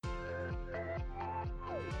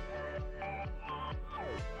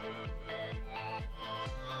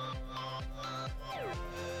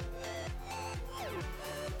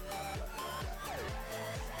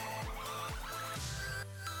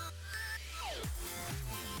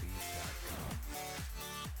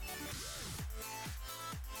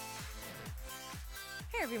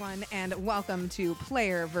everyone, and welcome to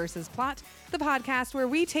Player versus Plot, the podcast where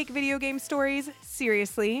we take video game stories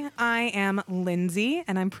seriously. I am Lindsay,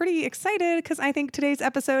 and I'm pretty excited because I think today's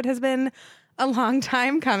episode has been a long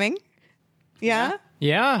time coming. Yeah?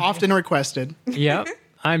 Yeah. Often requested. Yep.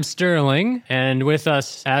 I'm Sterling, and with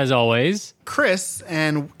us, as always, Chris,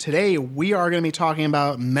 and today we are going to be talking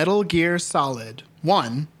about Metal Gear Solid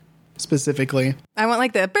 1, specifically. I want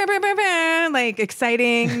like the bah, bah, bah, bah, like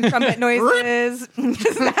exciting trumpet noises.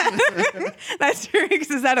 Is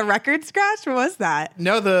that a record scratch? What was that?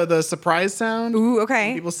 No, the surprise sound. Ooh,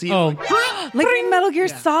 okay. People see Oh. Like in Metal Gear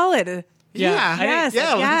Solid. Yeah. Yes,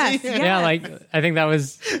 Yeah, yes, Lindsay. yes. yeah, like, I think that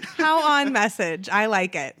was, How on message. I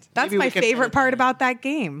like it. That's Maybe my we can favorite edit part that. about that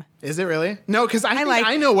game. Is it really? No, because I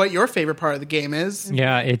like- know what your favorite part of the game is.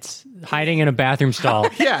 yeah, it's hiding in a bathroom stall.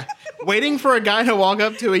 Yeah. Waiting for a guy to walk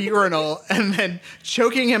up to a urinal and then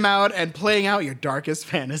choking him out and playing out your darkest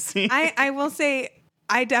fantasy. I will say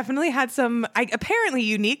I definitely had some apparently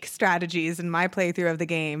unique strategies in my playthrough of the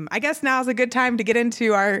game. I guess now's a good time to get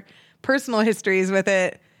into our personal histories with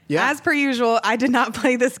it. Yeah. As per usual, I did not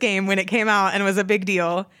play this game when it came out and was a big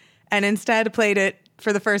deal, and instead played it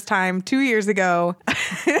for the first time 2 years ago.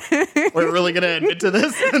 We're really going to admit to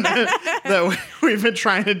this? that we've been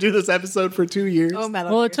trying to do this episode for 2 years. Oh,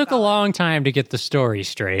 Metal Well, Gear it took a Solid. long time to get the story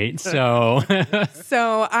straight, so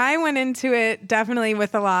So I went into it definitely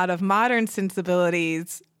with a lot of modern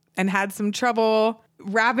sensibilities and had some trouble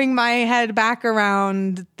wrapping my head back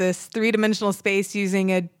around this three-dimensional space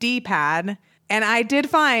using a D-pad. And I did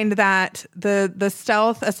find that the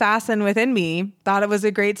stealth assassin within me thought it was a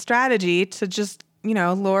great strategy to just,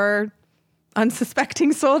 lure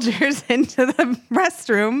unsuspecting soldiers into the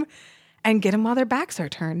restroom and get them while their backs are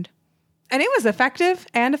turned. And it was effective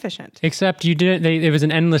and efficient. except you didn't, it was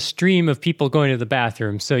an endless stream of people going to the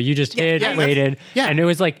bathroom, so you just hid, yeah, waited, yeah. and it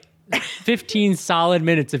was like 15 solid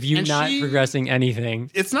minutes of you And not she- progressing anything.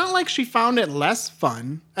 It's not like she found it less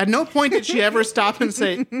fun. At no point did she ever stop and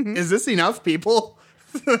say, "Is this enough, people?"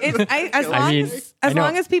 As I know.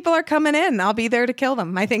 long as people are coming in, I'll be there to kill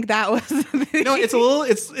them. I think that was No,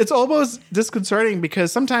 it's almost disconcerting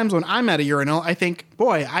because sometimes when I'm at a urinal, I think,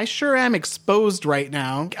 boy, I sure am exposed right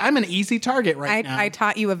now. I'm an easy target right now. I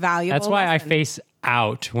taught you a valuable That's why I lesson. face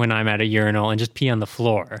out when I'm at a urinal and just pee on the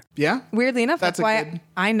floor. Yeah? Weirdly enough, that's a why good-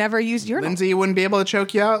 I never used urinal. Lindsay wouldn't be able to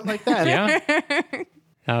choke you out like that. Yeah.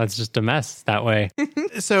 Now it's just a mess that way.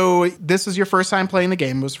 So this was your first time playing the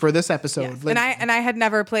game. It was for this episode. And I had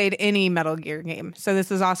never played any Metal Gear game. So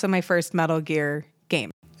this is also my first Metal Gear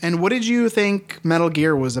game. And what did you think Metal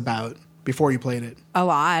Gear was about before you played it? A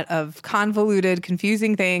lot of convoluted,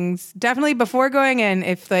 confusing things. Definitely before going in,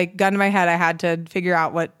 if like gun to my head, I had to figure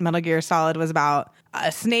out what Metal Gear Solid was about.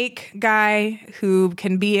 A snake guy who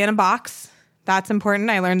can be in a box. That's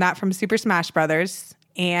important. I learned that from Super Smash Brothers.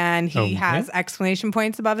 And he Okay. has exclamation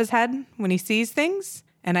points above his head when he sees things.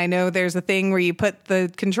 And I know there's a thing where you put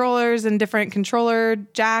the controllers in different controller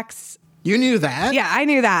jacks. You knew that? Yeah, I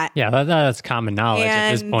knew that. Yeah, that's common knowledge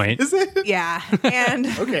at this And- point. Is it? Yeah. And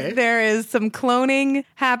Okay. there is some cloning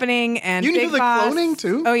happening and You knew Big the Boss. cloning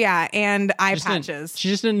too? Oh yeah, and eye Just didn't- patches. She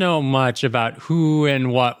just didn't know much about who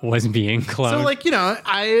and what was being cloned. So, like,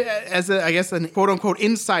 I, as I guess an quote unquote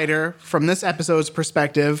insider from this episode's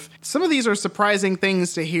perspective, some of these are surprising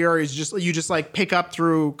things to hear. Is you just like pick up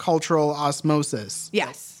through cultural osmosis.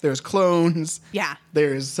 Yes. There's clones. Yeah.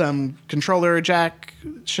 There's some controller jack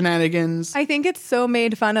shenanigans. I think it's so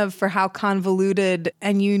made fun of for how convoluted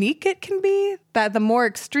and unique it can be that the more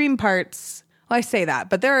extreme parts, well, I say that,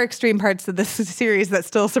 but there are extreme parts of this series that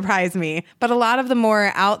still surprise me. But a lot of the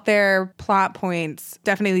more out there plot points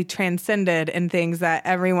definitely transcended in things that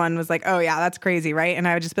everyone was like, oh, yeah, that's crazy, right? And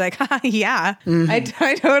I would just be like, yeah, I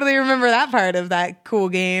totally remember that part of that cool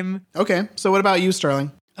game. Okay, so what about you,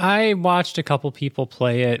 Sterling? I watched a couple people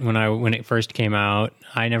play it when it first came out.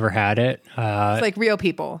 I never had it. It's like real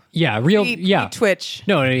people. Yeah, real. We Yeah, Twitch.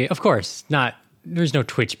 No, of course not. There's no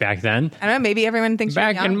Twitch back then. I don't know, maybe everyone thinks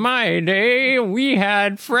Back you're in young. my day, we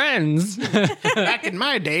had friends. Back in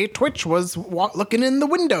my day, Twitch was looking in the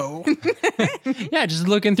window. Yeah, just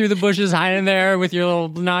looking through the bushes, hiding there with your little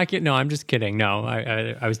binocular. No, I'm just kidding. No,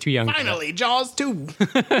 I was too young. for that. Finally, Jaws 2.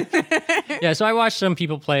 Yeah, so I watched some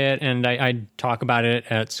people play it, and I talk about it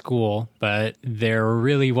at school, but there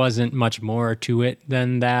really wasn't much more to it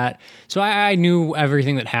than that. So I knew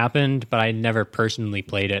everything that happened, but I never personally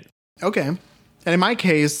played it. Okay. And in my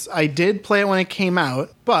case, I did play it when it came out,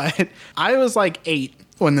 but I was like 8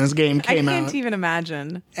 when this game I came can't out. even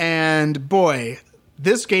imagine. And boy,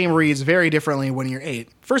 this game reads very differently when you're 8.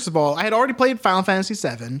 First of all, I had already played Final Fantasy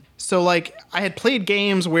VII. So, like, I had played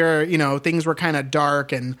games where, things were kind of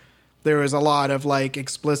dark and There was a lot of like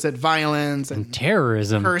explicit violence and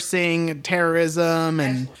Terrorism. cursing, terrorism,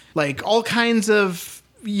 and like all kinds of,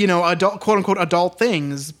 adult, quote unquote, adult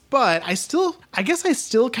things. But I guess I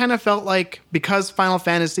still kind of felt like because Final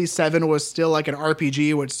Fantasy VII was still like an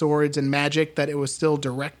RPG with swords and magic, that it was still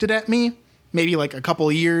directed at me. Maybe like a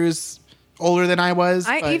couple years older than I was.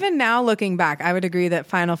 Even now looking back, I would agree that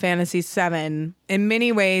Final Fantasy VII in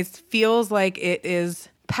many ways feels like it is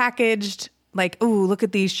packaged like, ooh, look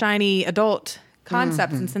at these shiny adult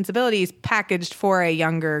concepts and sensibilities packaged for a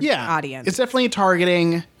younger audience. It's definitely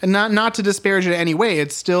targeting, and not to disparage it in any way,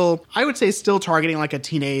 it's still, I would say, still targeting like a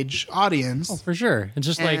teenage audience. Oh, for sure. It's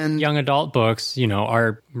just like young adult books,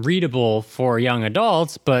 are readable for young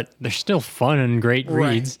adults, but they're still fun and great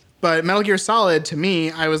reads. But Metal Gear Solid, to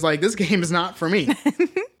me, I was like, this game is not for me.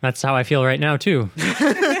 That's how I feel right now, too.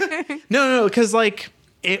 No, because like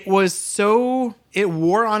it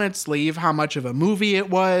wore on its sleeve how much of a movie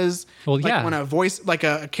it was. Well, like yeah. when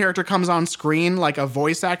a character comes on screen, like a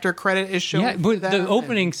voice actor credit is shown. Yeah, but the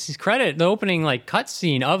opening like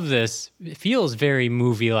cutscene of this feels very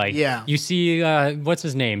movie-like. Yeah. You see, what's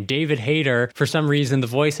his name? David Hayter, for some reason, the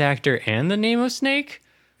voice actor and the name of Snake?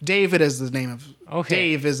 David is the name of... Okay.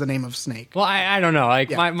 Dave is the name of Snake. Well, I don't know. Like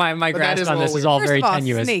my grasp on this is all First very of all,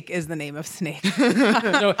 tenuous. Snake is the name of Snake.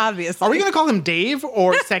 Obviously. Are we going to call him Dave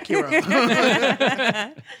or Sekiro?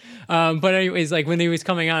 But anyways, like when he was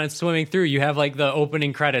coming on and swimming through, you have like the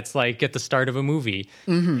opening credits like at the start of a movie.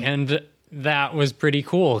 And that was pretty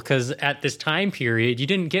cool because at this time period, you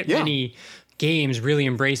didn't get many games really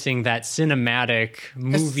embracing that cinematic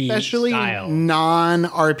movie Especially style.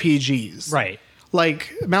 non-RPGs. Right.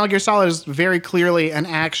 Like, Metal Gear Solid is very clearly an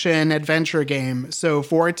action-adventure game. So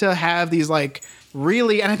for it to have these, like,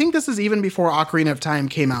 really... And I think this is even before Ocarina of Time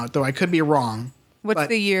came out, though I could be wrong. What's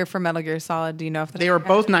the year for Metal Gear Solid? Do you know if They were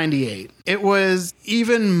both 98. It was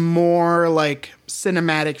even more, like,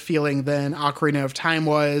 cinematic feeling than Ocarina of Time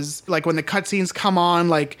was. Like, when the cutscenes come on,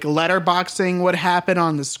 like, letterboxing would happen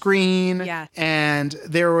on the screen. Yeah. And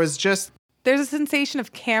there was just... There's a sensation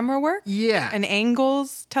of camera work. Yeah. And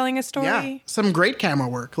angles telling a story. Yeah, some great camera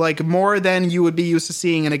work, like more than you would be used to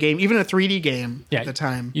seeing in a game, even a 3D game at the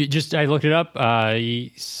time. I looked it up. You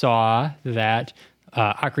saw that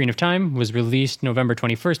Ocarina of Time was released November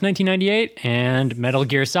 21st, 1998, and Metal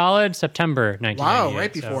Gear Solid, September 1998. Wow,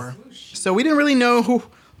 right before. So we didn't really know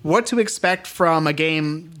what to expect from a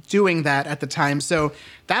game doing that at the time. So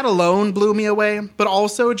that alone blew me away, but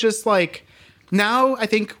also just like... Now, I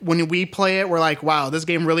think when we play it, we're like, wow, this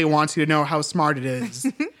game really wants you to know how smart it is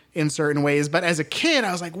in certain ways. But as a kid,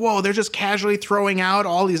 I was like, whoa, they're just casually throwing out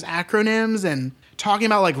all these acronyms and talking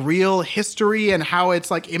about like real history and how it's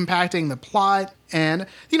like impacting the plot. And,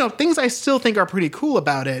 things I still think are pretty cool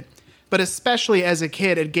about it. But especially as a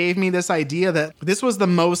kid, it gave me this idea that this was the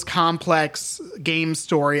most complex game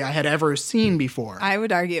story I had ever seen before. I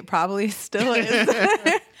would argue it probably still is.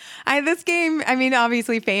 This game,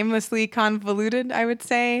 obviously famously convoluted, I would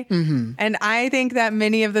say. Mm-hmm. And I think that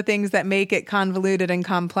many of the things that make it convoluted and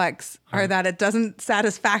complex are that it doesn't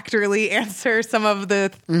satisfactorily answer some of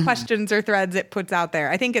the questions or threads it puts out there.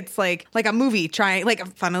 I think it's like a movie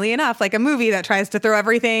funnily enough, like a movie that tries to throw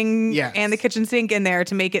everything and the kitchen sink in there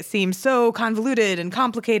to make it seem so convoluted and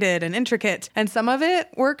complicated and intricate. And some of it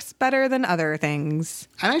works better than other things.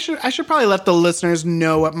 And I should probably let the listeners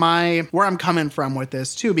know where I'm coming from with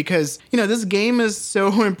this too, because, this game is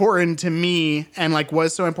so important to me and like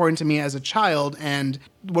was so important to me as a child. And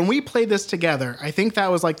when we played this together, I think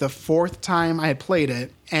that was like the fourth time I had played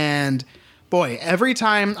it. And boy, every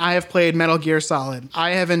time I have played Metal Gear Solid,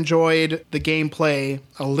 I have enjoyed the gameplay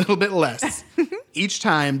a little bit less. Each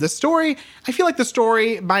time. The story, I feel like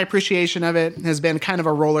my appreciation of it has been kind of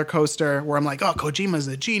a roller coaster where I'm like, oh, Kojima's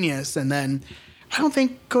a genius. And then I don't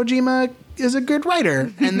think Kojima is a good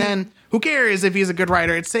writer. And then who cares if he's a good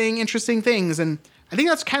writer? It's saying interesting things. And I think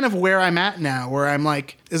that's kind of where I'm at now, where I'm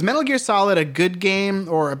like, is Metal Gear Solid a good game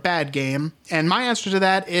or a bad game? And my answer to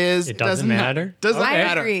that is... It doesn't matter? Doesn't I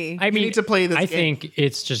matter. agree. You need to play this game. I think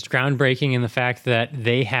it's just groundbreaking in the fact that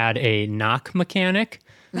they had a knock mechanic,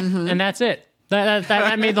 and that's it.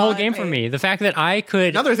 That made the whole game for me. The fact that I could...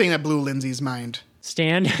 Another thing that blew Lindsay's mind.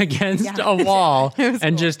 Stand against a wall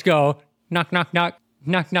and just go, knock, knock, knock,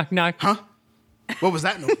 knock, knock, knock. Huh? What was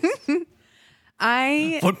that noise?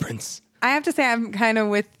 Footprints. I have to say I'm kind of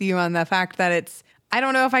with you on the fact that I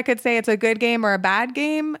don't know if I could say it's a good game or a bad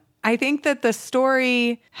game. I think that the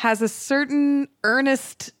story has a certain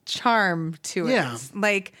earnest charm to it. Yeah.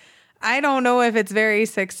 Like, I don't know if it's very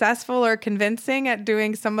successful or convincing at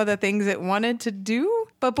doing some of the things it wanted to do.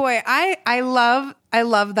 But boy, I love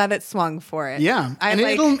that it swung for it. Yeah. And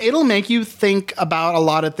it'll make you think about a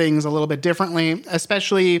lot of things a little bit differently,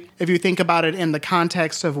 especially if you think about it in the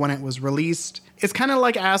context of when it was released. It's kind of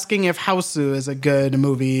like asking if Hausu is a good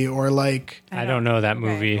movie or like... I don't know that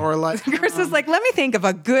movie. Or like... Chris is like, let me think of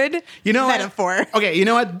a good metaphor. What? Okay, you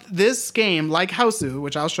know what? This game, like Hausu,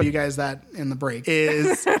 which I'll show you guys that in the break,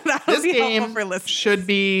 is... this game should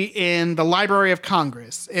be in the Library of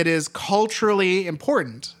Congress. It is culturally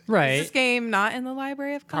important. Right. Is this game not in the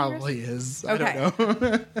Library of Congress? Probably is. Okay. I don't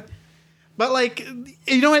know. But like,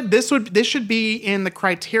 you know what? This should be in the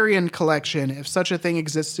Criterion Collection if such a thing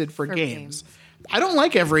existed for games. I don't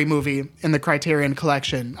like every movie in the Criterion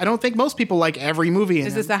Collection. I don't think most people like every movie in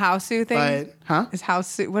Is this a Hausu thing? But, huh? Is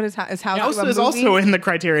Hausu, what is Hausu? Hausu is also in the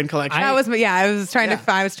Criterion Collection. I was trying to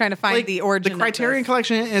find like, the origin. The Criterion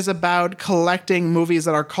Collection is about collecting movies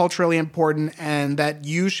that are culturally important and that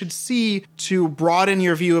you should see to broaden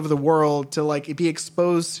your view of the world, to like be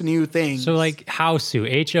exposed to new things. So like Hausu,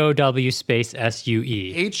 HOW space SUE.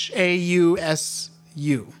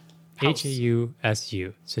 HAUSU.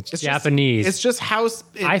 HAUSU. So it's Japanese. It's just house.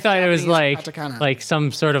 I thought it was Japanese like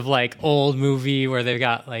some sort of like old movie where they've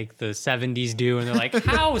got like the 70s do and they're like,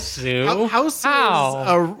 Hausu? House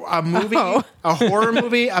How? is a movie, a horror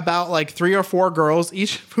movie about like 3 or 4 girls,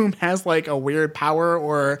 each of whom has like a weird power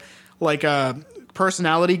or like a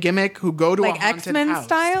personality gimmick who go to like a haunted X-Men house.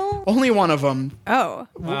 style? Only one of them. Oh.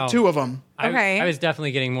 Wow. 2 of them. Okay. I was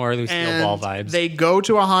definitely getting more Lucille And Ball vibes. they go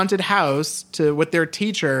to a haunted house with their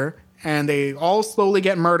teacher, and they all slowly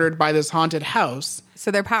get murdered by this haunted house. So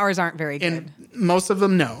their powers aren't very good. And most of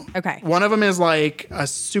them, no. Okay. One of them is like a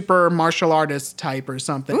super martial artist type or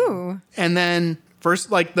something. Ooh. And then first,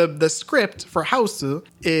 like the script for Hausu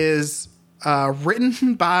is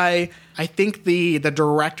written by, I think the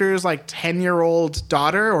director's like 10-year-old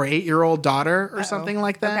daughter or 8-year-old daughter or something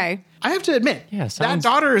like that. Okay. I have to admit, that sounds-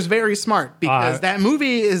 daughter is very smart because that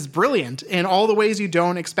movie is brilliant in all the ways you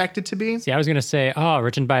don't expect it to be. See, I was going to say,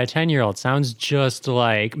 written by a 10-year-old. Sounds just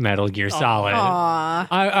like Metal Gear Solid.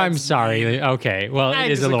 I'm sorry. Okay. Well, I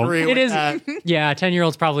it is a little... disagree It with is... that. Yeah,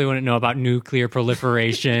 10-year-olds probably wouldn't know about nuclear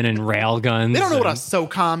proliferation and railguns. They don't know what a and-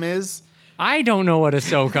 SOCOM is. I don't know what a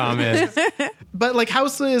SOCOM is. But like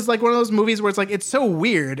House is like one of those movies where it's like it's so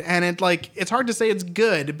weird and it's hard to say it's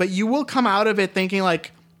good, but you will come out of it thinking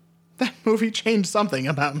like that movie changed something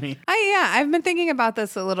about me. I've been thinking about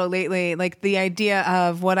this a little lately, like the idea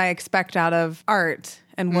of what I expect out of art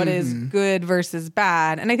and what is good versus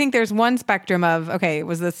bad. And I think there's one spectrum of, okay,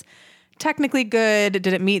 was this technically good? Did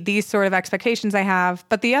it meet these sort of expectations I have?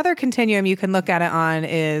 But the other continuum you can look at it on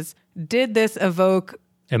is, did this evoke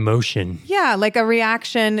Emotion. Yeah, like a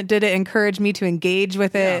reaction? Did it encourage me to engage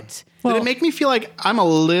with it? Did it make me feel like I'm a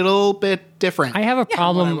little bit different? I have a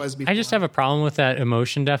problem. was I before. just have a problem with that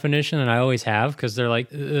emotion definition, and I always have, because they're like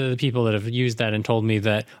the people that have used that and told me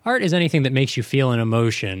that art is anything that makes you feel an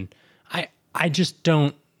emotion. I just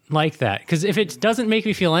don't like that, because if it doesn't make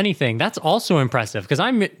me feel anything, that's also impressive, because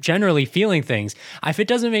I'm generally feeling things. If it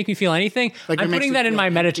doesn't make me feel anything, Like it I'm makes putting you that in feel my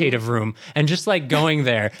meditative room and just like going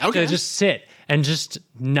there Okay. to just sit and just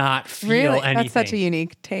not feel Really? anything. That's such a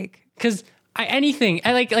unique take. Because I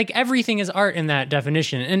like everything is art in that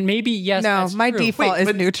definition, and maybe yes. No, that's my true. default is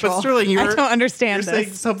but neutral. Sterling, I you're- don't understand You're saying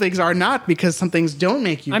this. some things are not because some things don't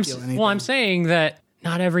make you I'm feel anything. well. I'm saying that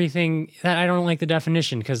not everything. That I don't like the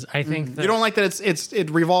definition, because I think that You don't like that it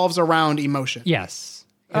revolves around emotion. yes.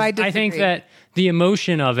 Oh, I I think disagree. that the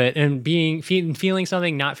emotion of it and feeling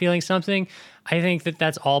something, not feeling something, I think that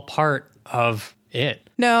that's all part of it.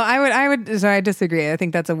 No, I would. So I disagree. I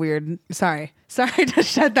think that's a weird. Sorry to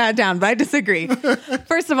shut that down, but I disagree.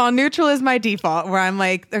 First of all, neutral is my default, where I'm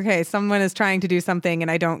like, okay, someone is trying to do something and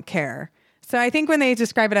I don't care. So I think when they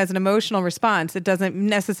describe it as an emotional response, it doesn't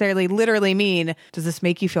necessarily literally mean, does this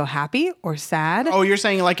make you feel happy or sad? Oh, you're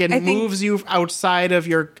saying like it I think- moves you outside of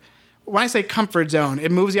your. When I say comfort zone,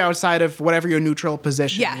 it moves you outside of whatever your neutral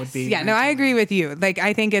position Yes. would be. Yeah, no, I agree with you. Like,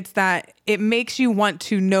 I think it's that it makes you want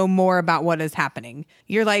to know more about what is happening.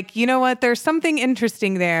 You're like, you know what? There's something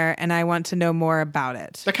interesting there, and I want to know more about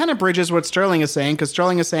it. That kind of bridges what Sterling is saying, because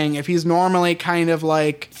Sterling is saying if he's normally kind of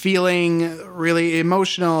like feeling really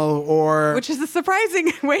emotional or Which is a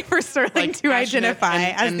surprising way for Sterling Like to passionate identify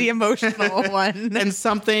as and- the emotional one. and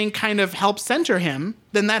something kind of helps center him,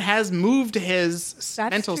 then that has moved his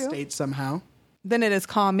mental true. state somehow. Then it is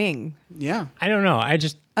calming, Yeah. I don't know. I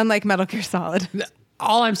just unlike Metal Gear Solid.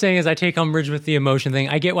 All I'm saying is I take umbrage with the emotion thing.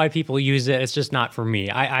 I get why people use it. It's just not for me.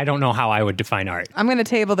 I don't know how I would define art. I'm going to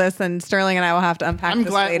table this, and Sterling and I will have to unpack this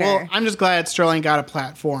later. Well, I'm just glad Sterling got a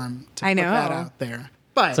platform to I put know. that out there.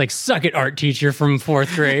 But It's like, suck it, art teacher from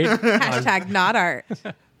 4th grade. Hashtag not art.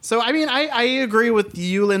 so, I mean, I agree with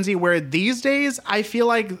you, Lindsay, where these days I feel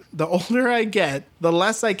like the older I get, the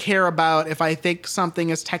less I care about if I think something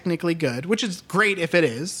is technically good, which is great if it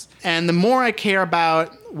is. And the more I care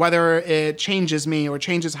about whether it changes me or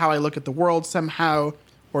changes how I look at the world somehow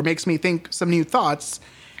or makes me think some new thoughts.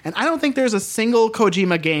 And I don't think there's a single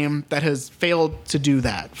Kojima game that has failed to do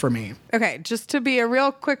that for me. Okay, just to be a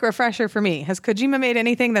real quick refresher for me, has Kojima made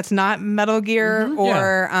anything that's not Metal Gear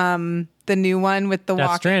or the new one with the Death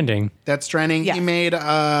walk? Stranding. Death Stranding. Yes. He made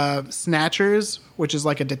Snatchers, which is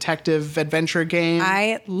like a detective adventure game.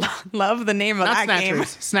 I love the name of Not that game.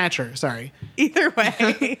 Snatchers. Snatcher, sorry. Either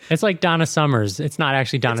way. It's like Donna Summers. It's not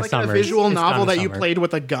actually Donna It's like Summers. a visual It's novel Donna that you Summer. played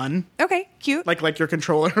with a gun. Okay, cute. Like your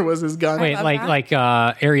controller was his gun. Wait, love like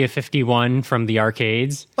that. Area 51 from the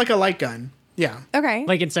arcades. Like a light gun. Yeah. Okay.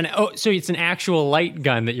 Like so it's an actual light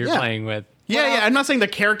gun that you're Yeah. playing with. Yeah. I'm not saying the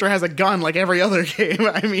character has a gun like every other game.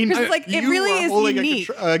 I mean, It's like, it you really are is holding unique.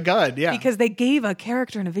 a gun. Yeah. because they gave a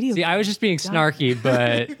character in a video See, game. I was just being snarky,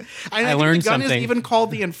 but I think learned the gun something. is even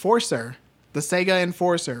called the Enforcer. The Sega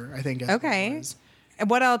Enforcer, I think. Is what it Okay. was. And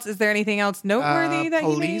what else? Is there anything else noteworthy that you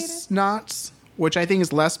made? Police Knots, which I think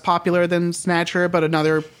is less popular than Snatcher, but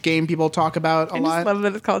another game people talk about a I lot. just love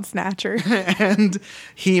that it's called Snatcher. And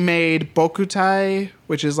he made Bokutai,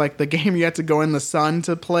 which is like the game you had to go in the sun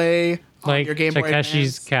to play on like your Game Boy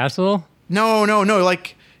Takeshi's Advance. Castle. No.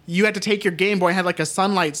 Like you had to take your Game Boy and had like a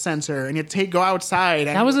sunlight sensor, and you had to go outside.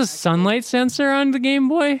 And That was a sunlight sensor on the Game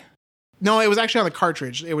Boy? no, it was actually on the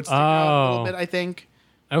cartridge. It would stick out a little Oh. bit, I think.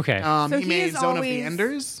 Okay. So He he made has Zone of the always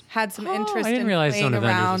Enders. Had some Oh, interest I didn't in realize playing Zone of the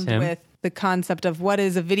Enders was around him. with the concept of what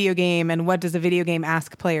is a video game and what does a video game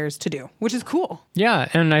ask players to do, which is cool. Yeah,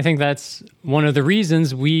 and I think that's one of the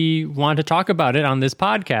reasons we want to talk about it on this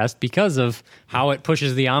podcast because of how it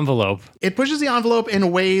pushes the envelope. It pushes the envelope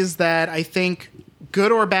in ways that I think,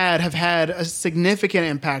 good or bad, have had a significant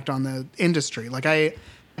impact on the industry. Like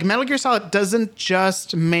Metal Gear Solid doesn't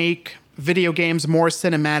just make video games more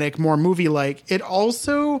cinematic, more movie-like. It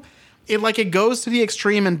also it goes to the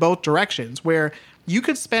extreme in both directions, where you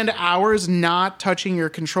could spend hours not touching your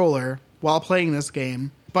controller while playing this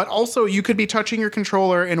game, but also you could be touching your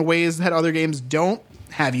controller in ways that other games don't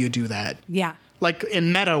have you do that. Yeah. Like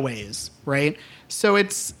in meta ways, right? So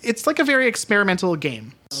it's like a very experimental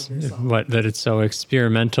game. What, that it's so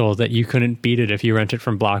experimental that you couldn't beat it if you rent it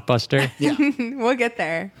from Blockbuster? Yeah. We'll get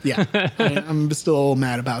there. Yeah, I'm still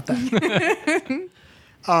mad about that.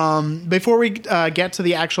 Before we get to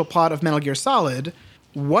the actual plot of Metal Gear Solid,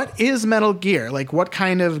 what is Metal Gear? Like, what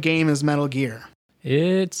kind of game is Metal Gear?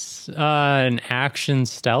 It's an action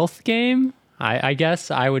stealth game, I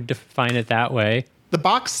guess I would define it that way. The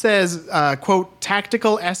box says, quote,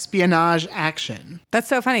 tactical espionage action. That's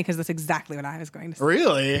so funny because that's exactly what I was going to say.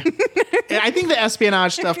 Really? I think the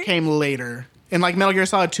espionage stuff came later. In like Metal Gear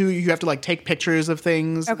Solid 2, you have to like take pictures of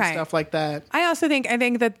things and Okay. stuff like that. I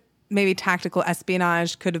think that maybe tactical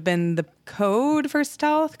espionage could have been the code for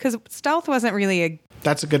stealth because stealth wasn't really a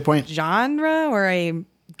That's a good point. genre or a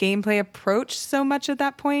gameplay approach so much at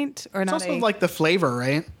that point, or It's not. also like the flavor,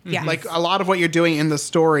 right? Yes. Like a lot of what you're doing in the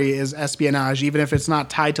story is espionage, even if it's not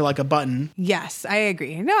tied to like a button. Yes, I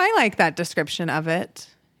agree. No, I like that description of it.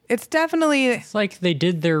 It's definitely It's like they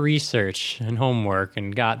did their research and homework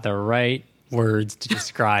and got the right words to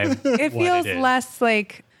describe it what feels it is. less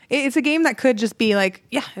like it's a game that could just be like,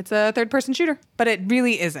 yeah, it's a third-person shooter, but it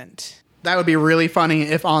really isn't. That would be really funny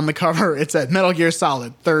if on the cover it said Metal Gear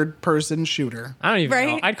Solid, third-person shooter. I don't even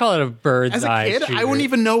know. Right? I'd call it a bird's As a eye kid, I shooter. wouldn't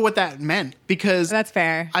even know what that meant because That's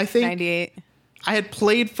fair. I think- 98. I had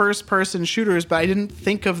played first-person shooters, but I didn't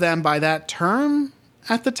think of them by that term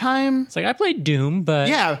at the time. It's like I played Doom, but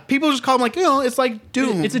Yeah, people just call them like, it's like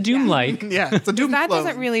Doom. it's a Doom-like. yeah, it's a Doom. That clone.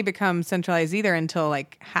 doesn't really become centralized either until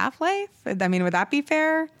like Half-Life. I mean, would that be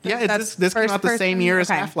fair? Yeah, That's this came out the first same person? year as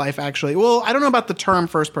Okay. Half-Life, actually. Well, I don't know about the term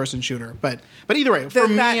first-person shooter, but either way, for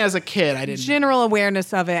That me as a kid, I didn't. General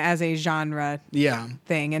awareness of it as a genre Yeah,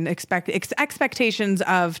 thing and expectations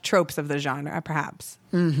of tropes of the genre, perhaps.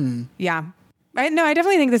 Mm-hmm. Yeah. I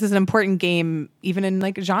definitely think this is an important game, even in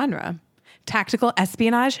like genre. Tactical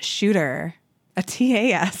espionage shooter. A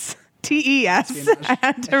TAS. TES. I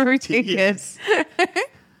had to retake it.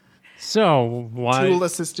 So why?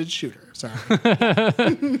 tool-assisted shooter. Sorry.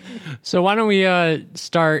 So why don't we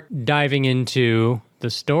start diving into the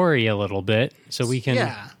story a little bit so we can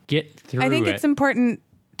Yeah. get through I think it. it's important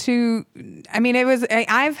to, I mean,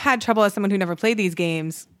 I've had trouble as someone who never played these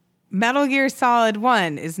games. Metal Gear Solid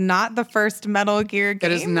 1 is not the first Metal Gear game.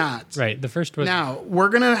 It is not. Right. The first was. Now, we're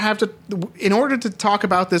going to have to, in order to talk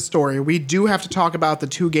about this story, we do have to talk about the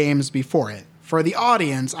 2 games before it. For the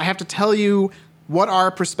audience, I have to tell you what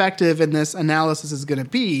our perspective in this analysis is going to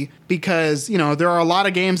be, because, there are a lot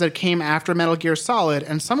of games that came after Metal Gear Solid,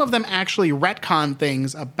 and some of them actually retcon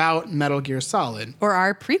things about Metal Gear Solid. Or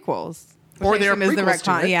are prequels. Or they're is the prequels to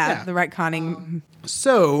retcon. it, Yeah, the retconning.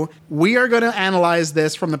 So we are going to analyze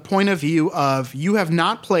this from the point of view of, you have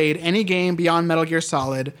not played any game beyond Metal Gear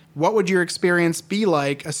Solid. What would your experience be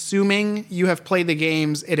like, assuming you have played the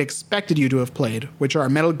games it expected you to have played, which are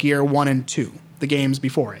Metal Gear 1 and 2, the games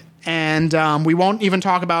before it. And we won't even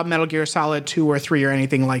talk about Metal Gear Solid 2 or 3 or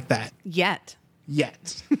anything like that. Yet.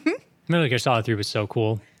 Metal Gear Solid 3 was so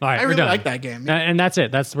cool. All right, I we're really done. like that game. And that's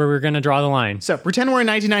it. That's where we're going to draw the line. So pretend we're in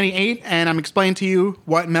 1998, and I'm explaining to you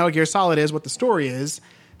what Metal Gear Solid is, what the story is.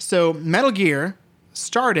 So Metal Gear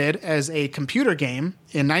started as a computer game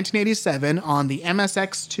in 1987 on the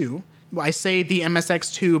MSX2. I say the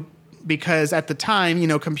MSX2 because at the time,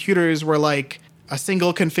 computers were like a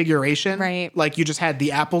single configuration. Right. Like you just had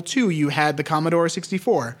the Apple II, you had the Commodore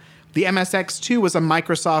 64. The MSX2 was a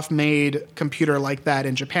Microsoft-made computer like that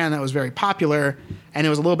in Japan that was very popular, and it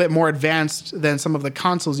was a little bit more advanced than some of the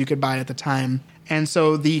consoles you could buy at the time. And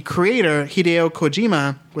so the creator, Hideo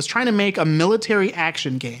Kojima, was trying to make a military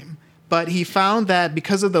action game, but he found that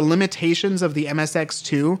because of the limitations of the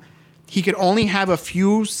MSX2, he could only have a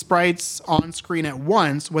few sprites on screen at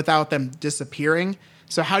once without them disappearing.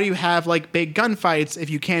 So how do you have like big gunfights if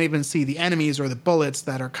you can't even see the enemies or the bullets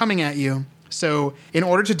that are coming at you? So in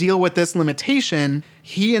order to deal with this limitation,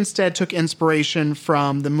 he instead took inspiration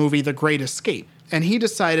from the movie The Great Escape. And he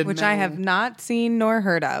decided... Which I have not seen nor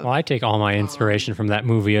heard of. Well, I take all my inspiration from that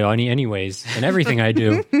movie anyways, and everything I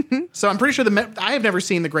do. So I'm pretty sure I have never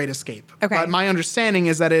seen The Great Escape. Okay. But my understanding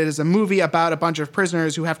is that it is a movie about a bunch of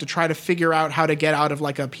prisoners who have to try to figure out how to get out of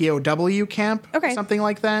like a POW camp. Okay. Something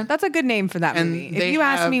like that. That's a good name for that And movie. If they you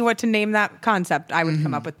asked have- me what to name that concept, I would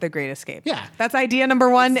come up with The Great Escape. Yeah. That's idea number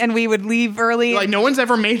 1, and we would leave early. Like no one's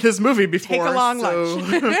ever made this movie before. Take a long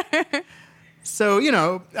lunch. So,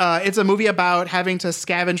 it's a movie about having to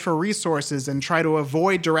scavenge for resources and try to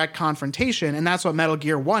avoid direct confrontation, and that's what Metal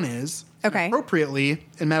Gear 1 is. Okay. And appropriately,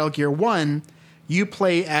 in Metal Gear 1, you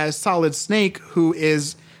play as Solid Snake, who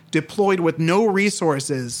is deployed with no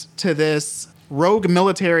resources to this rogue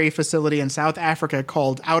military facility in South Africa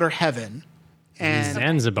called Outer Heaven. And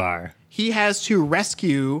Zanzibar. he has to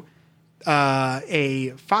rescue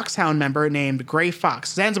a Foxhound member named Gray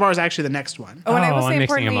Fox. Zanzibar is actually the next one. and I will I'm say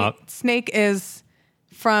mixing 'em importantly, up. Snake is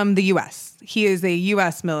from the U.S. He is a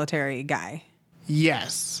U.S. military guy.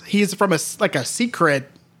 Yes. He's from a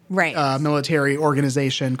secret Right. military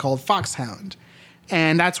organization called Foxhound.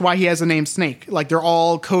 And that's why he has the name Snake. Like, they're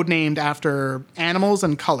all codenamed after animals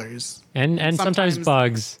and colors. And sometimes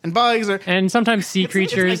bugs. And bugs are... And sometimes sea I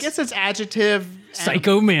creatures. guess it's adjective...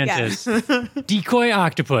 Psycho mantis. Decoy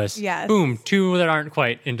octopus. Yes. Boom. 2 that aren't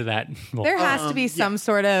quite into that. Well, There has to be some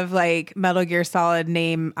sort of like Metal Gear Solid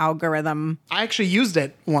name algorithm. I actually used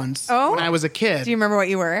it once Oh? when I was a kid. Do you remember what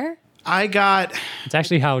you were? I got... it's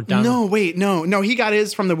actually how Donald... No, wait, no. He got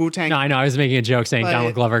his from the Wu-Tang. No, I know. I was making a joke saying But-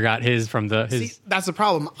 Donald Glover got his from his. See, that's the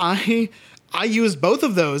problem. I used both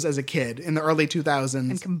of those as a kid in the early 2000s.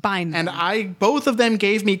 And combined them. And both of them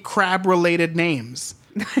gave me crab-related names.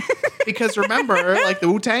 Because remember, like the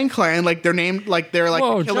Wu-Tang Clan, like they're named, like they're like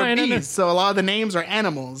Whoa, killer giant bees. So a lot of the names are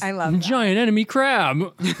animals. I love that. Giant enemy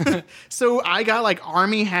crab. So I got like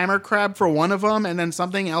Army Hammer Crab for one of them, and then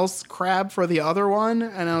something else crab for the other one.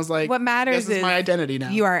 And I was like, What matters this is my identity now.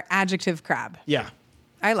 You are adjective crab. Yeah.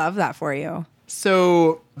 I love that for you.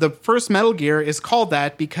 So the first Metal Gear is called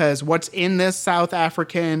that because what's in this South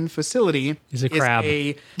African facility Is a crab.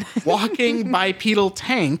 a walking bipedal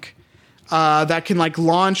tank that can like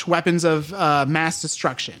launch weapons of mass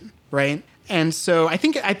destruction, right? And so I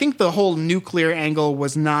think the whole nuclear angle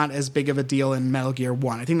was not as big of a deal in Metal Gear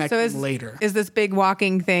 1. I think that So came later. is this big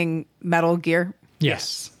walking thing Metal Gear?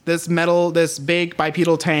 Yes. This big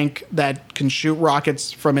bipedal tank that can shoot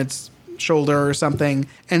rockets from its shoulder or something.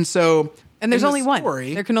 And so And there's in the only one.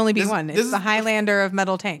 story, There can only be this- one. this It's is- the Highlander of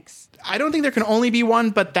metal tanks. I don't think there can only be one,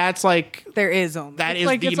 but that's like There is only. that is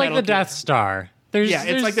It's the like Metal the Gear. Death Star. Yeah,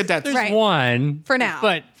 like the Death There's Star. Right. one. For now.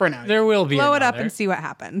 But For now, there will be Blow it up another. and see what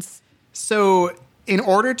happens. So, in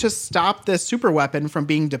order to stop this super weapon from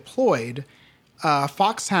being deployed,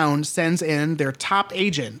 Foxhound sends in their top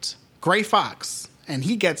agent, Gray Fox, and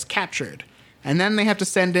he gets captured. And then they have to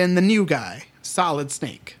send in the new guy, Solid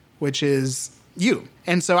Snake, which is you.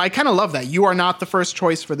 And so I kind of love that. You are not the first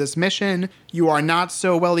choice for this mission. You are not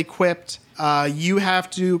so well equipped. You have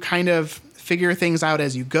to kind of figure things out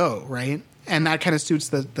as you go, right? And that kind of suits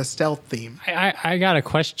the stealth theme. I got a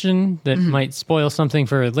question that might spoil something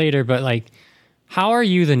for later, but like, how are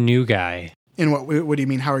you the new guy? In what do you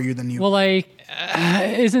mean? How are you the new? Well, like,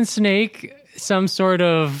 isn't Snake some sort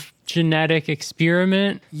of genetic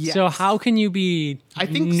experiment? Yes. So how can you be I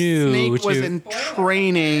think new? Snake was in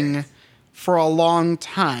training for a long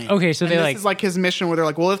time. Okay, so and they this like is like his mission where they're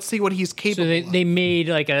like, well, let's see what he's capable of. they made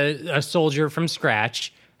like a soldier from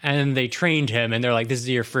scratch, and they trained him, and they're like, this is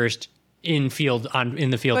your first in the field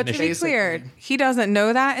But to mission. be clear, he doesn't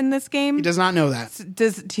know that in this game. He does not know that. Do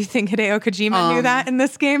you think Hideo Kojima knew that in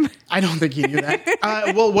this game? I don't think he knew that.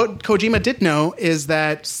 Well, what Kojima did know is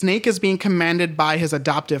that Snake is being commanded by his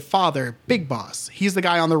adoptive father, Big Boss. He's the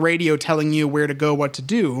guy on the radio telling you where to go, what to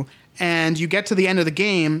do. And you get to the end of the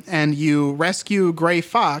game and you rescue Gray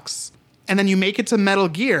Fox, and then you make it to Metal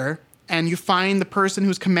Gear, and you find the person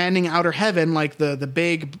who's commanding Outer Heaven, like the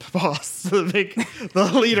big boss,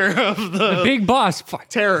 the leader of the Big Boss. Fuck.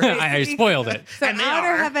 terrorists. I spoiled it. So And they Outer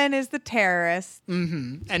are. Heaven is the terrorist,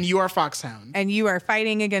 And you are Foxhound. and you are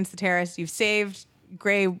fighting against the terrorists. You've saved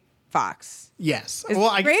Gray Fox. Yes. Is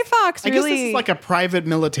Well, Gray Fox I guess this really- is like a private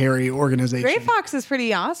military organization. Gray Fox is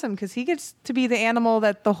pretty awesome because he gets to be the animal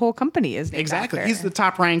that the whole company is named Exactly. after. He's the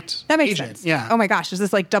top ranked That makes agent. sense. Yeah. Oh my gosh, is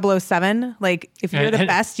this like 007? Like if you're the And-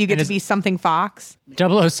 best, you get and to is- be something Fox.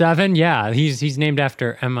 007, yeah, he's named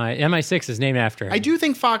after MI6 is named after him. I do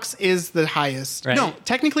think Fox is the highest. Right. No,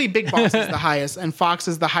 technically Big Boss is the highest, and Fox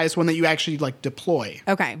is the highest one that you actually like deploy.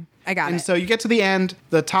 Okay, I got And it. so you get to the end,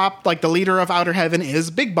 the top, like the leader of Outer Heaven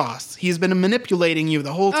is Big Boss. He's been manipulating you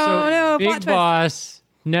the whole time. Oh no, plot Big twist. Boss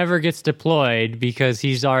never gets deployed because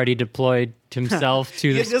he's already deployed himself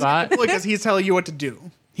to the spot. Because he's telling you what to do.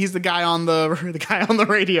 He's the guy on the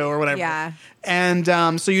radio or whatever. Yeah. And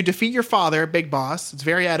so you defeat your father, Big Boss. It's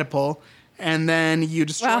very Oedipal. And then you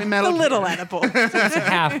destroy Well, Metal a little Gear. edible.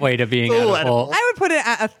 Halfway to being It's a little edible. edible. I would put it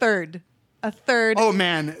at a third. A third. Oh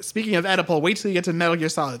man, speaking of Oedipal, wait till you get to Metal Gear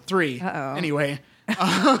Solid 3. Uh-oh. Anyway,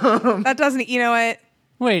 That doesn't. You know what?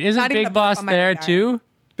 Wait, isn't Not even a Big blip Boss on my there radar. too?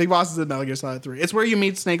 Big Boss is in Metal Gear Solid 3. It's where you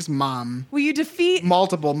meet Snake's mom. Will you defeat?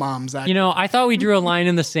 Multiple moms, actually. You know, I thought we drew a line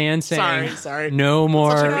in the sand saying, Sorry. no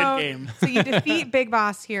more. Such a No. good game. So you defeat Big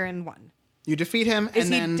Boss here in one. You defeat him, Is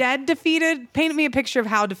and he then dead? Defeated? Paint me a picture of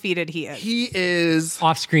how defeated he is. he is.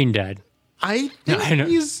 Off-screen dead. I I think know.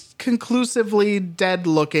 he's conclusively dead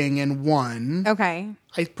looking in one. Okay.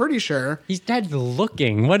 I'm pretty sure. He's dead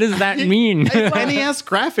looking. What does that mean? NES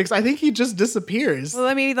graphics, I think he just disappears.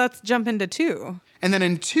 Well, let's jump into 2. And then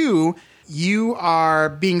in 2, you are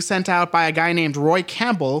being sent out by a guy named Roy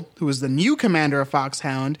Campbell, who is the new commander of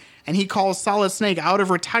Foxhound, and he calls Solid Snake out of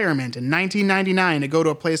retirement in 1999 to go to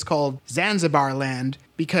a place called Zanzibar Land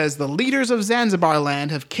because the leaders of Zanzibar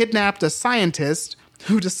Land have kidnapped a scientist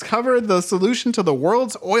who discovered the solution to the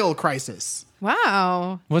world's oil crisis.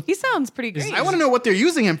 Wow. What- He sounds pretty great. I want to know what they're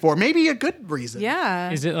using him for. Maybe a good reason.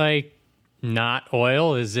 Yeah. Is it like not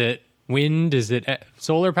oil? Is it wind? Is it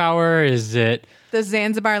solar power? Is it... Does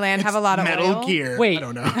Zanzibar Land have a lot of Metal oil? Gear. Wait. I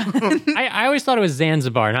don't know. I always thought it was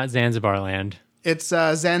Zanzibar, not Zanzibar Land. It's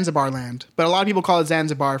Zanzibar Land, but a lot of people call it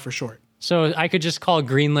Zanzibar for short. So I could just call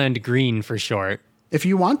Greenland green for short. If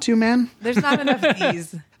you want to, man. There's not enough of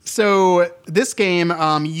these. So this game,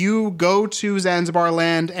 you go to Zanzibar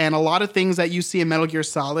Land, and a lot of things that you see in Metal Gear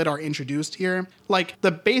Solid are introduced here. Like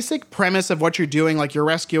the basic premise of what you're doing, like you're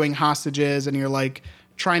rescuing hostages and you're like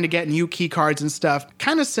trying to get new key cards and stuff,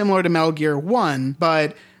 kind of similar to Metal Gear 1,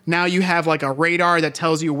 but now you have like a radar that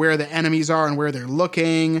tells you where the enemies are and where they're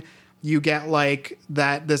looking. You get like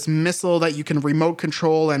this missile that you can remote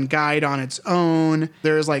control and guide on its own.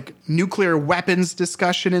 There's like nuclear weapons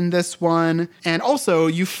discussion in this one. And also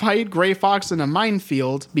you fight Gray Fox in a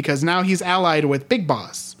minefield because now he's allied with Big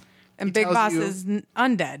Boss. And Big tells Boss you- is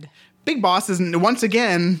undead. Big Boss is once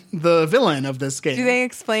again the villain of this game. Do they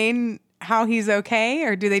explain how he's okay,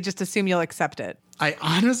 or do they just assume you'll accept it? I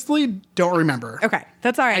honestly don't remember. Okay,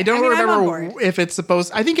 that's all right. I don't mean, I'm on remember board. if it's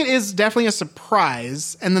supposed. I think it is definitely a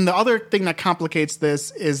surprise. And then the other thing that complicates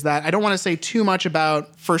this is that I don't want to say too much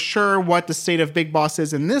about for sure what the state of Big Boss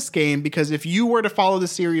is in this game, because if you were to follow the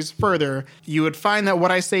series further, you would find that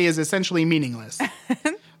what I say is essentially meaningless.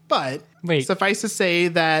 But Wait. suffice to say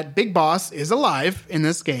that Big Boss is alive in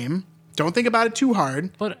this game. Don't think about it too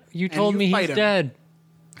hard. But you told you me fight he's him. dead.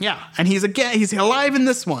 Yeah, and he's alive in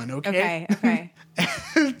this one. Okay, okay.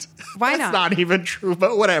 Why That's not? not even true,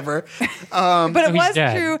 but whatever. But it he's was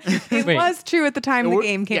dead. true. It Wait. was true at the time the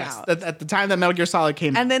game came yes, out. at the time that Metal Gear Solid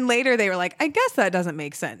came out. And then later they were like, I guess that doesn't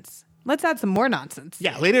make sense. Let's add some more nonsense.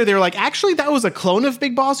 Yeah, later they were like, actually, that was a clone of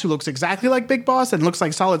Big Boss who looks exactly like Big Boss and looks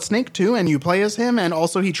like Solid Snake too, and you play as him, and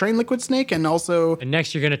also he trained Liquid Snake, and also... And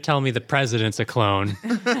next you're going to tell me the president's a clone.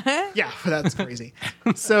 Yeah, that's crazy.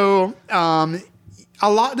 So,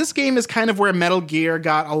 this game is kind of where Metal Gear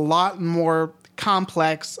got a lot more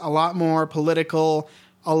complex, a lot more political,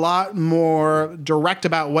 a lot more direct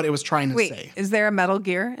about what it was trying to say. Is there a Metal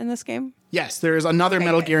Gear in this game? Yes, there's another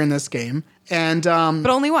Metal Gear in this game, and... but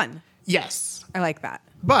only one. Yes. I like that.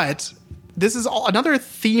 But this is another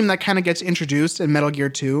theme that kind of gets introduced in Metal Gear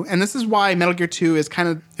 2. And this is why Metal Gear 2 is kind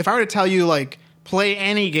of, if I were to tell you, like, play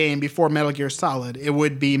any game before Metal Gear Solid, it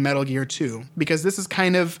would be Metal Gear 2. Because this is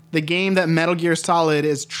kind of the game that Metal Gear Solid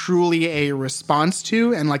is truly a response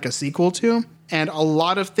to and like a sequel to. And a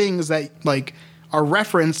lot of things that, like, are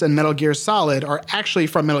referenced in Metal Gear Solid are actually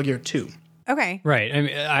from Metal Gear 2. Okay. Right. I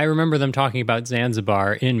mean, I remember them talking about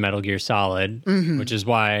Zanzibar in Metal Gear Solid, which is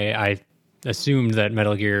why I assumed that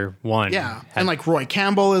Metal Gear 1. Yeah. And like Roy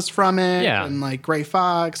Campbell is from it. Yeah. And like Gray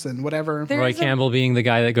Fox and whatever. Roy Campbell being the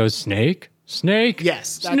guy that goes, Snake? Snake?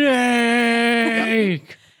 Yes.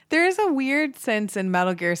 Snake! There is a weird sense in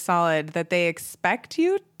Metal Gear Solid that they expect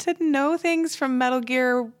you to know things from Metal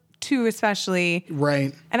Gear 2 especially.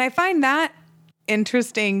 Right. And I find that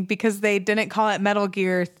interesting because they didn't call it Metal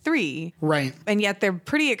Gear 3. Right. And yet they're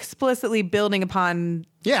pretty explicitly building upon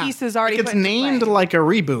pieces already It's put into named play. like a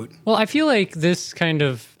reboot. Well, I feel like this kind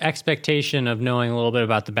of expectation of knowing a little bit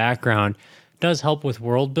about the background does help with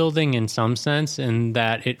world building in some sense, in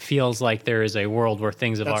that it feels like there is a world where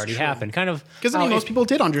things have already happened. Kind of because most people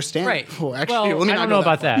did understand. Right. Oh, actually, well, let me I not don't know go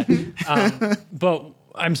about that. But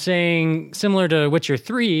I'm saying similar to Witcher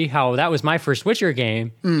 3, how that was my first Witcher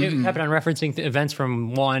game. It kept on referencing the events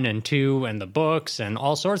from 1 and 2 and the books and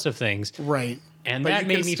all sorts of things. Right. And But that you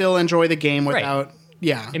made can me still enjoy the game without.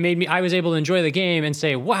 Yeah. It made me. I was able to enjoy the game and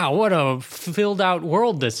say, "Wow, what a filled out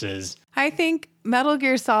world this is." I think Metal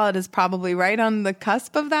Gear Solid is probably right on the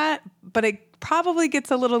cusp of that, but it probably gets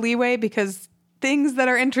a little leeway because things that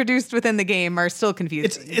are introduced within the game are still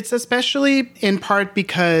confusing. It's especially in part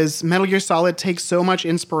because Metal Gear Solid takes so much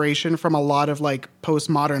inspiration from a lot of like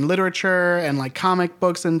postmodern literature and like comic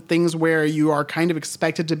books and things where you are kind of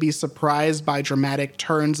expected to be surprised by dramatic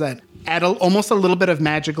turns that add almost a little bit of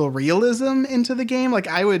magical realism into the game. Like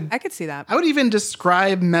I could see that. I would even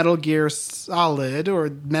describe Metal Gear Solid or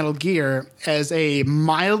Metal Gear as a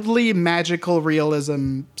mildly magical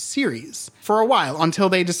realism series for a while until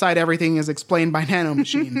they decide everything is explained by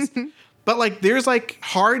nanomachines. But like there's like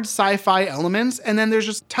hard sci-fi elements and then there's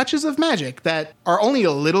just touches of magic that are only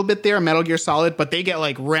a little bit there in Metal Gear Solid, but they get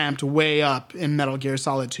like ramped way up in Metal Gear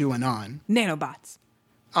Solid 2 and on. Nanobots.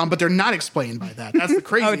 But they're not explained by that. That's the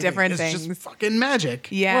crazy different thing. things. It's just fucking magic.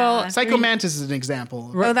 Yeah. Well, Psycho Mantis is an example.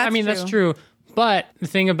 Oh, that's I mean, that's true. But the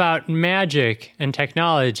thing about magic and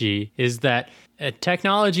technology is that a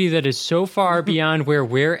technology that is so far beyond where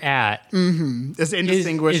we're at It's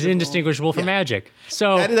indistinguishable. is indistinguishable from magic.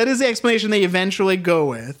 So That is the explanation they eventually go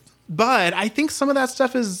with. But I think some of that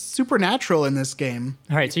stuff is supernatural in this game.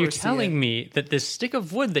 all right, so you're telling me that this stick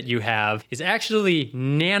of wood that you have is actually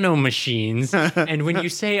nanomachines, and when you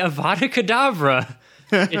say Avada Kedavra,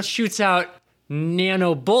 it shoots out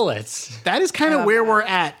nano bullets. That is kind of where we're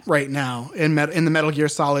at right now in the Metal Gear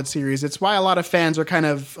Solid series. It's why a lot of fans are kind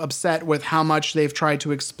of upset with how much they've tried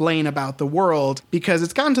to explain about the world, because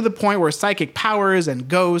it's gotten to the point where psychic powers and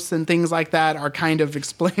ghosts and things like that are kind of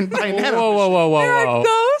explained by nano. Whoa.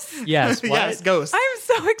 Ghosts? Yes, what? Yes, ghosts. I'm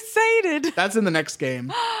so excited. That's in the next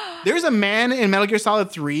game. There's a man in Metal Gear Solid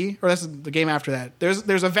 3, or that's the game after that.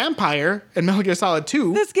 There's a vampire in Metal Gear Solid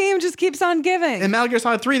 2. This game just keeps on giving. In Metal Gear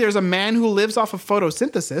Solid 3, there's a man who lives off of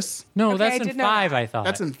photosynthesis. No, Okay, I that's in did know 5, that. I thought.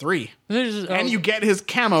 That's in 3. There's- And you get his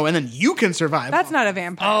camo, and then you can survive. That's not a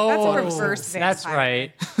vampire. That's a reverse vampire. That's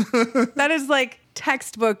right. That is like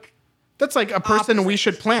textbook That's like a person we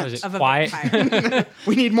should Was plant. it of a quiet? vampire.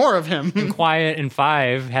 We need more of him. Quiet in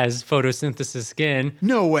 5 has photosynthesis skin.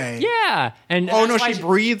 No way. Yeah, and Oh, no, that's why she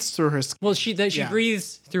breathes through her skin. Well, she Yeah.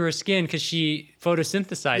 breathes through her skin because she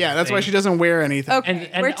photosynthesizes. Yeah, that's why things. she doesn't wear anything. Okay,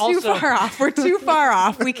 And we're too also- far off. We're too far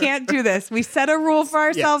off. We can't do this. We set a rule for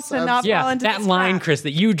ourselves to not fall Yeah, into that this line, trap. Chris,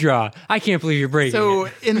 that you draw. I can't believe you're breaking So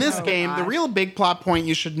it. in this game, the gosh. real big plot point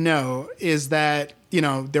you should know is that, you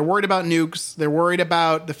know, they're worried about nukes. They're worried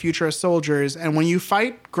about the future of soldiers. And when you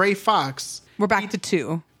fight Gray Fox, We're back to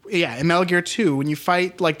 2. yeah, in Metal Gear 2, when you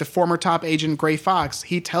fight like the former top agent Gray Fox,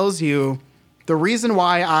 he tells you the reason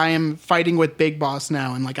why I am fighting with Big Boss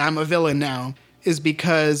now and like I'm a villain now is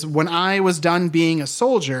because when I was done being a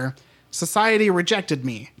soldier, society rejected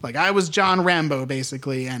me. Like I was John Rambo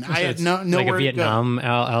basically, and I had It's nowhere like a to Vietnam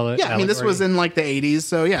go. Yeah, I mean, this was in like the 80s,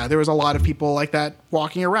 so yeah, there was a lot of people like that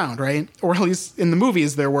walking around, right? Or at least in the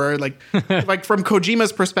movies there were. Like, like from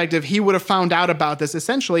Kojima's perspective, he would have found out about this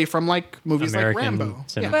essentially from like movies American like Rambo.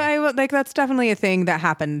 cinema. But like that's definitely a thing that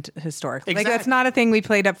happened historically. Like that's Exactly. not a thing we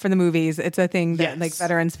played up for the movies. It's a thing that Yes. like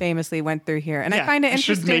veterans famously went through here, and Yeah, I find it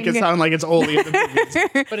should interesting. make it sound like it's only in the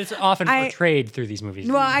movies. But it's often portrayed through these movies.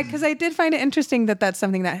 Well, because I did find it interesting that that's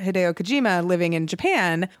something that Hideo Kojima, living in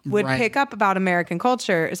Japan, would Right. pick up about American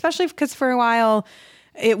culture, especially because for a while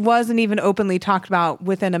it wasn't even openly talked about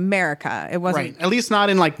within America. It wasn't. Right. At least not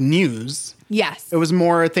in like news. Yes. It was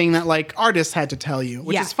more a thing that like artists had to tell you,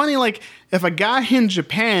 which Yeah. is funny. Like if a guy in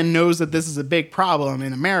Japan knows that this is a big problem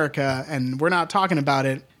in America and we're not talking about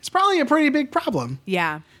it, it's probably a pretty big problem.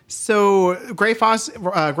 Yeah. So Gray Fox,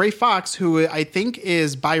 who I think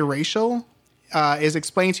is biracial, is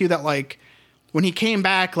explaining to you that like when he came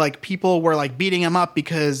back, like people were like beating him up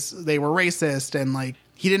because they were racist and like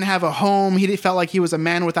he didn't have a home. He felt like he was a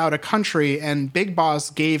man without a country, and Big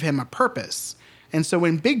Boss gave him a purpose. And so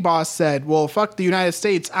when Big Boss said, "Well, fuck the United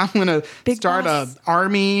States, I'm gonna Big start Boss a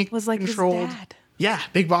army was like controlled." his dad. Yeah,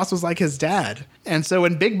 Big Boss was like his dad. And so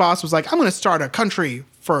when Big Boss was like, "I'm gonna start a country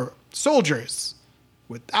for soldiers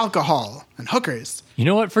with alcohol and hookers," You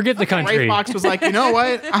know what? Forget the country. Gray Fox was like, "You know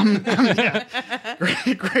what?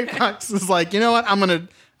 Gray Fox was like, "You know what?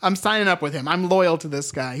 I'm signing up with him. I'm loyal to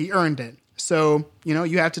this guy. He earned it." So,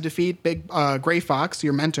 you have to defeat Gray Fox,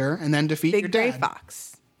 your mentor, and then defeat your Big dad. Gray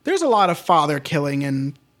Fox. There's a lot of father killing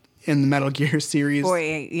in the Metal Gear series.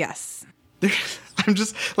 Boy, yes. I'm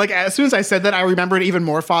just like, as soon as I said that, I remembered even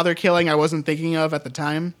more father killing I wasn't thinking of at the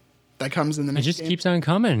time. That comes in the It next just game. keeps on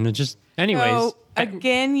coming. It just, anyways. So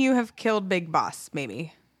again, you have killed Big Boss,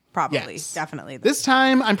 maybe. Probably. Yes. Definitely. This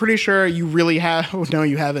time, I'm pretty sure you really have. Oh, no,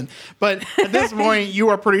 you haven't. But at this point, you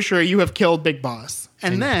are pretty sure you have killed Big Boss.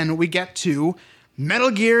 And then we get to Metal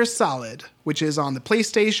Gear Solid, which is on the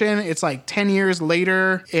PlayStation. It's like 10 years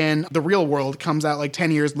later in the real world, comes out like 10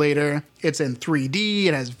 years later. It's in 3D.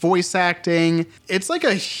 It has voice acting. It's like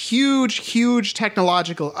a huge, huge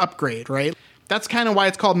technological upgrade, right? That's kind of why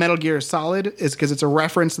it's called Metal Gear Solid, is because it's a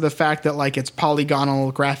reference to the fact that like it's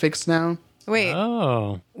polygonal graphics now. Wait,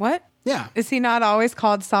 Oh. what? Yeah. Is he not always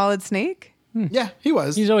called Solid Snake? Yeah, he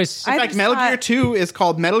was. He's always. In I fact, just Metal thought- Gear 2 is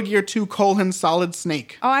called Metal Gear 2 : Solid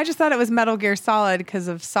Snake. Oh, I just thought it was Metal Gear Solid because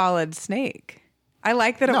of Solid Snake. I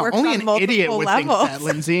like that it No, works only on an multiple idiot would think levels. that,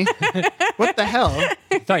 Lindsay. What the hell?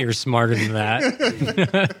 I thought you were smarter than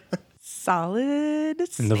that. Solid And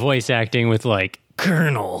Snake. the voice acting with like,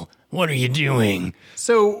 Colonel, what are you doing?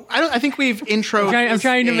 So I think we've intro. I'm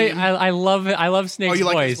trying to make. I love it. I love Snake's Oh, you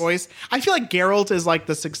voice. like his voice? I feel like Geralt is like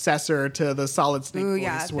the successor to the Solid Snake Ooh, voice.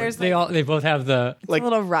 yeah. where- There's They both have the. like a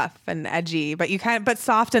little rough and edgy, but but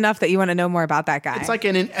soft enough that you want to know more about that guy. it's like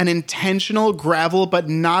an intentional gravel, but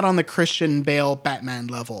not on the Christian Bale Batman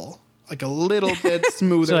level. Like a little bit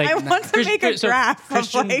smoother. like- I than want that. to make a graph of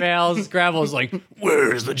Christian like, Bale's gravel is like,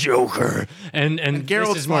 where's the Joker? And this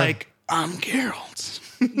Geralt's is more, like, I'm Geralt.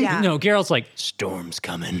 yeah. no, Geralt's like, storm's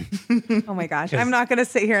coming. Oh my gosh. I'm not going to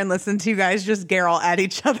sit here and listen to you guys just Geralt at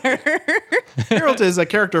each other. Geralt is a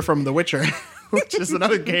character from The Witcher, which is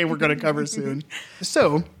another game we're going to cover soon.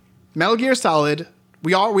 So, Metal Gear Solid.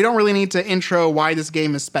 We don't really need to intro why this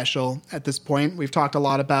game is special at this point. We've talked a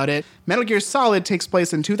lot about it. Metal Gear Solid takes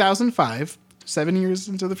place in 2005, 7 years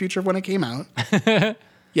into the future of when it came out.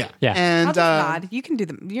 Yeah. Yeah. And I'll just nod. You can do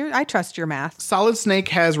them. I trust your math. Solid Snake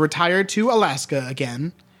has retired to Alaska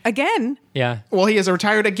again. Again. Yeah. Well, he has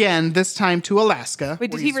retired again, this time to Alaska. Wait,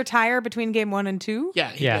 did where he he's- retire between game 1 and 2? Yeah,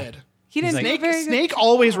 he Yeah. did. He didn't like- do Snake, very good. Snake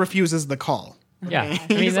always refuses the call. Yeah. I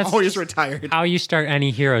mean, He's that's always just retired. how you start any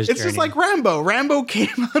hero's It's journey. just like Rambo. Rambo came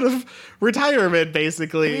out of retirement,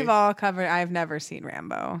 basically. We've all covered. I've never seen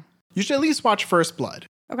Rambo. You should at least watch First Blood.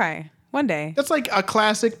 Okay. One day. That's like a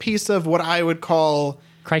classic piece of what I would call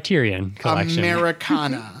Criterion collection.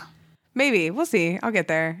 Americana. Maybe. We'll see. I'll get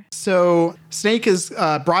there. So Snake is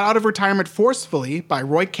brought out of retirement forcefully by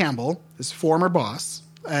Roy Campbell, his former boss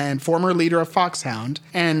and former leader of Foxhound.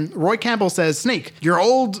 And Roy Campbell says, Snake, your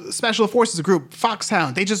old special forces group,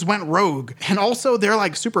 Foxhound, they just went rogue. And also they're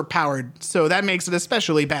like super powered. So that makes it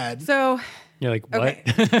especially bad. So, You're like, what? okay.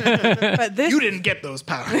 But You didn't get those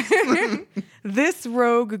powers. this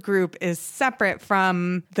rogue group is separate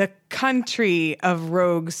from the country of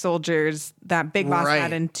rogue soldiers that Big Boss Right.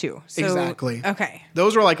 had in 2. So, Exactly. Okay.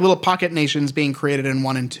 Those were like little pocket nations being created in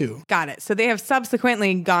 1 and 2. Got it. So they have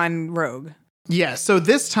subsequently gone rogue. Yeah, so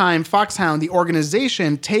this time, Foxhound, the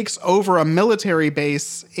organization, takes over a military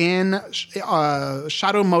base in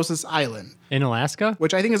Shadow Moses Island, In Alaska?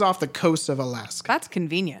 which I think is off the coast of Alaska. That's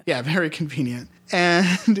convenient. Yeah, very convenient.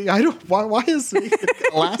 And I don't. Why is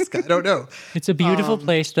Alaska? I don't know. It's a beautiful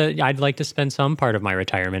place that I'd like to spend some part of my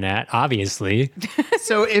retirement at, obviously.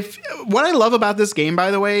 So what I love about this game,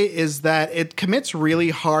 by the way, is that it commits really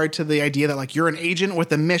hard to the idea that like you're an agent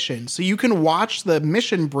with a mission. So you can watch the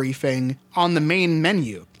mission briefing on the main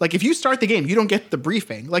menu. Like if you start the game, you don't get the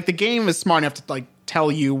briefing. Like the game is smart enough to like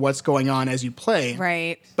tell you what's going on as you play.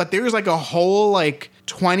 Right. But there's like a whole like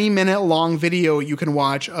 20-minute long video you can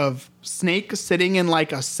watch of Snake sitting in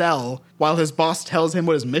like a cell while his boss tells him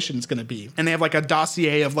what his mission's going to be. And they have like a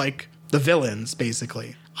dossier of like the villains,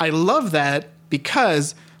 basically. I love that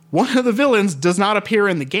because one of the villains does not appear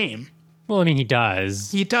in the game. Well, I mean, he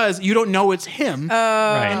does. He does. You don't know it's him.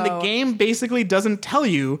 Right. And the game basically doesn't tell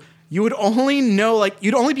you. You would only know, like,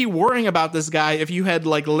 you'd only be worrying about this guy if you had,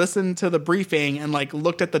 like, listened to the briefing and, like,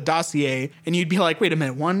 looked at the dossier, and you'd be like, wait a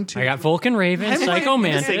minute, 1, 2... I got Vulcan Raven, Psycho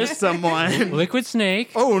Mantis, someone. Liquid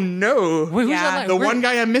Snake. Oh, no. Wait, who's Yeah. that? The one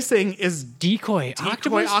guy I'm missing is Decoy Decoy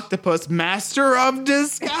Octopus? Octopus, Master of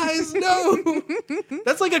Disguise. No.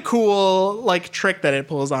 That's, like, a cool, like, trick that it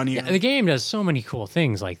pulls on you. The game does so many cool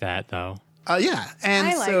things like that, though. Yeah. And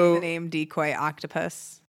I like so... the name Decoy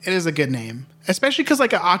Octopus. It is a good name, especially because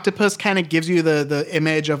like an octopus kind of gives you the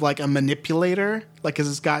image of like a manipulator, like because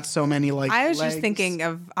it's got so many like. I was legs. just thinking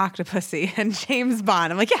of Octopussy and James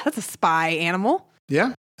Bond. I'm like, yeah, that's a spy animal.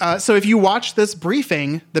 Yeah. So if you watch this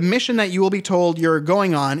briefing, the mission that you will be told you're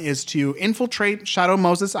going on is to infiltrate Shadow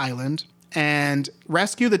Moses Island and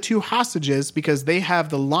rescue the 2 hostages because they have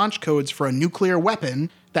the launch codes for a nuclear weapon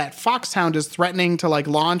that Foxhound is threatening to like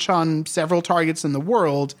launch on several targets in the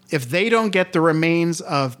world if they don't get the remains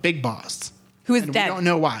of Big Boss. Who is And dead. we don't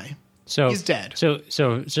know why. So He's dead. So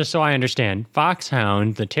just so I understand,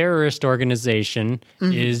 Foxhound, the terrorist organization,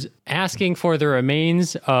 is asking for the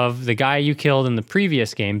remains of the guy you killed in the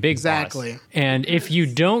previous game, Big Exactly. Boss. And if you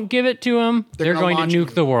don't give it to him, they're gonna going to launch nuke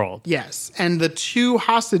you. the world. Yes, and the 2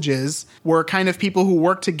 hostages were kind of people who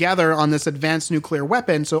worked together on this advanced nuclear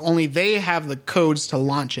weapon, so only they have the codes to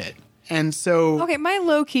launch it. And so, Okay, my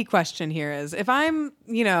low key question here is if I'm,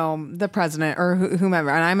 the president or whomever,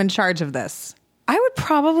 and I'm in charge of this, I would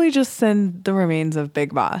probably just send the remains of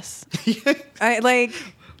Big Boss.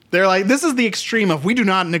 they're like, this is the extreme of we do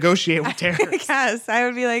not negotiate with terrorists. Yes, I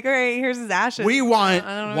would be like, all right, here's his ashes. We want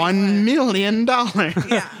 $1 million.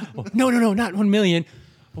 Yeah. No, not 1 million.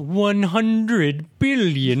 $100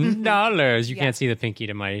 billion. You can't see the pinky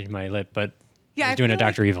to my lip, but Yeah, he's I doing a feel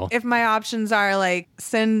Dr. like Evil. If my options are like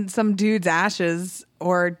send some dude's ashes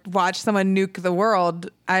or watch someone nuke the world,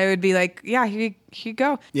 I would be like, yeah, here you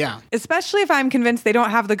go. Yeah. Especially if I'm convinced they don't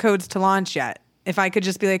have the codes to launch yet. If I could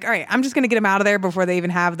just be like, all right, I'm just going to get them out of there before they even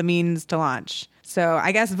have the means to launch. So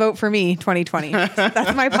I guess vote for me 2020.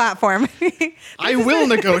 That's my platform. I will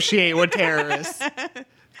negotiate with terrorists.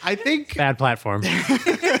 I think Bad platform.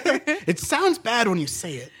 it sounds bad when you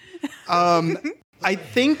say it. I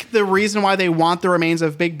think the reason why they want the remains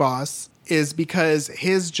of Big Boss is because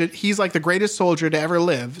he's like the greatest soldier to ever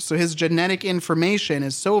live. So his genetic information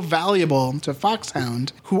is so valuable to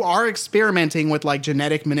Foxhound, who are experimenting with like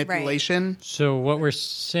genetic manipulation. So what we're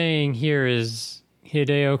saying here is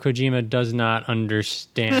Hideo Kojima does not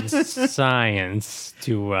understand science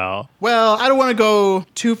too well. Well, I don't want to go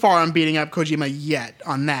too far on beating up Kojima yet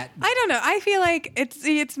on that. I don't know. I feel like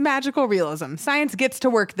it's magical realism. Science gets to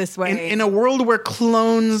work this way. In a world where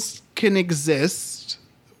clones can exist,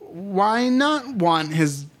 why not want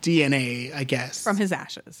his DNA, I guess? from his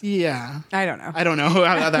ashes. Yeah. I don't know. I don't know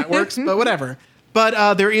how that works, but whatever.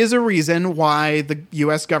 But there is a reason why the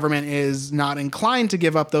U.S. government is not inclined to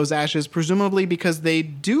give up those ashes, presumably because they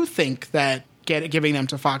do think that giving them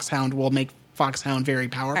to Foxhound will make Foxhound very All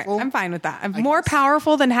powerful. right, I'm fine with that. I'm more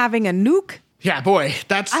powerful than having a nuke. Yeah, boy,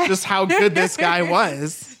 that's just how good this guy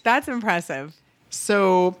was. That's impressive.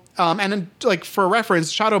 So, like for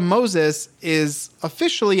reference, Shadow Moses is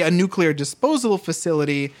officially a nuclear disposal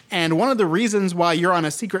facility, and one of the reasons why you're on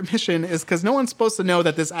a secret mission is because no one's supposed to know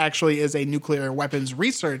that this actually is a nuclear weapons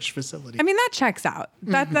research facility. I mean, that checks out.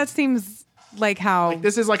 That seems like how.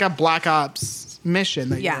 This is like a Black Ops mission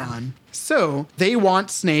that Yeah. you're on. So they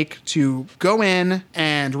want Snake to go in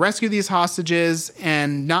and rescue these hostages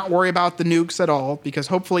and not worry about the nukes at all, because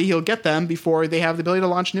hopefully he'll get them before they have the ability to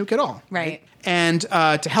launch a nuke at all. Right. And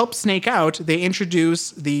to help Snake out, they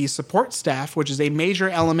introduce the support staff, which is a major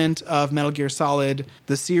element of Metal Gear Solid,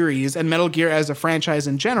 the series, and Metal Gear as a franchise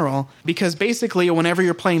in general, because basically whenever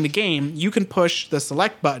you're playing the game, you can push the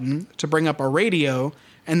select button to bring up a radio,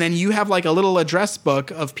 and then you have like a little address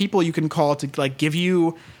book of people you can call to like give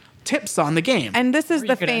you tips on the game. And this is You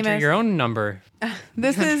the could enter famous. your own number.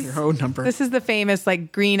 This is your own number. This is the famous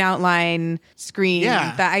like green outline screen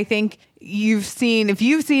Yeah. that I think you've seen. If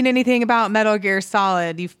you've seen anything about Metal Gear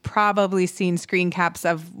Solid, you've probably seen screen caps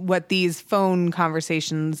of what these phone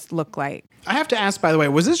conversations look like. I have to ask, by the way,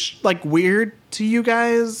 was this like weird to you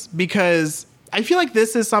guys? Because I feel like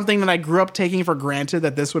this is something that I grew up taking for granted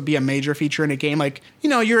that this would be a major feature in a game. Like, you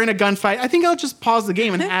know, you're in a gunfight. I think I'll just pause the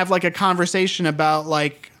game and have like a conversation about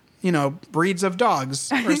like, you know, breeds of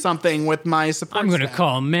dogs or something with my support I'm going to staff.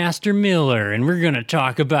 call Master Miller, and we're going to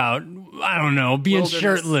talk about, I don't know, being Wilderness.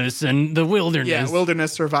 shirtless and the wilderness. Yeah,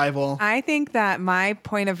 wilderness survival. I think that my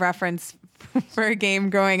point of reference for a game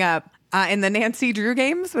growing up in the Nancy Drew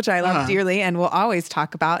games, which I love dearly and will always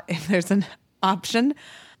talk about if there's an option,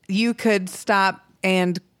 you could stop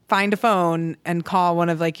and find a phone and call one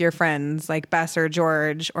of like your friends, like Bess or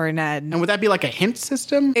George or Ned. And would that be like a hint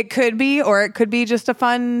system? It could be, or it could be just a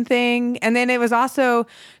fun thing. And then it was also,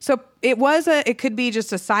 it could be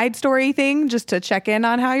just a side story thing just to check in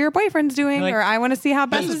on how your boyfriend's doing, Like- or I want to see how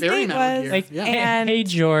That's Bess's very date Metal was. Gear. Like, Yeah. And hey,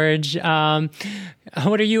 George,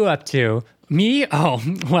 what are you up to? Me? Oh,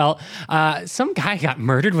 well, some guy got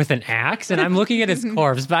murdered with an axe, and I'm looking at his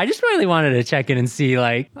corpse, but I just really wanted to check in and see,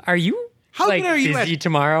 like, are you, How like, good are you busy at-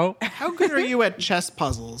 tomorrow? How good are you at chess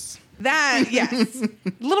puzzles? that, yes. A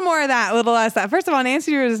little more of that, a little less that. First of all,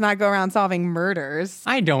 Nancy Drew does not go around solving murders.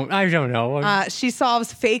 I don't know. She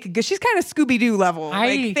solves fake. She's kind of Scooby-Doo level,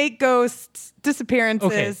 like fake ghosts, disappearances,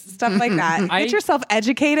 Okay. stuff like that. Get yourself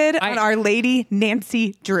educated on Our Lady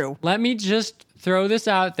Nancy Drew. Let me just throw this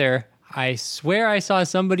out there. I swear I saw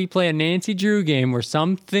somebody play a Nancy Drew game where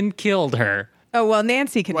something killed her. Oh well,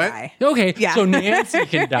 Nancy can What? die. Okay, Yeah. so Nancy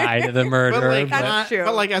can die to the But murderer. like, but- That's true.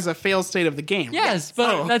 but like as a fail state of the game. yes,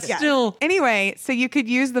 but Oh, that's Yeah. still... Anyway, so you could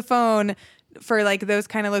use the phone for like those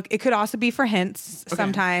kind of it could also be for hints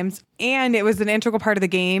sometimes, and it was an integral part of the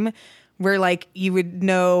game where like you would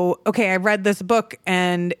know, okay, I read this book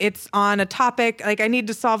and it's on a topic, like I need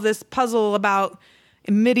to solve this puzzle about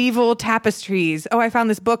medieval tapestries. Oh, I found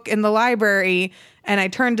this book in the library and I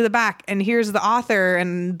turned to the back and here's the author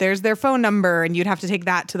and there's their phone number, and you'd have to take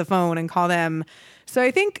that to the phone and call them. So I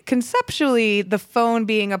think conceptually the phone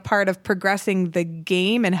being a part of progressing the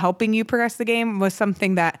game and helping you progress the game was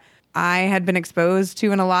something that I had been exposed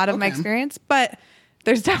to in a lot of my experience, but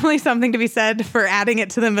there's definitely something to be said for adding it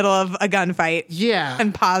to the middle of a gunfight. Yeah.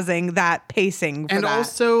 And pausing that pacing for And that.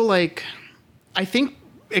 also, like, I think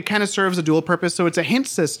it kind of serves a dual purpose. So it's a hint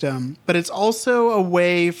system, but it's also a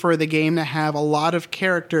way for the game to have a lot of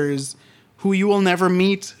characters who you will never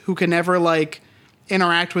meet, who can never, like,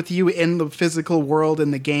 interact with you in the physical world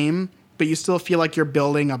in the game, but you still feel like you're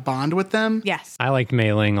building a bond with them. Yes. I liked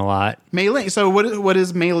Mei Ling a lot. Mei Ling. So what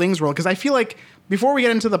is Mei Ling's role? Because I feel like before we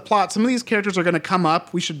get into the plot, some of these characters are going to come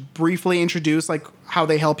up. We should briefly introduce like how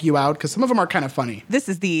they help you out, because some of them are kind of funny. This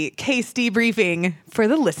is the case debriefing for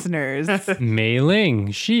the listeners. Mei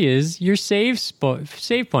Ling, she is your save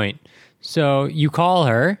point. So you call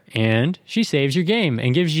her, and she saves your game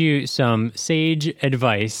and gives you some sage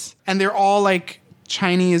advice. And they're all like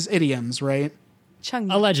Chinese idioms, right?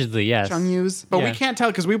 Chung. Allegedly, yes. Changyus. But we Yeah. can't tell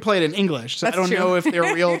because we played in English. So That's I don't true. know if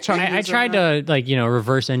they're real Changyus. I tried to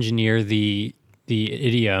reverse engineer the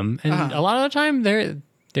idiom, and a lot of the time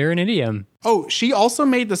they're an idiom. Oh, she also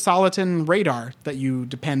made the Soliton radar that you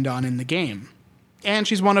depend on in the game. And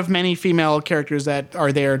she's one of many female characters that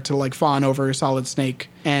are there to like fawn over Solid Snake,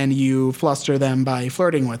 and you fluster them by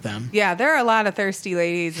flirting with them. Yeah, there are a lot of thirsty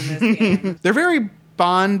ladies in this game. They're very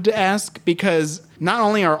Bond-esque because not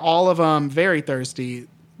only are all of them very thirsty,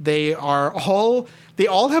 they all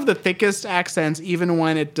have the thickest accents, even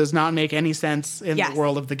when it does not make any sense in Yes. the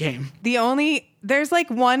world of the game. There's like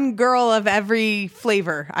one girl of every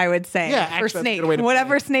flavor, I would say. Yeah, for actually, that's a Snake. good way to put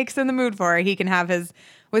Whatever it. Snake's in the mood for, he can have his.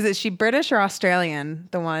 Was she British or Australian?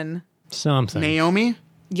 The one. Something. Naomi?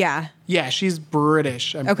 Yeah. Yeah, she's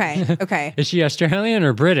British. Okay. Okay. Is she Australian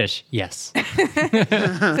or British? Yes.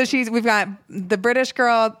 So we've got the British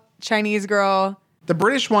girl, Chinese girl. The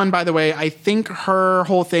British one, by the way, I think her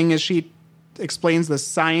whole thing is she explains the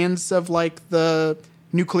science of like the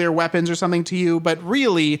nuclear weapons or something to you, but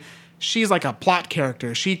really she's like a plot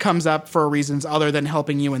character. She comes up for reasons other than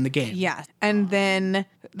helping you in the game. Yeah. And then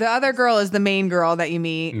the other girl is the main girl that you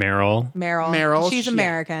meet, Meryl. Meryl. She's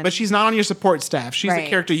American. But she's not on your support staff. She's a Right.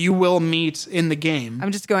 character you will meet in the game.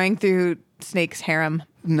 I'm just going through Snake's harem.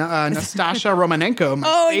 Nastasha Romanenko, my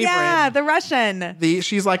Oh, favorite. yeah. The Russian.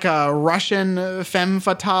 She's like a Russian femme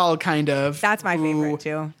fatale kind of. That's my who- favorite,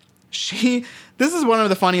 too. This is one of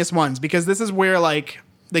the funniest ones because this is where like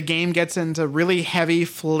the game gets into really heavy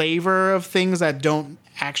flavor of things that don't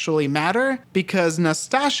actually matter, because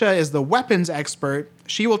Nastasha is the weapons expert.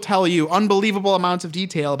 She will tell you unbelievable amounts of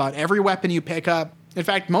detail about every weapon you pick up. In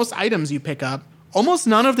fact, most items you pick up. Almost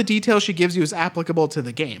none of the detail she gives you is applicable to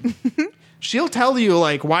the game. She'll tell you,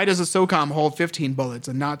 like, why does a SOCOM hold 15 bullets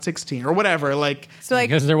and not 16 or whatever? Like, So like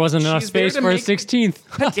Because there wasn't enough She's there space to for a make- 16th.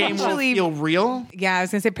 the game will potentially- feel real. yeah, I was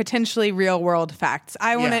gonna say potentially real world facts.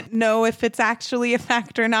 I want to know if it's actually a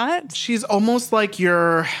fact or not. She's almost like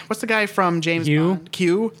your, what's the guy from James Q? Bond?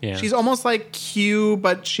 Q? Yeah. She's almost like Q,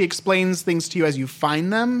 but she explains things to you as you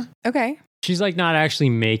find them. Okay. She's like not actually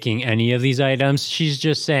making any of these items. She's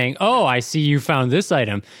just saying, oh, I see you found this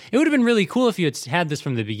item. It would have been really cool if you had this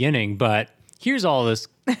from the beginning, but here's all this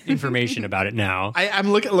information about it now.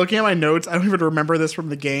 I'm looking at my notes. I don't even remember this from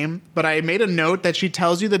the game, but I made a note that she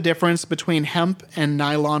tells you the difference between hemp and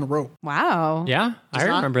nylon rope. Wow. Yeah, I Does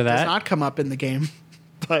not- remember Does that. not come up in the game,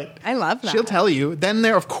 but I love that. she'll tell you. Then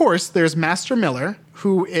there, of course, there's Master Miller,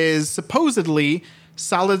 who is supposedly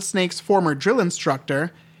Solid Snake's former drill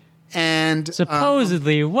instructor. And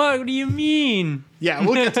Supposedly, what do you mean? yeah,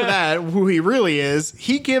 we'll get to that, who he really is.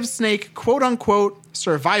 He gives Snake quote unquote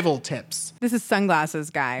survival tips. This is sunglasses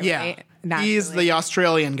guy, Yeah. right? He's Naturally. the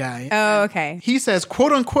Australian guy. Oh, okay. He says,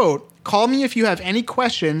 quote unquote, call me if you have any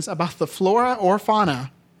questions about the flora or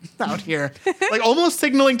fauna out here. Like almost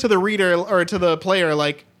signaling to the reader or to the player,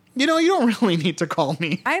 like, you know, you don't really need to call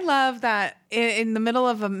me. I love that in the middle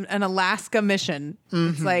of an Alaska mission,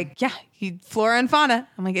 it's like, yeah, flora and fauna.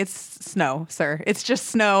 I'm like, it's snow, sir. It's just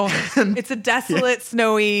snow. It's a desolate,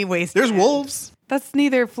 snowy wasteland. There's wolves. That's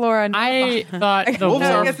neither flora nor I fauna. thought the Wolves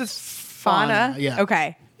No, are I guess it's fauna. yeah.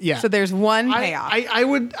 Okay. Yeah. So there's one payoff. I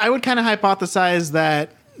would kind of hypothesize that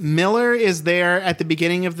Miller is there at the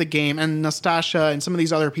beginning of the game, and Nastasha and some of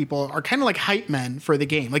these other people are kind of like hype men for the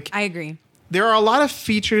game. Like, I agree. there are a lot of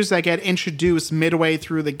features that get introduced midway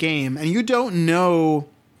through the game, and you don't know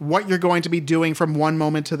what you're going to be doing from one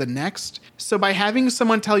moment to the next. So by having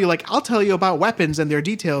someone tell you, like, I'll tell you about weapons and their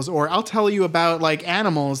details, or I'll tell you about, like,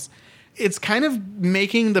 animals, it's kind of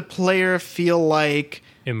making the player feel like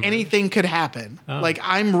Immersed. anything could happen. Oh. Like,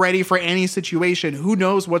 I'm ready for any situation. Who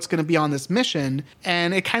knows what's going to be on this mission?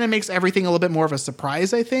 And it kind of makes everything a little bit more of a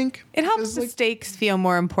surprise, I think. It helps Because, the like, stakes feel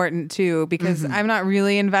more important too, because I'm not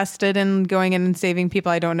really invested in going in and saving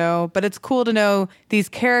people I don't know. But it's cool to know these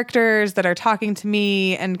characters that are talking to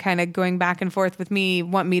me and kind of going back and forth with me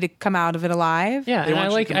want me to come out of it alive. Yeah, They and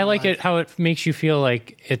want you to I like alive. it how it makes you feel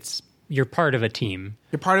like you're part of a team.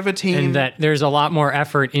 you're part of a team. And that there's a lot more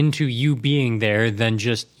effort into you being there than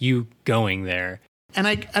just you going there. And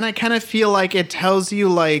I kind of feel like it tells you,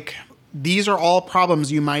 like, these are all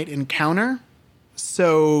problems you might encounter,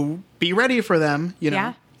 so be ready for them, you know?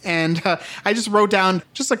 Yeah. And I just wrote down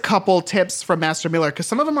just a couple tips from Master Miller, because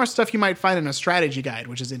some of them are stuff you might find in a strategy guide,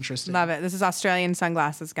 which is interesting. Love it. This is Australian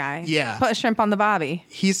sunglasses guy. Yeah. Put a shrimp on the bobby.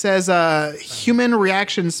 He says human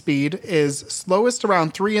reaction speed is slowest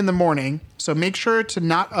around 3 in the morning, so make sure to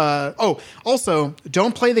not... also,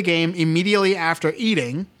 don't play the game immediately after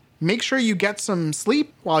eating. Make sure you get some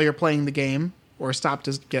sleep while you're playing the game, or stop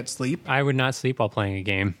to get sleep. I would not sleep while playing a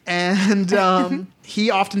game. And he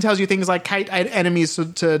often tells you things like kite enemies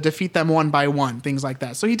to defeat them one by one, things like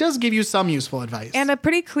that. So he does give you some useful advice. And a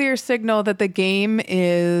pretty clear signal that the game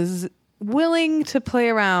is willing to play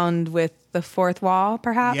around with the fourth wall,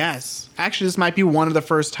 perhaps. yes. Actually, this might be one of the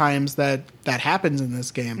first times that happens in this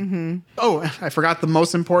game. Mm-hmm. Oh, I forgot the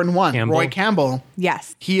most important one. Campbell? Roy Campbell.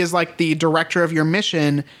 Yes. He is like the director of your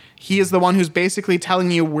mission. He is the one who's basically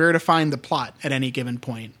telling you where to find the plot at any given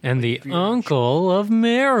point. And the uncle of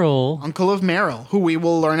Meryl. Uncle of Meryl, who we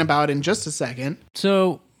will learn about in just a second.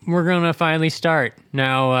 So we're going to finally start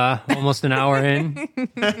now, almost an hour in,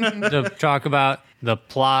 to talk about the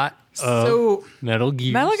plot of So- Metal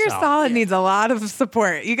Gear Metal Gear Solid. Solid needs a lot of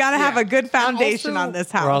support. You got to have Yeah. a good foundation And also- on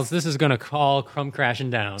this Or else house. this is going to come crashing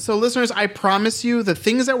down. So, listeners, I promise you the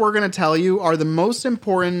things that we're going to tell you are the most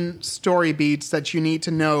important story beats that you need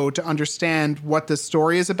to know to understand what the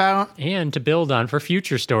story is about. And to build on for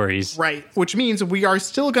future stories. Right. Which means we are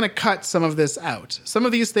still going to cut some of this out. Some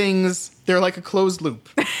of these things, they're like a closed loop.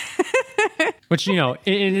 Which,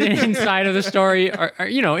 inside of the story are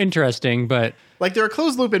interesting, but Like they're a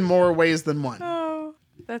closed loop in more ways than one. Oh,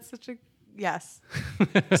 that's such a yes.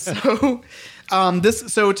 So,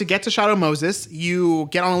 so to get to Shadow Moses, you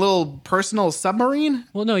get on a little personal submarine.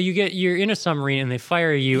 well, no, you're in a submarine and they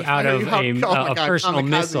fire you out of a personal kamikaze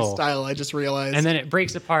missile. style. I just realized. And then it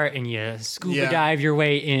breaks apart and you scuba Yeah. dive your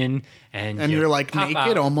way in and you're like pop naked,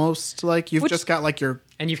 out. almost like you've just got like your.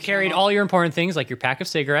 And you've carried all your important things like your pack of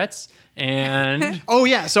cigarettes and Oh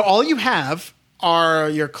yeah. So all you have are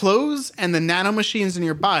your clothes and the nanomachines in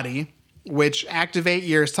your body, which activate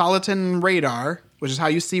your Soliton radar, which is how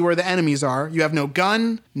you see where the enemies are. You have no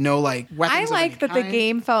gun, no like weapons. I like that the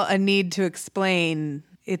game felt a need to explain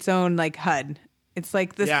its own like HUD. It's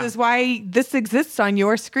like this is why this exists on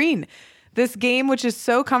your screen. This game, which is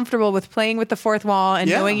so comfortable with playing with the fourth wall and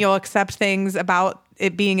knowing you'll accept things about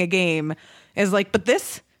it being a game, is like, but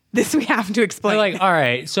this we have to explain. They're like, all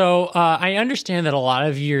right, so I understand that a lot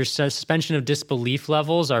of your suspension of disbelief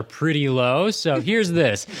levels are pretty low. So here's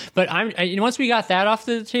this. But once we got that off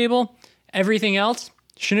the table, everything else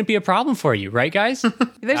shouldn't be a problem for you, right, guys?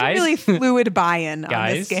 There's a really fluid buy-in on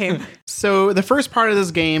this game. So the first part of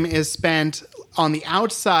this game is spent on the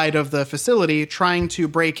outside of the facility trying to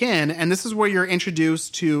break in. And this is where you're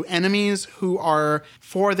introduced to enemies who are,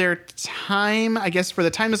 for their time, I guess for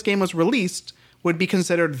the time this game was released, would be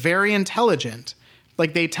considered very intelligent.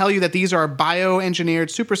 Like they tell you that these are bioengineered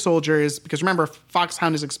super soldiers because remember,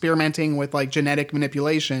 Foxhound is experimenting with like genetic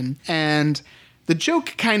manipulation. And the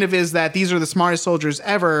joke kind of is that these are the smartest soldiers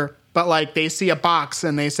ever, but like they see a box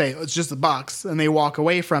and they say, it's just a box, and they walk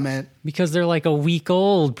away from it. Because they're like a week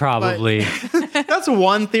old, probably. That's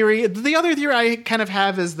one theory. The other theory I kind of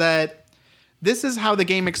have is that this is how the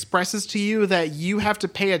game expresses to you that you have to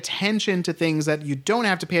pay attention to things that you don't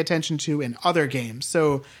have to pay attention to in other games.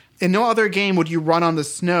 So in no other game would you run on the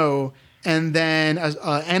snow and then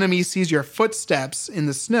an enemy sees your footsteps in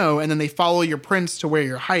the snow and then they follow your prints to where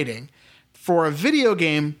you're hiding. For a video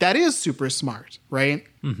game, that is super smart, right?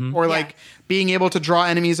 Mm-hmm. Or like being able to draw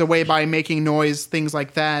enemies away by making noise, things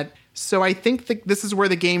like that. So I think that this is where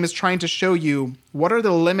the game is trying to show you what are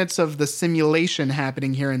the limits of the simulation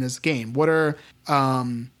happening here in this game. What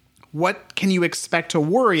can you expect to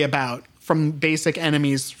worry about from basic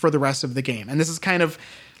enemies for the rest of the game? And this is kind of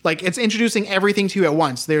like it's introducing everything to you at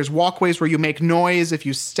once. There's walkways where you make noise. If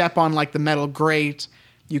you step on like the metal grate,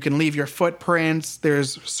 you can leave your footprints.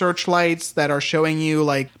 There's searchlights that are showing you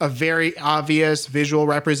like a very obvious visual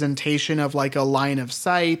representation of like a line of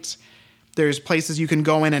sight. There's places you can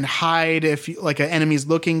go in and hide if like an enemy's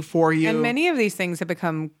looking for you. And many of these things have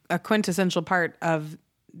become a quintessential part of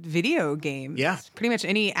video games. Yeah. Pretty much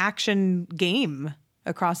any action game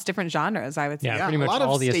across different genres, I would say. Yeah, pretty much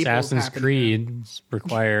all the Assassin's Creeds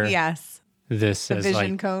require this the as vision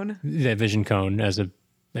like cone. The vision cone as a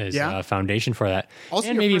foundation for that. Also,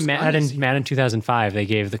 and maybe Madden 2005, they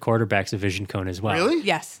gave the quarterbacks a vision cone as well. Really?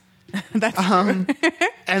 Yes. That's true.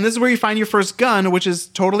 And this is where you find your first gun, which is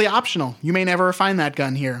totally optional. You may never find that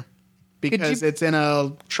gun here because it's in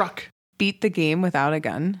a truck. Beat the game without a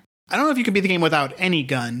gun? I don't know if you can beat the game without any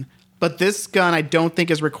gun, but this gun I don't think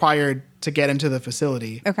is required to get into the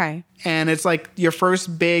facility. Okay. And it's like your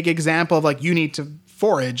first big example of like you need to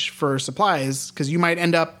forage for supplies because you might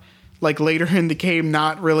end up like later in the game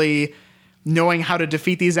not really knowing how to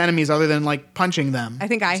defeat these enemies other than like punching them. I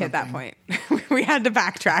think I hit that point. We had to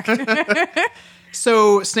backtrack.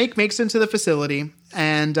 So Snake makes it into the facility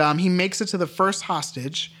and he makes it to the first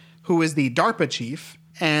hostage, who is the DARPA chief.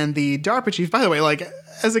 And the DARPA chief, by the way, like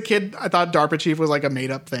as a kid, I thought DARPA chief was like a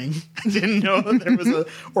made up thing. I didn't know that there was an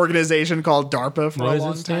organization called DARPA for a long time.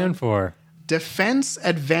 What does it stand for? Defense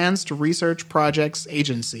Advanced Research Projects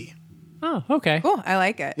Agency. Oh, okay. Cool. I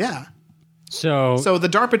like it. Yeah. So the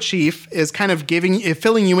DARPA chief is kind of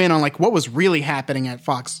filling you in on like what was really happening at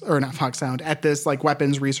Foxhound at this like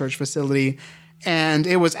weapons research facility. And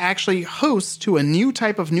it was actually host to a new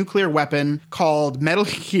type of nuclear weapon called Metal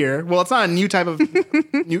Gear. Well, it's not a new type of...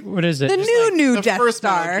 what is it? The new Death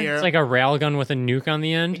Star. It's like a railgun with a nuke on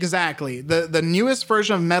the end? Exactly. The newest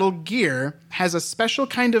version of Metal Gear has a special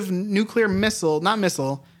kind of nuclear missile. Not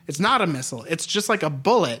missile. It's not a missile. It's just like a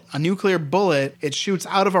bullet, a nuclear bullet. It shoots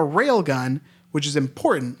out of a railgun, which is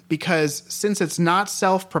important because since it's not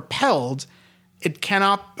self-propelled... It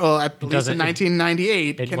cannot, at least in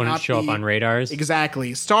 1998, it wouldn't show up on radars.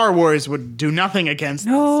 Exactly. Star Wars would do nothing against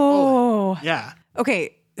this. Oh. Yeah.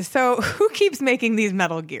 Okay, so who keeps making these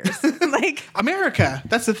Metal Gears? Like America.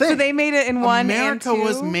 That's the thing. So they made it in one America and two?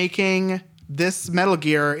 was making this Metal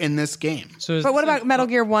Gear in this game. But what about Metal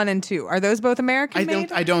Gear 1 and 2? Are those both American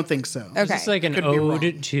made? I don't think so. Okay. Is this like an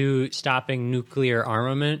ode to stopping nuclear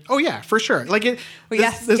armament? Oh, yeah, for sure. Like it. Well,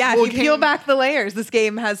 yes. If you peel back the layers, this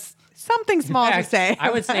game has something small to say. I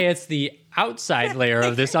would say it's the outside layer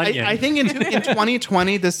of this onion. I think in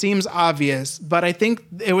 2020, this seems obvious, but I think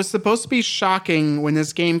it was supposed to be shocking when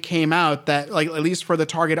this game came out that, like, at least for the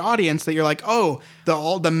target audience, that you're like, oh,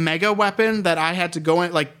 the mega weapon that I had to go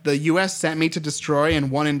in, like, the U.S. sent me to destroy in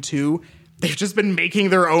 1 and 2 they've just been making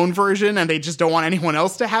their own version and they just don't want anyone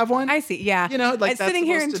else to have one. I see. Yeah. You know, like, that's sitting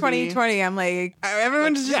here in supposed to be- 2020, I'm like,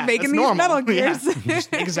 everyone's just making that's these normal. Metal Yeah. Gears.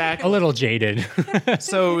 A Exactly. little jaded.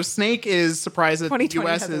 So Snake is surprised that the 2020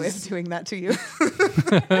 U.S. has a way of is... doing that to you.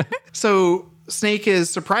 So Snake is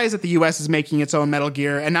surprised that the U.S. is making its own Metal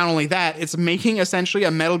Gear. And not only that, it's making essentially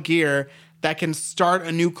a Metal Gear that can start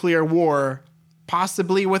a nuclear war,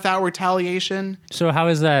 possibly without retaliation. So how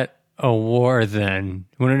is that a war then?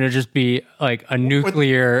 Wouldn't it just be like a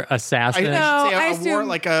nuclear assassin? I- No, say a I war, assume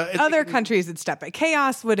like it's other like- countries would step in.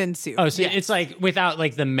 Chaos would ensue. Oh, so it's like without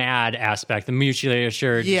like the mad aspect, the mutually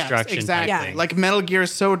assured Yes, destruction exactly. type thing. Like Metal Gear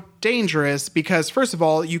is so dangerous because first of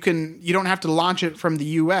all, you don't have to launch it from the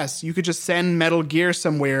US. You could just send Metal Gear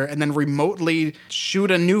somewhere and then remotely shoot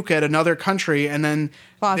a nuke at another country and then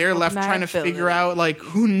Plausible they're left trying to deniability. figure out like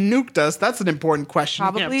who nuked us. That's an important question. you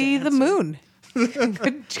have to Probably the answer. moon.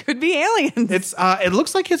 could be aliens. It's it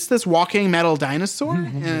looks like it's this walking metal dinosaur.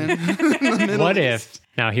 And What if,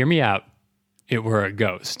 now hear me out, it were a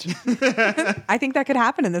ghost? I think that could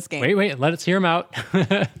happen in this game. Wait, let's hear him out.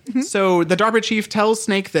 So the DARPA chief tells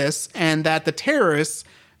Snake this, and that the terrorists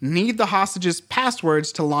need the hostages'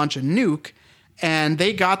 passwords to launch a nuke. And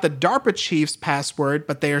they got the DARPA chief's password,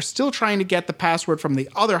 but they are still trying to get the password from the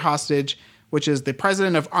other hostage, which is the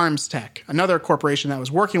president of ArmsTech, another corporation that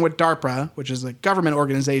was working with DARPA, which is a government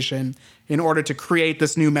organization, in order to create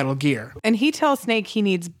this new Metal Gear. And he tells Snake he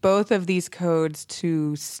needs both of these codes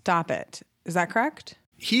to stop it. Is that correct?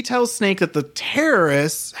 He tells Snake that the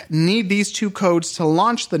terrorists need these two codes to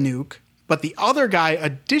launch the nuke, but the other guy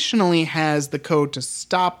additionally has the code to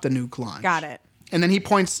stop the nuke launch. Got it. And then he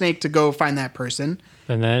points Snake to go find that person.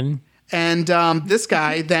 And then And this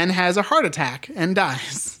guy then has a heart attack and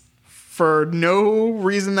dies for no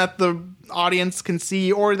reason that the audience can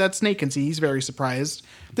see or that Snake can see. He's very surprised.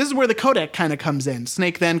 This is where the codec kind of comes in.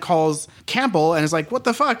 Snake then calls Campbell and is like, what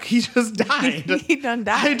the fuck? He just died. He done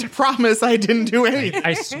died. I promise I didn't do anything.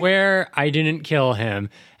 I swear I didn't kill him.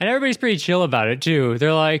 And everybody's pretty chill about it too.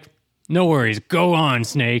 They're like, no worries, go on,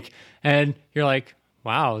 Snake. And you're like,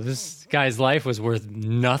 wow, this guy's life was worth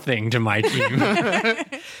nothing to my team.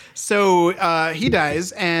 So he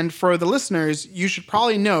dies, and for the listeners, you should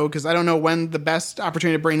probably know, because I don't know when the best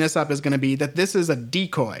opportunity to bring this up is going to be, that this is a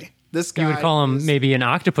decoy. This guy You would call him is- maybe an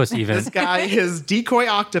octopus even. This guy is Decoy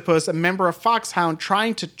Octopus, a member of Foxhound,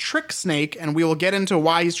 trying to trick Snake, and we will get into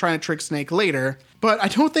why he's trying to trick Snake later. But I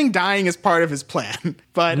don't think dying is part of his plan.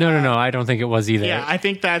 But No, I don't think it was either. yeah, I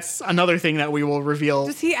think that's another thing that we will reveal.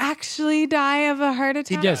 Does he actually die of a heart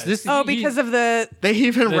attack? Yes, this because of the They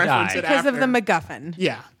even The reference die. it because of after. the MacGuffin.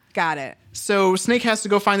 Yeah. Got it. So Snake has to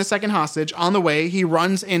go find the second hostage. On the way, he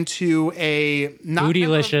runs into a not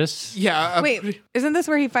Bootylicious. Yeah. Wait, isn't this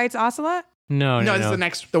where he fights Ocelot? No, No,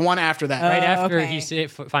 this is the one after that. Right Oh, after okay. he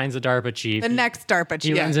finds the DARPA chief, The next DARPA he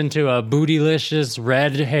chief. runs into a bootylicious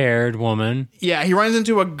red-haired woman. Yeah, he runs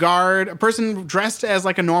into a person dressed as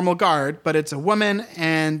like a normal guard, but it's a woman,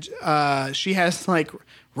 and she has like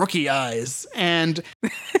rookie eyes. And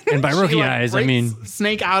And by rookie she, like, eyes, I breaks mean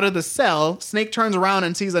Snake out of the cell. Snake turns around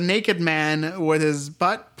and sees a naked man with his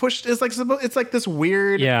butt pushed. It's like this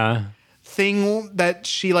weird yeah. thing that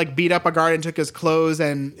she like beat up a guard and took his clothes,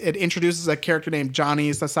 and it introduces a character named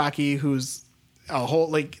Johnny Sasaki, who's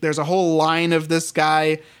there's a whole line of this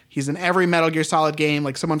guy. He's in every Metal Gear Solid game.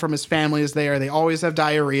 Like, someone from his family is there. They always have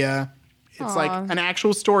diarrhea. It's like an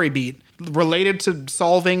actual story beat related to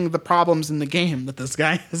solving the problems in the game that this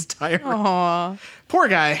guy has diarrhea. Aw. Poor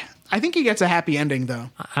guy. I think he gets a happy ending though,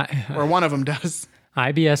 or one of them does.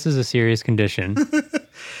 IBS is a serious condition.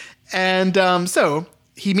 And so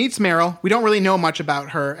he meets Meryl. We don't really know much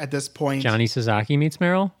about her at this point. Johnny Sasaki meets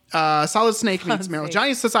Meryl. Solid Snake meets Meryl. Snake.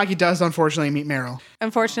 Johnny Sasaki does unfortunately meet Meryl.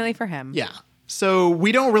 Unfortunately for him. Yeah. So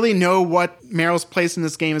we don't really know what Meryl's place in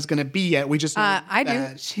this game is going to be yet. We just know I do.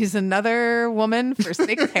 that- She's another woman for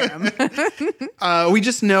Snake's harem. we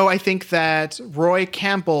just know, I think, that Roy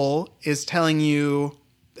Campbell is telling you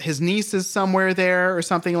his niece is somewhere there or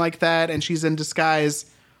something like that, and she's in disguise.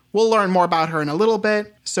 We'll learn more about her in a little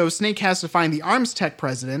bit. So Snake has to find the ArmsTech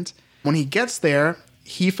president. When he gets there,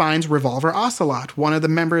 he finds Revolver Ocelot, one of the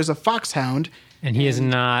members of Foxhound. And he is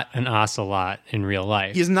not an ocelot in real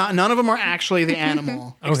life. He's not. None of them are actually the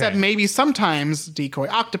animal, except maybe sometimes Decoy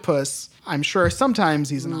Octopus. I'm sure sometimes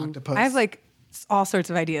he's an octopus. I have like all sorts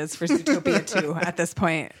of ideas for Zootopia 2 at this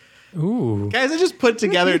point. Ooh. Guys, I just put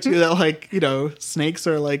together too that, like, snakes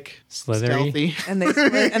are like Slithery. stealthy.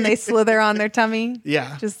 And they slither on their tummy.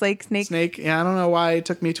 Yeah. Just like snake. Snake. Yeah, I don't know why it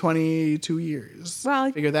took me 22 years. Well,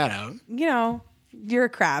 to figure that out. you know, You're a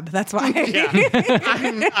crab. That's why.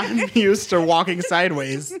 I'm used to walking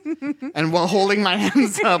sideways and while holding my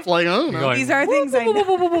hands up like, oh, no. Going, These are things I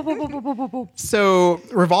know. So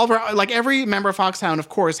Revolver, like every member of Foxhound, of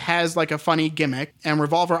course, has like a funny gimmick. And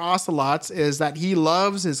Revolver Ocelots is that he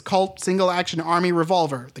loves his Colt single-action army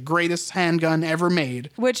revolver, the greatest handgun ever made.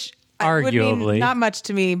 Which would Arguably. mean not much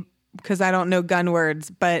to me because I don't know gun words,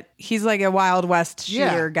 but he's like a Wild West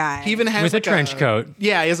shooter guy. He even has with like a trench coat.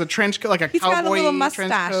 Yeah, he has a trench coat, like a He's cowboy got a little trench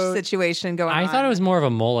mustache coat. situation going on. I thought it was more of a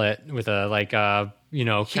mullet with a like kind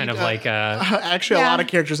of like Actually, a lot of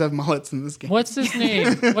characters have mullets in this game. what's his name?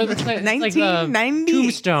 What's like, like the 1990.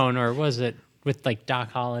 Tombstone, or was it with like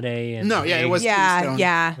Doc Holliday? And No, yeah, it was Yeah, Tombstone.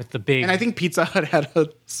 yeah. with the big. And I think Pizza Hut had a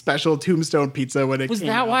special Tombstone pizza when it was came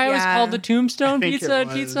that out. why it was Yeah. called the Tombstone think Pizza it at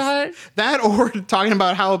was. Pizza Hut? That or talking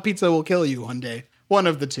about how a pizza will kill you one day. One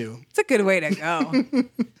of the two. It's a good way to go.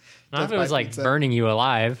 Not if it by was like pizza. burning you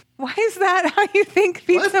alive. Why is that how you think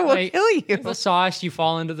pizza will Like, kill you? The sauce, you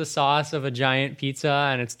fall into the sauce of a giant pizza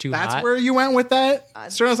and it's too That's hot. where you went with that?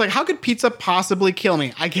 So I was like, how could pizza possibly kill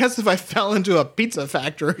me? I guess if I fell into a pizza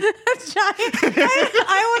factory.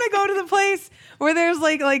 I want to go to the place where there's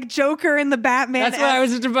like Joker in the Batman. That's what I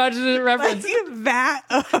was just about to reference. Vat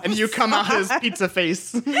of And you come out as pizza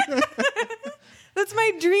face. That's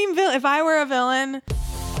my dream villain. If I were a villain,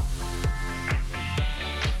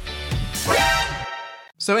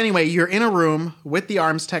 So anyway, you're in a room with the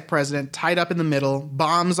Arms Tech president tied up in the middle,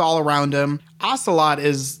 bombs all around him. Ocelot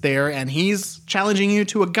is there, and he's challenging you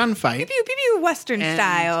to a gunfight. pew pew pew, Western And-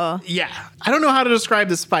 style. Yeah. I don't know how to describe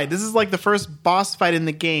this fight. This is like the first boss fight in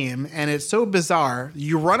the game, and it's so bizarre.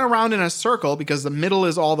 You run around in a circle because the middle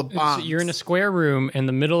is all the bombs. So you're in a square room, and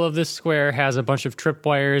the middle of this square has a bunch of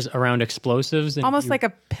tripwires around explosives. And Almost like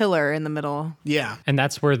a pillar in the middle. Yeah. and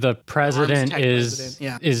that's where the president Tech is president,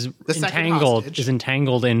 yeah. is The second entangled hostage. is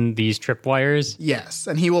entangled in these tripwires. Yes,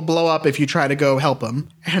 and he will blow up if you try to go help him.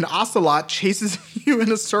 And Ocelot chases you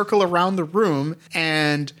in a circle around the room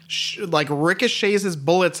and like ricochets his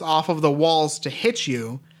bullets off of the walls to hit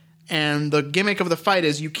you. And the gimmick of the fight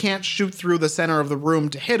is you can't shoot through the center of the room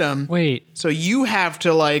to hit him. Wait, So you have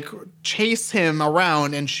to like chase him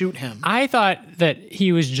around and shoot him. I thought that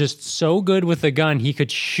he was just so good with the gun he could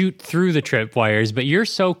shoot through the tripwires, but you're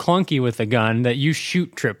so clunky with the gun that you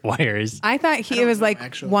shoot tripwires. I thought it was like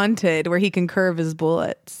actually. Wanted, where he can curve his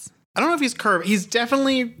bullets. I don't know if he's curved. He's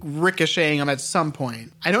definitely ricocheting them at some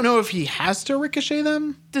point. I don't know if he has to ricochet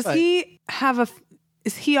them. Does but- he have a?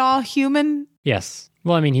 Is he all human? Yes.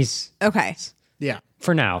 Well, I mean, he's Okay. Yeah.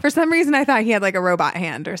 for now. For some reason, I thought he had like a robot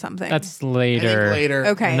hand or something. That's I think later. later.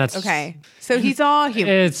 okay. and that's- Okay. So he's all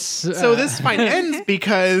human. It's So this fight ends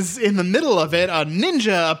because in the middle of it, a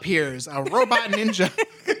ninja appears, a robot ninja.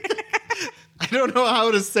 I don't know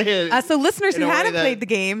how to say it. So listeners in who a way hadn't that- played the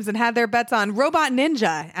games and had their bets on Robot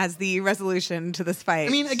Ninja as the resolution to this fight.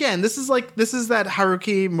 I mean, again, this is that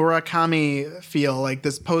Haruki Murakami feel, like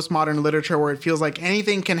this postmodern literature where it feels like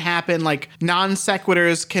anything can happen, like non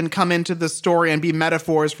sequiturs can come into the story and be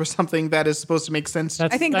metaphors for something that is supposed to make sense. I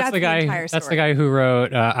think that's the the guy. entire That's the story. guy who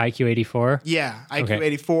wrote IQ 84. Yeah, IQ Okay.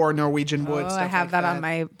 84, Norwegian Wood. oh, stuff I have like that on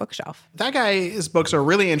my bookshelf. That guy's books are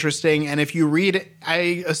really interesting, and if you read,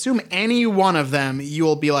 I assume any one of them, you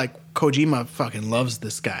will be like, Kojima fucking loves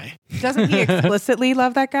this guy. Doesn't he explicitly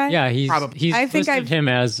love that guy? Yeah, he's Probably. I think listed I've- him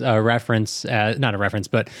as a reference, not a reference,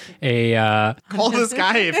 but a Call this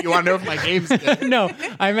guy if you want to know if my game's good. no.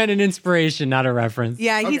 I meant an inspiration, not a reference.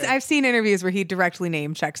 Yeah, Okay. I've seen interviews where he directly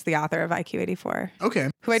name checks the author of IQ 84. Okay.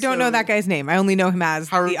 Who I don't know that guy's name. I only know him as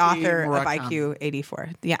Haruki the author of Murakami. IQ 84.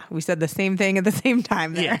 Yeah, we said the same thing at the same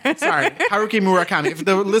time there. Yeah, sorry. Haruki Murakami, if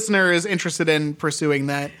the listener is interested in pursuing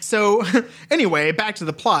that. So, anyway, back to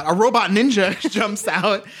the plot. A robot ninja jumps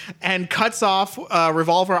out and cuts off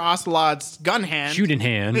Revolver Ocelot's gun hand. Shoot in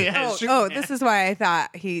hand. Yeah, Oh, shoot oh, hand. this is why I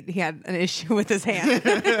thought he had an issue with his hand.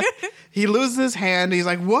 He loses his hand. He's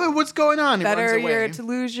like, what? What's going on? He Better runs away. you're to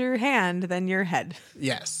lose your hand than your head.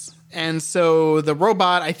 Yes. And so the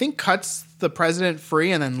robot, I think, cuts the president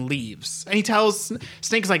free and then leaves. And he tells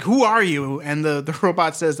Snake's like, who are you? And the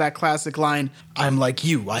robot says that classic line, I'm like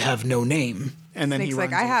you, I have no name. And then Snake's he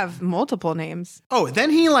like, runs I away. have multiple names. Oh, then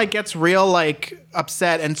he like gets real like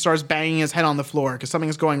upset and starts banging his head on the floor because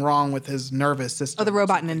something's going wrong with his nervous system. Oh, the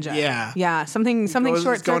robot ninja. Yeah. Yeah, something It's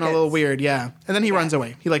short going a little weird, yeah. And then he runs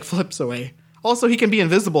away. He like flips away. Also, he can be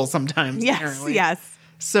invisible sometimes. Yes, apparently. yes.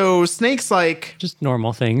 So Snake's like, Just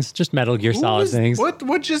normal things. Just Metal Gear Solid things.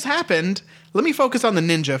 What just happened? Let me focus on the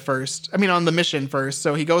ninja first. I mean, on the mission first.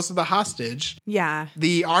 So he goes to the hostage. Yeah.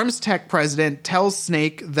 The Arms Tech president tells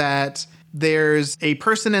Snake that there's a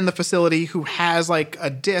person in the facility who has like a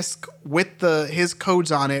disc with his codes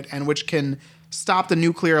on it and which can stop the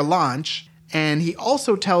nuclear launch. And he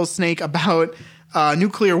also tells Snake about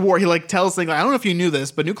nuclear war. He like tells Snake, I don't know if you knew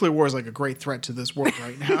this, but nuclear war is like a great threat to this world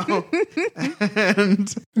right now.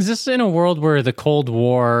 And Is this in a world where the Cold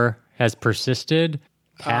War has persisted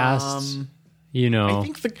past,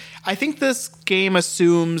 I think this game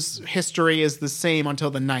assumes history is the same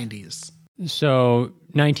until the 90s. So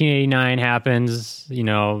 1989 happens,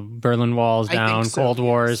 Berlin Wall's I think down, so, Cold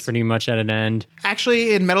War yes. is pretty much at an end.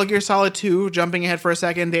 Actually, in Metal Gear Solid 2, jumping ahead for a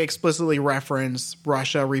second, they explicitly reference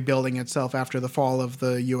Russia rebuilding itself after the fall of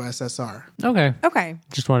the USSR. Okay.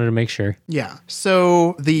 Just wanted to make sure. Yeah.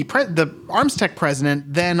 So the Arms Tech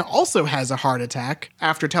president then also has a heart attack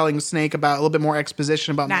after telling Snake about a little bit more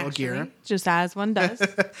exposition about Metal Gear. Naturally, just as one does.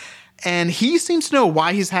 And he seems to know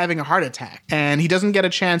why he's having a heart attack. And he doesn't get a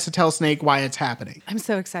chance to tell Snake why it's happening. I'm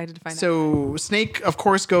so excited to find out. So Snake, of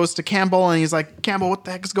course, goes to Campbell and he's like, Campbell, what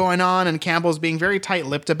the heck is going on? And Campbell's being very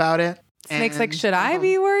tight-lipped about it. Snake's like, And- should I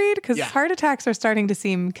be worried? Because Yeah. heart attacks are starting to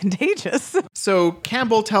seem contagious. So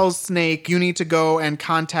Campbell tells Snake, you need to go and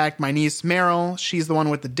contact my niece Meryl. She's the one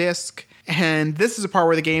with the disc. And this is a part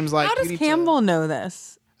where the game's like, How you does need Campbell know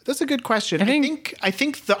this? That's a good question. I I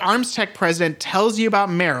think the Arms Tech president tells you about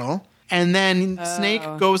Meryl, and then Snake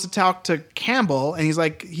goes to talk to Campbell, and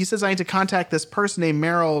he says, I need to contact this person named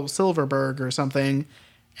Meryl Silverberg or something.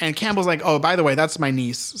 And Campbell's like, oh, by the way, that's my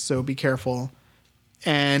niece, so be careful.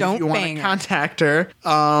 And Don't if you want bang to her. contact her,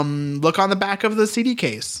 look on the back of the CD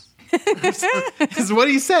case. is what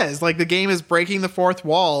he says. Like, the game is breaking the fourth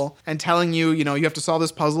wall and telling you, you have to solve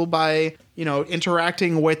this puzzle by,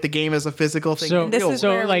 interacting with the game as a physical thing. So- in This real is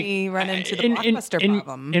world. where we run into the blockbuster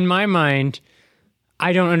problem. In my mind,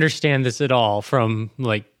 I don't understand this at all from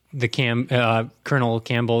like the Colonel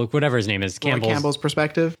Campbell, whatever his name is, Campbell's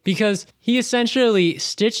perspective. because he essentially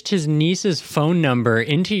stitched his niece's phone number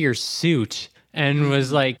into your suit and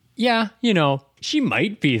was like, yeah, she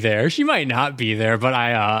might be there. She might not be there, but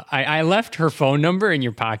I left her phone number in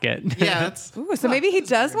your pocket. Yeah, Ooh, so maybe he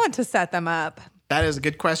does want to set them up. that is a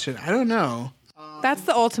good question. I don't know. That's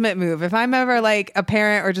the ultimate move. If I'm ever like a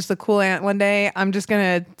parent or just a cool aunt one day, I'm just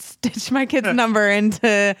going to stitch my kid's number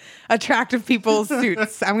into attractive people's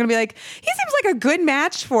suits. I'm going to be like, he seems like a good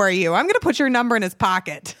match for you. I'm going to put your number in his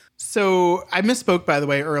pocket. So I misspoke, by the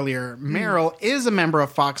way, earlier. Meryl is a member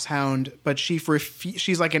of Foxhound, but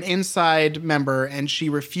she's like an inside member, and she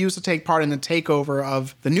refused to take part in the takeover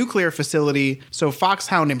of the nuclear facility. So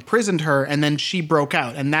Foxhound imprisoned her, and then she broke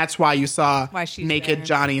out, and that's why you saw Why she's naked there.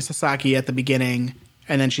 Johnny Sasaki at the beginning,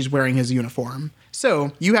 and then she's wearing his uniform.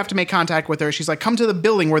 So you have to make contact with her. She's like, come to the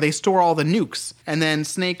building where they store all the nukes. And then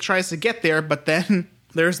Snake tries to get there, but then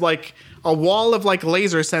there's like a wall of like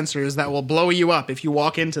laser sensors that will blow you up if you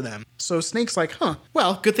walk into them. So Snake's like,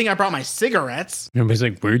 well, good thing I brought my cigarettes. Everybody's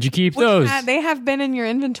like, where'd you keep those? They have been in your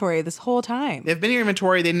inventory this whole time. They've been in your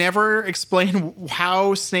inventory. They never explain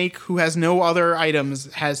how Snake, who has no other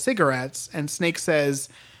items, has cigarettes. And Snake says,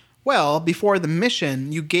 well, before the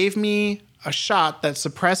mission, you gave me a shot that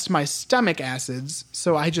suppressed my stomach acids,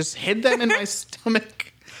 so I just hid them in my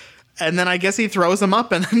stomach. And then I guess he throws them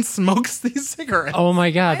up and then smokes these cigarettes. Oh my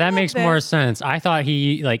God, that love makes this. more sense. I thought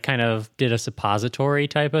he like kind of did a suppository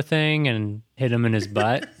type of thing and hit him in his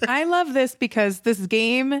butt. I love this because this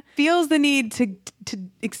game feels the need to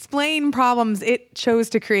explain problems it chose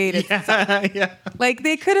to create. Yeah. Like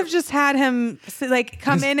they could have just had him like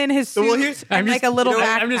come in his suit well, here's- and like a little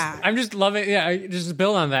backpack. I'm just loving. Yeah, just to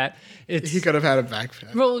build on that. It's He could have had a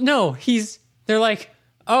backpack. well, no, they're like,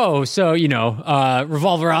 oh, so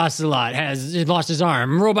Revolver Ocelot has lost his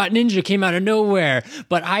arm. Robot Ninja came out of nowhere,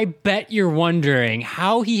 but I bet you're wondering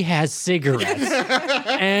how he has cigarettes,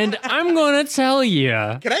 and I'm gonna tell you.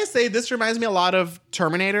 Can I say this reminds me a lot of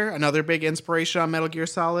Terminator, another big inspiration on Metal Gear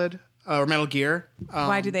Solid, or Metal Gear.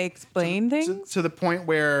 Why do they explain things? To the point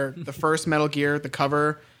where the first Metal Gear, the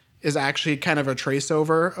cover is actually kind of a trace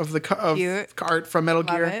over of the Cute. art from Metal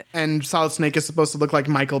Love Gear. it. And Solid Snake is supposed to look like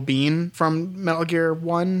Michael Biehn from Metal Gear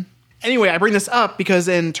 1. Anyway, I bring this up because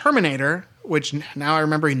in Terminator, which now I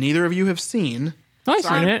remember neither of you have seen, I've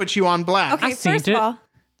sorry seen to it. put you on blast. Okay, I've seen first it. of all,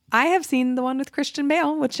 I have seen the one with Christian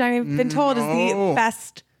Bale, which I've been told is No. the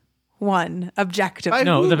best one, objectively. By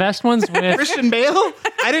No, who? the best one's with Christian Bale?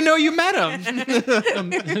 I didn't know you met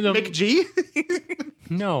him. Mick G?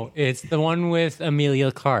 no, it's the one with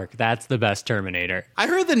Amelia Clark. That's the best Terminator. I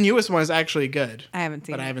heard the newest one is actually good. I haven't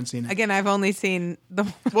seen But it. I haven't seen it. Again, I've only seen the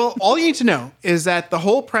Well, all you need to know is that the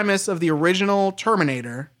whole premise of the original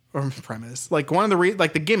Terminator, or premise, like one of the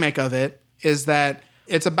the gimmick of it is that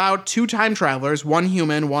It's about two time travelers, one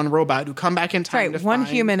human, one robot, who come back in time Right, to one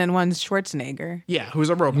find... human and one's Schwarzenegger. Yeah, who's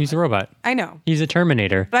a robot. He's a robot. I know. He's a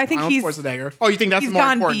Terminator. But I think Arnold he's Schwarzenegger. Oh, you think that's the more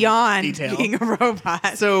gone important beyond detail? being a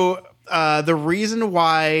robot. So the reason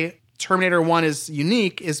why Terminator 1 is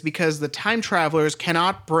unique is because the time travelers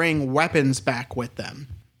cannot bring weapons back with them.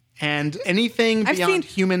 And anything beyond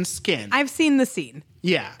human skin. I've seen the scene.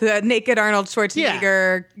 Yeah. The naked Arnold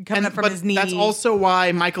Schwarzenegger coming up from his knee. That's also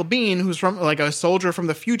why Michael Biehn, who's from like a soldier from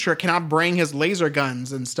the future, cannot bring his laser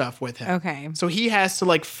guns and stuff with him. Okay. So he has to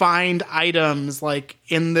like find items like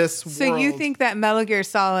in this world. So you think that Metal Gear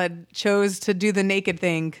Solid chose to do the naked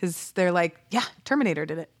thing because they're like, yeah, Terminator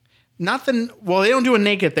did it. Nothing. Well, they don't do a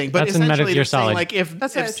naked thing, but That's in essentially Metal Gear they're saying Solid. like if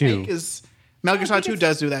That's what I was Snake saying. is Metal Gear Solid 2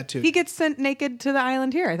 does do that too. He gets sent naked to the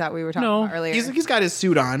island here. I thought we were talking about earlier. He's got his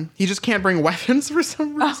suit on. He just can't bring weapons for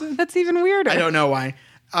some reason. That's even weirder. I don't know why.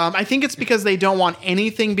 I think it's because they don't want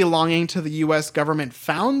anything belonging to the U.S. government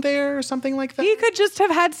found there or something like that. He could just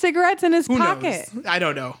have had cigarettes in his Who pocket. knows? I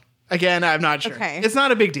don't know. Again, I'm not sure. Okay. It's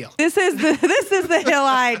not a big deal. This is the hill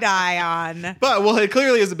I die on. But, well, it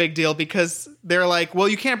clearly is a big deal because they're like, well,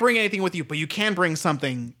 you can't bring anything with you, but you can bring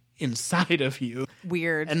something inside of you.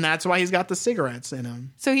 Weird. And that's why he's got the cigarettes in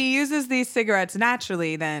him. So he uses these cigarettes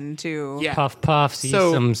naturally then to... Yeah. Puff, puff, see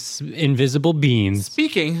So- some invisible beans.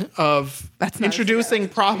 Speaking of That's not a introducing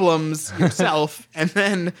problems yourself and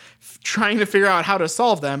then trying to figure out how to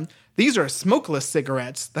solve them, these are smokeless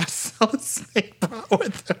cigarettes that Solid Snake brought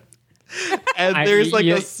with him. And there's like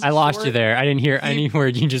I lost you there. I didn't hear any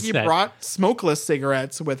word you just He said. brought smokeless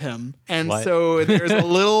cigarettes with him. And What? so there's a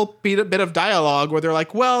little bit of dialogue where they're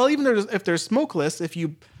like, well, even if they're smokeless, if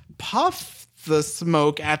you puff the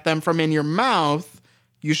smoke at them from in your mouth,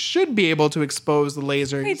 you should be able to expose the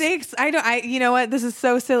lasers. You know what? This is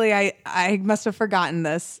so silly. I must have forgotten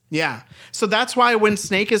this. Yeah. So that's why when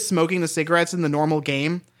Snake is smoking the cigarettes in the normal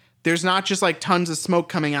game, there's not just like tons of smoke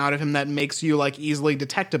coming out of him that makes you like easily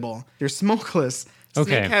detectable. They're smokeless.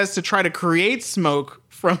 Okay. Snake has to try to create smoke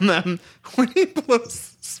from them when he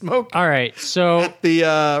blows smoke All right, so at the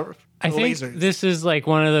I think lasers. this is like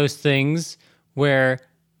one of those things where,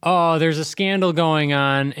 oh, there's a scandal going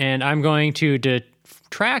on, and I'm going to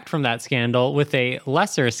detract from that scandal with a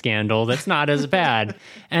lesser scandal that's not as bad.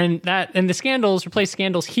 and the scandals replace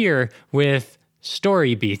scandals here with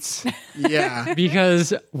story beats. Yeah.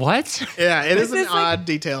 Because what? Yeah, it is an is like odd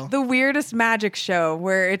detail. The weirdest magic show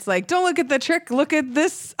where it's like, don't look at the trick, look at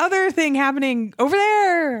this other thing happening over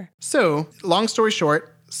there. So, long story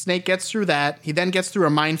short, Snake gets through that. He then gets through a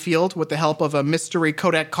minefield with the help of a mystery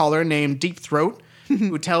codec caller named Deep Throat,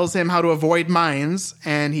 who tells him how to avoid mines,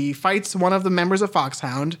 and he fights one of the members of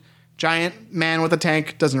Foxhound. Giant man with a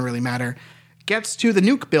tank, doesn't really matter. Gets to the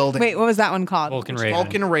nuke building. Wait, what was that one called? Vulcan Raven.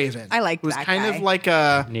 Vulcan Raven. I like who's that kind guy. of like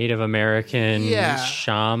a Native American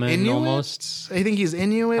shaman Inuit? almost. I think he's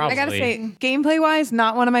Inuit. Probably. I gotta say, gameplay wise,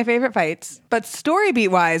 not one of my favorite fights. But story beat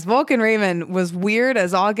wise, Vulcan Raven was weird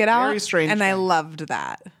as all get out. Very strange And I guy. loved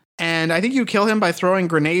that. And I think you kill him by throwing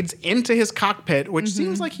grenades into his cockpit, which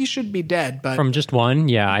seems like he should be dead. But From just one?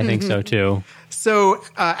 Yeah, I think so too. so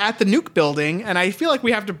at the nuke building, and I feel like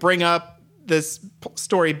we have to bring up this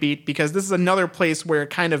story beat because this is another place where it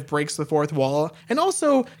kind of breaks the fourth wall and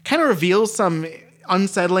also kind of reveals some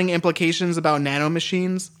unsettling implications about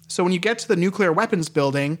nanomachines. So when you get to the nuclear weapons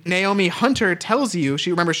building, Naomi Hunter tells you,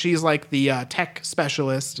 she's like the tech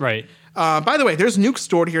specialist. Right. By the way, there's nukes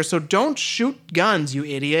stored here, so don't shoot guns, you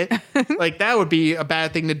idiot. Like, that would be a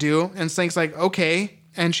bad thing to do. And Snake's like, okay.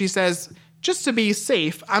 And she says, just to be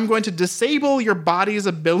safe, I'm going to disable your body's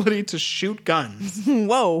ability to shoot guns.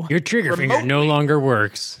 Whoa. Your trigger finger no Remotely. longer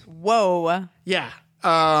works. Whoa. Yeah.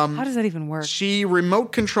 How does that even work? She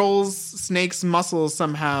remote controls Snake's muscles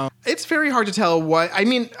somehow. It's very hard to tell what. I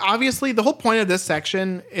mean, obviously, the whole point of this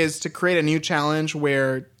section is to create a new challenge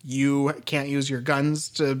where you can't use your guns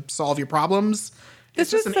to solve your problems. It's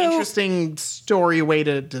This just is an so- interesting story way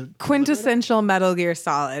to Quintessential Metal Gear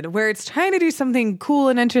Solid, where it's trying to do something cool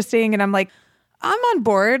and interesting. And I'm like, I'm on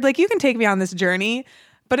board. Like, you can take me on this journey.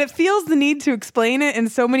 But it feels the need to explain it in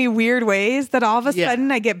so many weird ways that all of a Yeah. sudden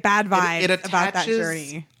I get bad vibes it about that attaches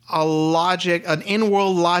journey. a logic, an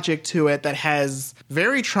in-world logic to it that has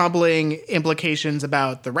very troubling implications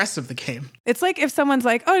about the rest of the game. It's like if someone's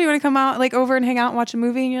like, "Oh, do you want to come out, like, over and hang out and watch a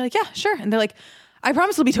movie?" And you're like, "Yeah, sure." And they're like, "I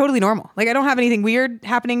promise it'll be totally normal. Like, I don't have anything weird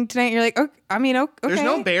happening tonight." And you're like, "Okay, I mean, okay." There's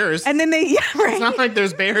no bears. And then yeah, right. It's not like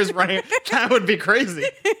there's bears running. That would be crazy.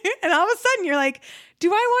 And all of a sudden you're like, "Do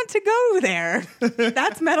I want to go there?"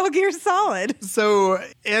 That's Metal Gear Solid. So,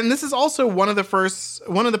 and this is also one of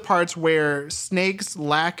the parts where Snake's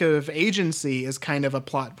lack of agency is kind of a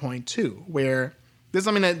plot point too, where this is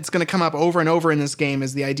something that's going to come up over and over in this game,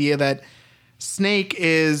 is the idea that Snake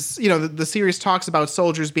is, the series talks about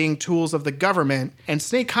soldiers being tools of the government, and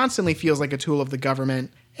Snake constantly feels like a tool of the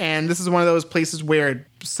government. And this is one of those places where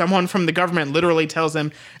someone from the government literally tells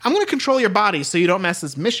him, I'm going to control your body so you don't mess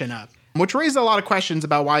this mission up. Which raises a lot of questions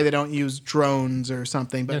about why they don't use drones or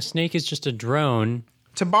something. But Snake is just a drone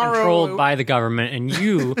to borrow, controlled by the government, and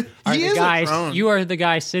you are He the is a guy. drone. You are the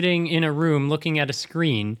guy sitting in a room looking at a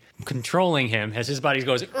screen, controlling him as his body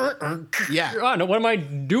goes. Yeah. Oh, no, what am I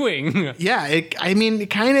doing? Yeah, it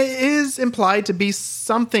kind of is implied to be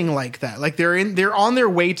something like that. Like they're on their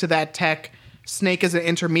way to that tech. Snake is an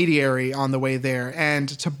intermediary on the way there. And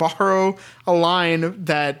to borrow a line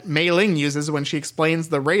that Mei Ling uses when she explains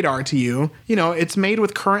the radar to you, it's made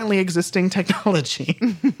with currently existing technology.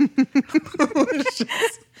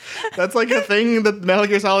 That's like a thing that Metal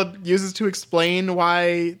Gear Solid uses to explain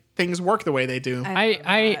why things work the way they do.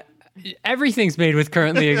 Everything's made with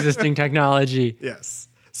currently existing technology. Yes.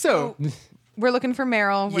 So We're looking for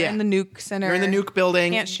Meryl. We're in the nuke center. you're in the nuke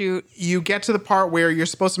building. Can't shoot. You get to the part where you're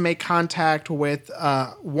supposed to make contact with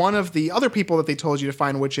one of the other people that they told you to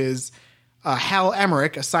find, which is Hal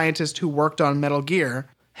Emmerich, a scientist who worked on Metal Gear.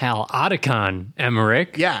 Hal Otacon,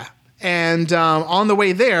 Emmerich. Yeah. And on the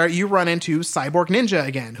way there, you run into Cyborg Ninja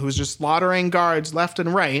again, who's just slaughtering guards left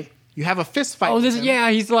and right. You have a fist fight. with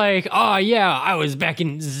him. He's like, oh yeah, I was back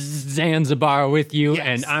in Zanzibar with you, Yes.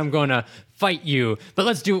 and I'm gonna fight you, but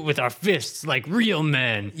let's do it with our fists like real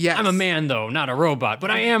men. Yes. I'm a man though, not a robot, but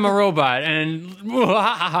I am a robot, and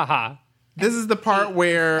This is the part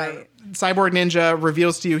where Cyborg Ninja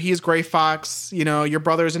reveals to you he's Gray Fox, your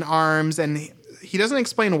brother's in arms, and he doesn't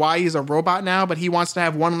explain why he's a robot now, but he wants to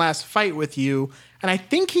have one last fight with you. And I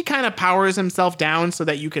think he kind of powers himself down so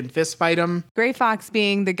that you can fist fight him. Gray Fox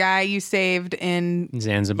being the guy you saved in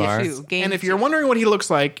Zanzibar. Game And if you're wondering what he looks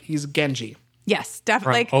like, he's Genji. Yes, From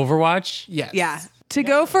definitely. Overwatch. Yes. Yeah. To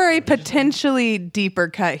go for a potentially deeper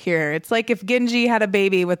cut here, it's like if Genji had a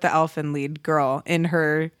baby with the elfin lead girl in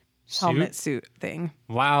her helmet suit thing.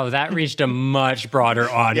 Wow, that reached a much broader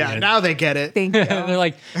audience. Yeah, now they get it. Thank you. They're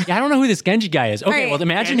like, I don't know who this Genji guy is. Okay, right. well,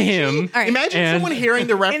 imagine him. All right. Imagine And- someone hearing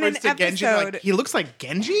the reference to an Genji episode- like, he looks like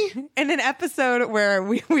Genji? In an episode where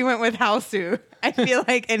we went with Halsu, I feel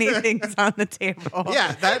like anything's on the table.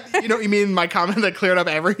 Yeah, that, you mean my comment that cleared up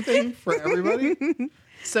everything for everybody?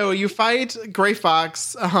 So you fight Gray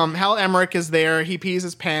Fox. Hal Emmerich is there. He pees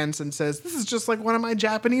his pants and says, "This is just like one of my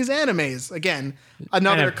Japanese animes." Again,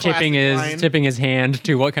 another Kind of classic line. tipping his hand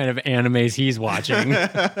to what kind of animes he's watching.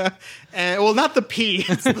 And, well, not the pee.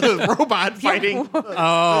 It's the robot fighting.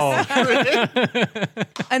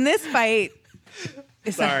 And this fight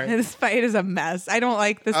Sorry. this fight is a mess. I don't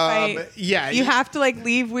like this fight. yeah, You have to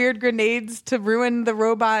leave weird grenades to ruin the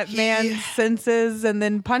robot man's senses and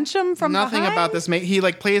then punch him from Nothing behind? about this. He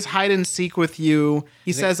plays hide and seek with you.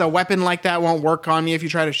 He says a weapon like that won't work on me if you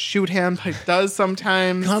try to shoot him. It does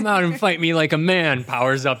sometimes. Come out and fight me like a man.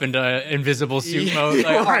 Powers up into invisible suit mode.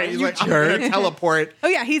 Like, Right, he's you like, I'm jerk. gonna teleport. Oh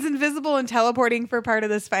yeah, he's invisible and teleporting for part of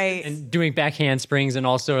this fight. And doing back handsprings and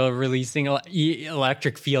also releasing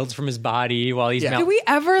electric fields from his body while he's Do we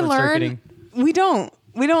ever learn? short-circuiting. We don't.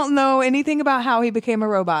 We don't know anything about how he became a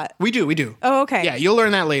robot. We do. Oh, okay. Yeah, you'll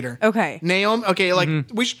learn that later. Okay. Naomi,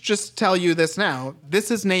 we should just tell you this now.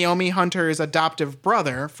 This is Naomi Hunter's adoptive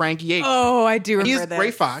brother, Frank Yates. Oh, I do remember He's this.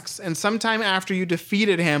 Gray Fox, and sometime after you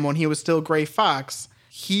defeated him when he was still Gray Fox,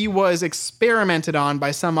 he was experimented on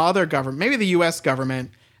by some other government, maybe the U.S.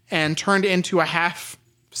 government, and turned into a half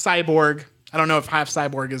cyborg. I don't know if half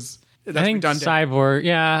cyborg is that's I think redundant. cyborg.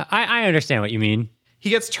 Yeah, I understand what you mean. He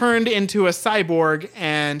gets turned into a cyborg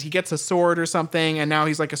and he gets a sword or something, and now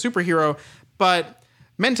he's like a superhero. But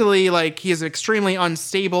mentally, he is extremely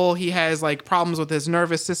unstable. He has problems with his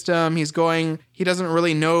nervous system. He doesn't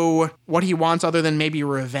really know what he wants other than maybe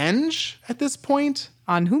revenge at this point.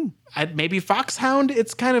 On whom? Maybe Foxhound.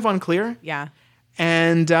 It's kind of unclear. Yeah.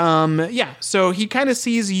 And so he kind of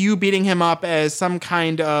sees you beating him up as some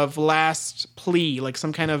kind of last plea, like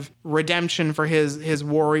some kind of redemption for his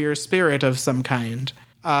warrior spirit of some kind.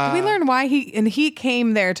 Did we learn why he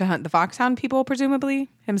came there to hunt the Foxhound people, presumably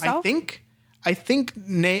himself? I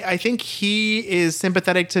think he is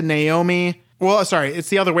sympathetic to Naomi. Well, sorry, it's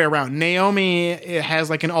the other way around. Naomi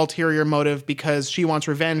has an ulterior motive because she wants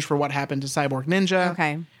revenge for what happened to Cyborg Ninja.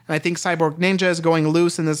 Okay. And I think Cyborg Ninja is going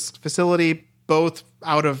loose in this facility, both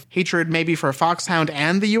out of hatred maybe for Foxhound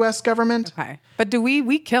and the U.S. government. Okay. But do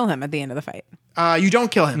we kill him at the end of the fight? You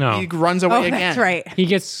don't kill him. No. He runs away Oh, again. that's right. He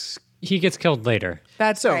gets killed later.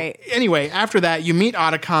 That's So right. anyway, after that, you meet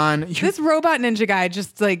Otacon. This robot ninja guy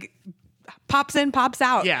just pops in, pops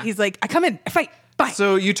out. Yeah. He's like, I come in, I fight,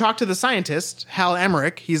 So you talk to the scientist, Hal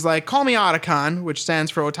Emmerich. He's like, call me Otacon, which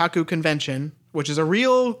stands for Otaku Convention, which is a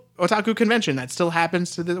real otaku convention that still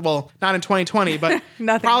happens to well, not in 2020, but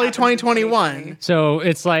probably 2021. So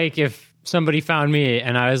it's like if somebody found me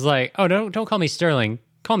and I was like, oh, don't call me Sterling.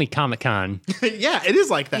 Call me Comic-Con. Yeah, it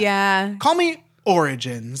is like that. Yeah. Call me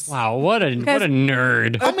Origins. Wow, what a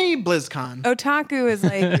nerd. Call me BlizzCon. Otaku is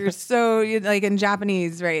like like in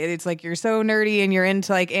Japanese, right? It's like you're so nerdy and you're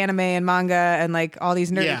into like anime and manga and like all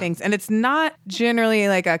these nerdy things, and it's not generally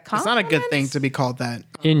like a compliment. It's not a good thing to be called that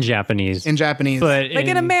In Japanese. in Japanese. But Like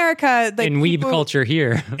in America, like in weeb people- culture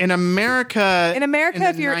here. in America,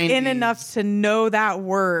 if the you're in 90s, enough to know that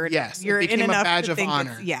word, yes, you're it became in a enough badge to of think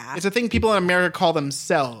honor. It's it's a thing people in America call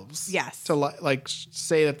themselves. Yes. to like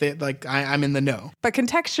say that they like I'm in the know. But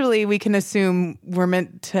contextually, we can assume we're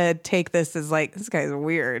meant to take this as like, this guy's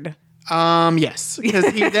weird. Yes, because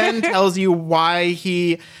he then tells you why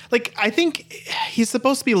I think he's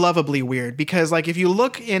supposed to be lovably weird because like if you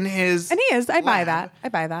look in his And he is. I buy lab,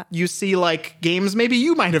 that. you see like games maybe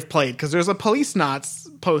you might have played because there's a Police Knots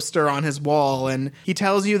poster on his wall, and he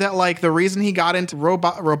tells you that like the reason he got into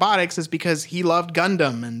robotics is because he loved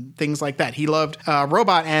Gundam and things like that. He loved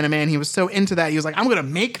robot anime, and he was so into that he was like, I'm gonna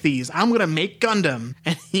make these. I'm gonna make Gundam,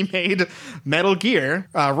 and he made Metal Gear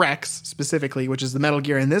Rex specifically, which is the Metal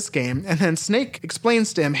Gear in this game. And then Snake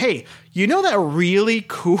explains to him, hey, you know that really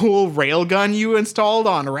cool railgun you installed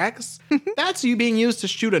on Rex? That's you being used to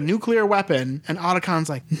shoot a nuclear weapon. And Otacon's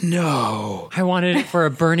like, no. I wanted it for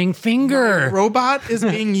a burning finger. Robot is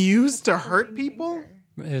being used to hurt people?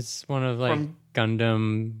 It's one of like From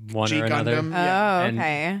Gundam 1 G or another. Gundam. Oh, Yeah. And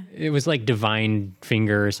okay. It was like Divine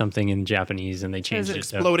Finger or something in Japanese, and they changed it to.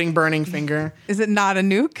 Exploding burning finger. Is it not a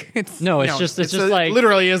nuke? It's No, it's No, just it like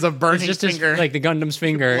literally is a burning it's just his- finger. like the Gundam's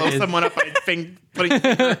finger. blow is- someone up by putting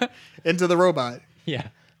finger into the robot. yeah.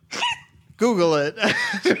 Google it. I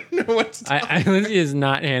don't know what to tell you. Lindsay is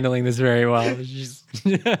not handling this very well. She's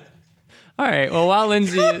all right. Well, while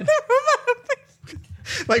Lindsay,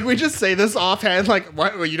 Like we just say this offhand, like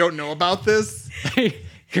what? You don't know about this?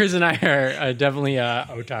 Chris and I are definitely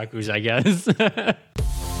otakus, I guess.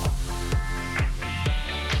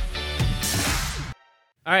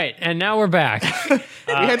 All right, and now we're back.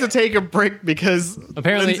 We had to take a break because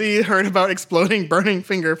Apparently- Lindsay heard about exploding burning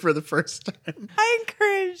finger for the first time. I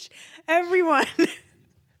encourage everyone.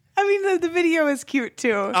 I mean, the video is cute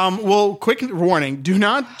too. Well, quick warning: do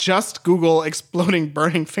not just Google exploding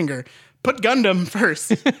burning finger. Put Gundam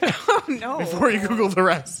first Oh no. before you Google the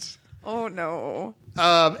rest. Oh no.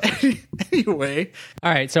 Anyway,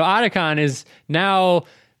 All right, so Otacon is now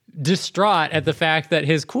distraught at the fact that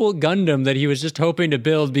his cool Gundam that he was just hoping to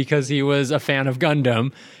build because he was a fan of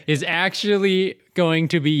Gundam is actually going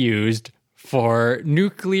to be used for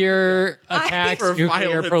nuclear attacks, For nuclear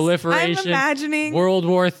violence. proliferation, I'm imagining- World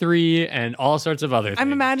War III, and all sorts of other things.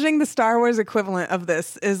 I'm imagining the Star Wars equivalent of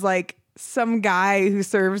this is like some guy who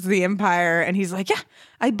serves the Empire, and he's like, yeah,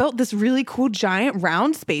 I built this really cool giant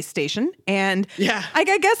round space station, and Yeah. I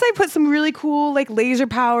guess I put some really cool like laser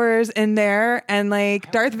powers in there, and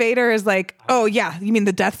like Darth Vader is like, oh yeah, you mean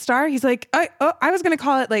the Death Star? He's like, I was gonna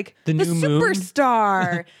call it like The new moon?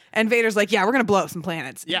 Superstar. And Vader's like, yeah, we're gonna blow up some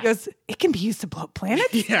planets. Yeah. He goes, it can be used to blow up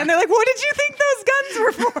planets? Yeah. And they're like, what did you think those guns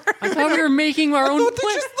were for? I thought we were making our own they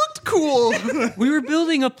planet. just looked cool. We were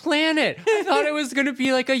building a planet. I thought it was going to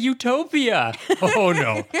be like a utopia. Oh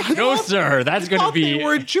no, no, sir. That's going to Thought they be.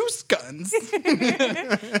 were juice guns.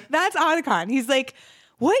 That's Otacon. He's like,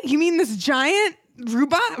 what? You mean this giant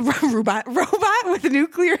robot with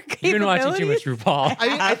nuclear capabilities? You've been watching too much RuPaul.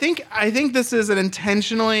 I think this is an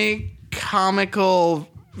intentionally comical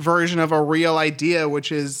version of a real idea,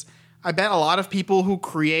 which is I bet a lot of people who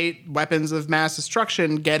create weapons of mass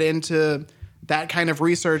destruction get into that kind of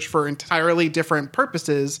research for entirely different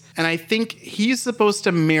purposes. And I think he's supposed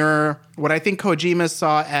to mirror what I think Kojima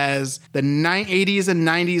saw as the 80s and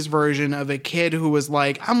 90s version of a kid who was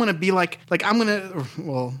like, I'm going to be like,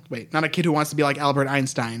 not a kid who wants to be like Albert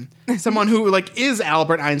Einstein. Someone who like is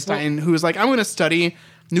Albert Einstein, who's like, I'm going to study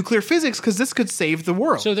nuclear physics because this could save the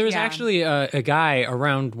world. So there was Yeah. actually a guy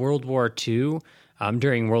around World War II,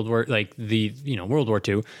 during World War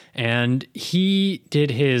II, and he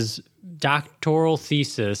did his doctoral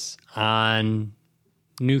thesis on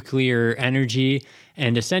nuclear energy,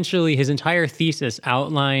 and essentially his entire thesis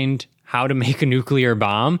outlined how to make a nuclear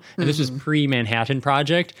bomb. And this was pre-Manhattan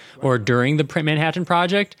Project or during the Manhattan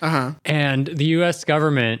Project. And the U.S.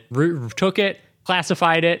 government took it,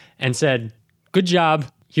 classified it, and said, good job.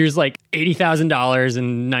 Here's like $80,000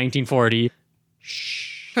 in 1940.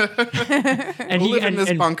 Shh. And We'll live in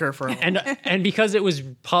this bunker for a while. and because it was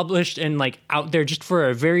published and like out there just for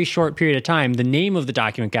a very short period of time, the name of the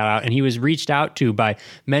document got out, and he was reached out to by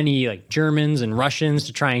many like Germans and Russians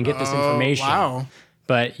to try and get this information. Wow.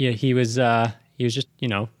 But yeah, he was just,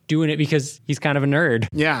 doing it because he's kind of a nerd.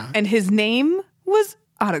 Yeah. And his name was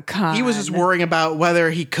Otacon. He was just worrying about whether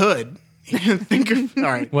he could. All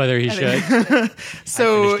right. Whether he should.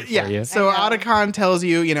 So finished it for you. so Otacon tells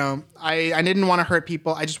you, I didn't want to hurt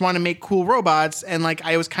people. I just want to make cool robots, and like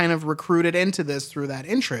I was kind of recruited into this through that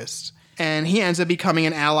interest. And he ends up becoming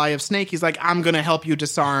an ally of Snake. He's like, I'm going to help you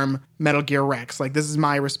disarm Metal Gear Rex. Like, this is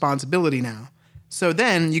my responsibility now. So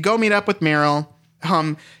then you go meet up with Meryl.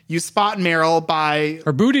 You spot Meryl by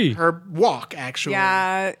Her booty. her walk, actually.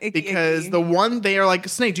 Yeah. Because they are like,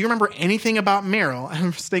 Snake, do you remember anything about Meryl?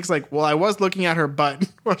 And Snake's like, well, I was looking at her butt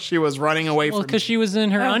while she was running away Well, from me. because she was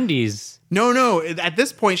in her undies. No. At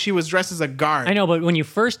this point, she was dressed as a guard. I know, but when you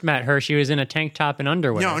first met her, she was in a tank top and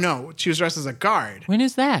underwear. No. She was dressed as a guard. When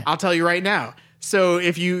is that? I'll tell you right now. So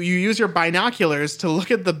if you use your binoculars to look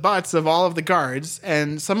at the butts of all of the guards,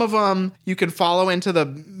 and some of them you can follow into the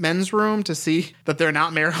men's room to see that they're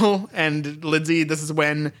not Meryl. And Lindsay, this is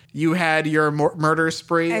when you had your murder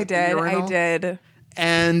spree. I at the did. urinal. I did.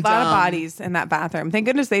 And A lot of bodies in that bathroom. Thank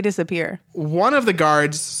goodness they disappear. one of the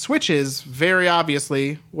guards switches very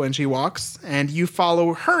obviously when she walks, and you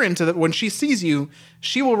follow her when she sees you,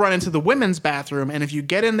 she will run into the women's bathroom, and if you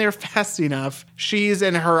get in there fast enough, she's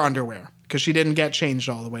in her underwear because she didn't get changed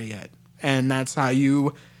all the way yet. And that's how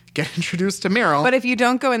you get introduced to Meryl. But if you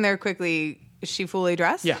don't go in there quickly, is she fully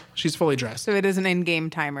dressed? Yeah, she's fully dressed. So it is an in-game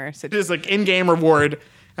timer. It is like in-game reward,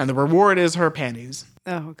 and the reward is her panties.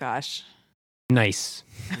 Oh, gosh. Nice.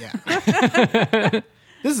 Yeah.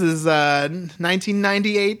 This is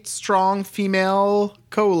 1998 strong female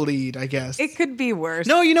co-lead, I guess. It could be worse.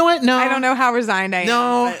 No, you know what? No. I don't know how resigned I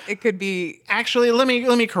No. am, but it could be. Actually, let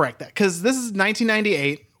me correct that, because this is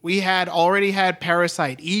 1998. We had already had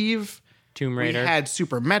Parasite Eve. Tomb We Raider. had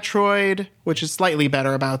Super Metroid, which is slightly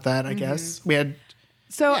better about that, I guess. We had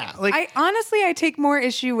So Yeah, like- I take more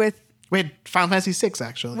issue with Final Fantasy VI,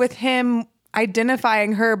 actually. with him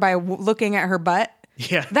identifying her by looking at her butt.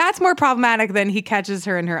 Yeah. That's more problematic than he catches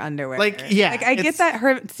her in her underwear. Like, yeah, Like, I get it's-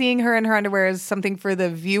 that seeing her in her underwear is something for the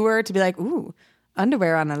viewer to be like, ooh,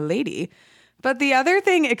 underwear on a lady. But the other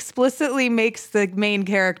thing explicitly makes the main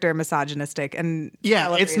character misogynistic and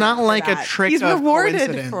Yeah, it's celebrated not for like that. a trick He's of rewarded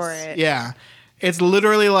coincidence. for it. Yeah. It's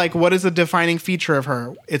literally like, what is the defining feature of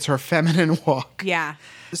her? It's her feminine walk. Yeah.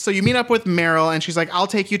 So you meet up with Meryl, and she's like, I'll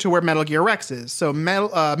take you to where Metal Gear Rex is. So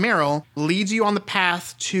Meryl leads you on the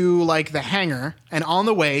path to like the hangar, and on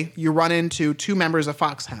the way, you run into two members of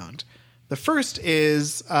Foxhound. The first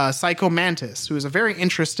is Psycho Mantis, who is a very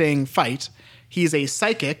interesting fight. He's a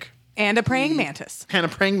psychic And a praying mantis. and a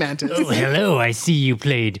praying mantis. Oh, hello. I see you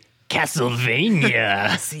played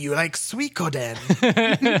Castlevania. See you like Suikoden.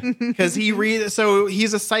 Because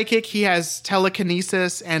he's a psychic, he has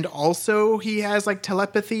telekinesis, and also he has like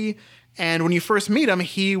telepathy. And when you first meet him,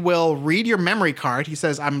 he will read your memory card. He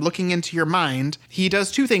says, I'm looking into your mind. He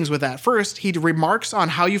does two things with that. First, he remarks on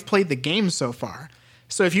how you've played the game so far.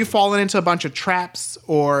 So if you've fallen into a bunch of traps,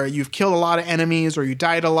 or you've killed a lot of enemies, or you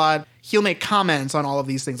died a lot, he'll make comments on all of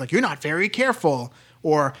these things, like, you're not very careful,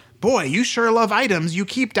 or boy, you sure love items, you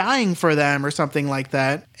keep dying for them, or something like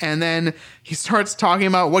that. And then he starts talking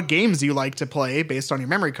about what games you like to play based on your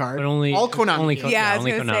memory card. But only all Konami only games. Yeah, I was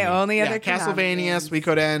only going to say Konami. only Yeah, other Konami Castlevania, games.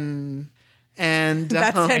 Suikoden, and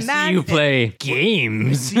That's I it. See you play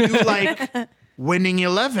games. see you like winning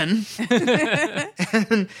 11.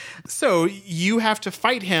 And so you have to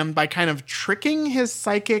fight him by kind of tricking his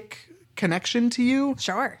psychic connection to you.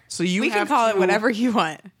 Sure. So you we can have call it to- whatever you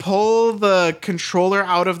want. Pull the controller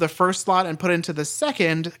out of the first slot and put it into the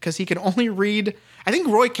second, because he can only read. I think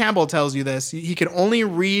Roy Campbell tells you this. He can only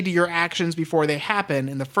read your actions before they happen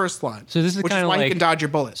in the first slot. So this is which kinda why like- you can dodge your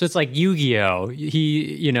bullets. So it's like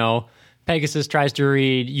Yu-Gi-Oh. Pegasus tries to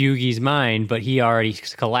read Yugi's mind, but he already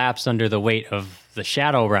collapsed under the weight of the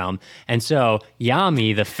Shadow Realm. And so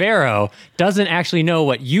Yami, the Pharaoh, doesn't actually know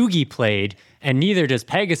what Yugi played, and neither does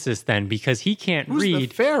Pegasus then, because he can't Who's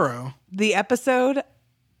read. the Pharaoh? The episode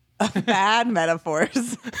of bad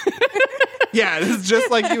metaphors. Yeah, this is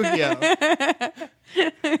just like Yu-Gi-Oh.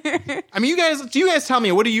 I mean, do you guys tell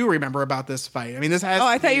me, what do you remember about this fight? I mean, this has. Oh,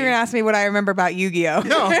 I thought you were going to ask me what I remember about Yu-Gi-Oh.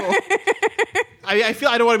 No. I feel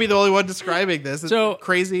I don't want to be the only one describing this. It's So,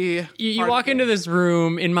 crazy. You walk into this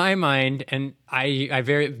room, in my mind, and I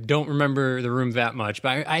very don't remember the room that much,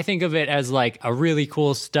 but I think of it as like a really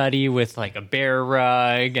cool study with like a bear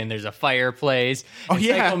rug, and there's a fireplace. Oh, and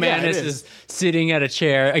yeah, Psycho yeah, it Mantis is. is sitting at a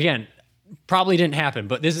chair. Again, probably didn't happen,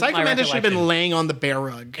 but this is my Psycho Mantis should have recollection. been laying on the bear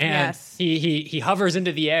rug. And Yes. he hovers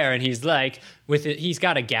into the air, and he's like, with it, he's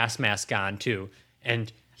got a gas mask on too,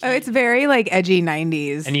 and Oh, it's very like edgy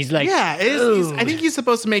 90s. he's like, Yeah, it is, "Oh." I think he's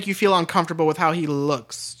supposed to make you feel uncomfortable with how he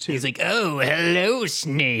looks, too. He's like, "Oh, hello,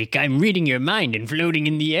 Snake. I'm reading your mind and floating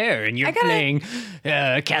in the air, and you're I gotta- playing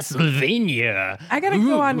Castlevania." I gotta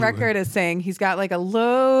go on record as saying he's got like a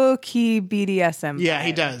low key BDSM. Yeah,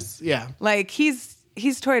 he vibe. does. Yeah. Like he's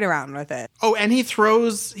toyed around with it. Oh, and he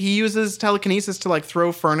uses telekinesis to like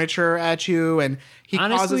throw furniture at you, and he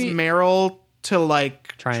Honestly- causes Meryl to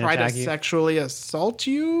like Try and try to attack you. sexually assault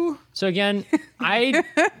you. So again, I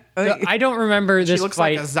don't remember She this looks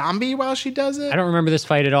fight. like a zombie while she does it. I don't remember this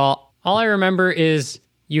fight at all. All I remember is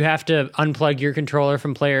you have to unplug your controller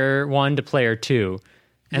from player 1 to player 2.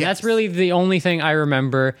 And Yes. that's really the only thing I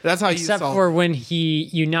remember. That's how you except solve for it. when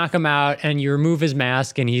you knock him out and you remove his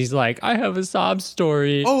mask and he's like, "I have a sob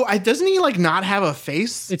story." Oh, doesn't he like not have a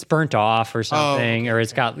face? It's burnt off or something, or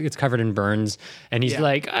it's covered in burns, and he's Yeah.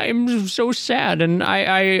 like, "I'm so sad, and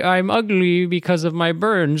I'm ugly because of my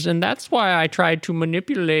burns, and that's why I tried to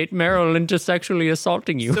manipulate Meryl into sexually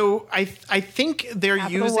assaulting you." So I think they're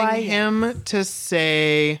Capital using Y. him to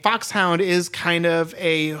say Foxhound is kind of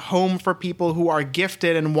a home for people who are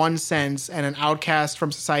gifted in one sense and an outcast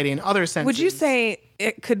from society in other senses. Would you say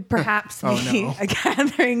it could perhaps Oh, be no. a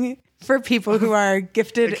gathering for people who are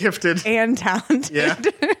gifted, Gifted. and talented? Yeah.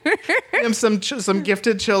 And some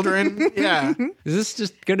gifted children. Yeah. Is this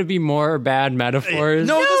just going to be more bad metaphors?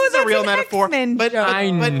 No, this is a that's real an metaphor. X-Men But, joke. I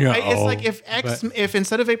know. it's like if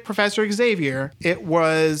instead of a Professor Xavier, it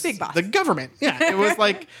was Big boss. the government. Yeah. It was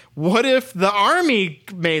like, what if the army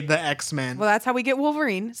made the X-Men? Well, that's how we get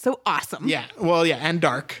Wolverine. So awesome. Yeah. Well, yeah, and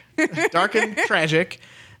dark. Dark and tragic.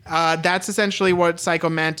 That's essentially what Psycho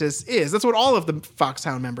Mantis is. That's what all of the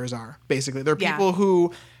Foxhound members are, basically. They're Yeah. people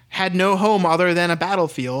who had no home other than a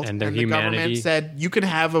battlefield. And their the government humanity. said, you can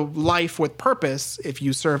have a life with purpose if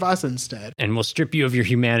you serve us instead. And we'll strip you of your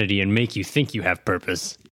humanity and make you think you have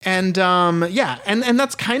purpose. And yeah, and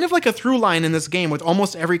that's kind of like a through line in this game with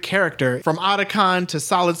almost every character, from Otacon to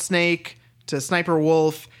Solid Snake to Sniper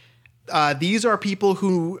Wolf. These are people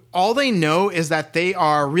who all they know is that they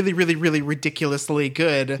are really, really, really ridiculously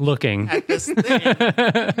good Looking. at this thing,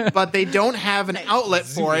 but they don't have an outlet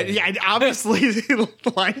for it. Yeah, I obviously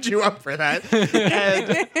lined you up for that.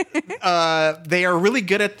 And, they are really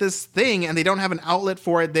good at this thing, and they don't have an outlet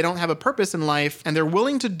for it. They don't have a purpose in life, and they're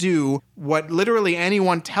willing to do what literally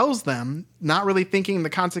anyone tells them, not really thinking the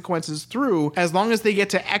consequences through, as long as they get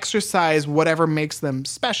to exercise whatever makes them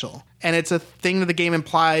special. And it's a thing that the game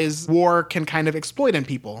implies war can kind of exploit in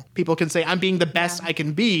people. People can say, I'm being the best I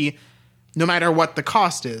can be, no matter what the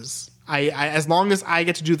cost is. I as long as I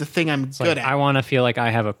get to do the thing I'm good at. I want to feel like I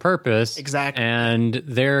have a purpose. Exactly. And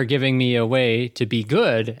they're giving me a way to be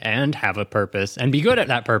good and have a purpose and be good at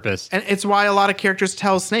that purpose. And it's why a lot of characters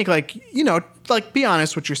tell Snake, like, like, be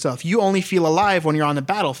honest with yourself. You only feel alive when you're on the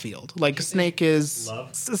battlefield. Like, Snake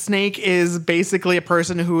is basically a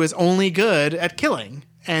person who is only good at killing.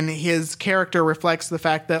 And his character reflects the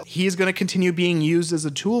fact that he's going to continue being used as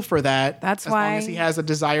a tool for that. That's as why- long as he has a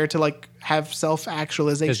desire to, like, have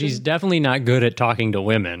self-actualization. Because he's definitely not good at talking to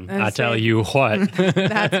women. I tell say- you what.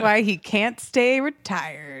 That's why he can't stay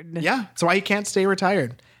retired. Yeah, that's why he can't stay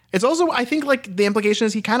retired. It's also, I think, like, the implication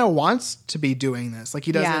is he kind of wants to be doing this. Like,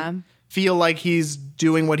 he doesn't Yeah. feel like he's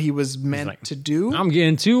doing what he was meant like, to do. I'm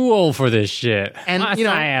getting too old for this shit. And, My kind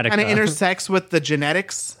sciatica. of intersects with the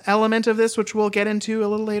genetics element of this, which we'll get into a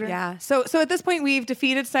little later. Yeah. So at this point, we've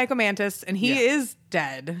defeated Psycho Mantis, and he Yeah. is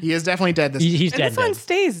dead. He is definitely dead this He's And dead. this one dead.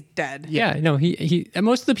 stays dead. Yeah, no, he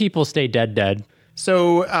most of the people stay dead.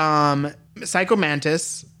 So, Psycho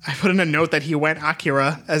Mantis, I put in a note that he went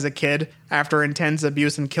Akira as a kid after intense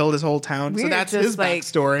abuse and killed his whole town. So We're that's just, his like-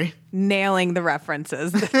 backstory. Nailing the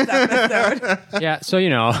references this episode. Yeah, so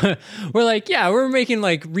we're like, we're making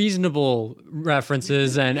like reasonable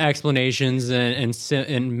references and explanations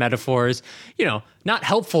and metaphors, not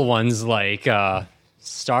helpful ones like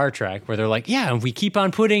Star Trek, where they're like, yeah, if we keep on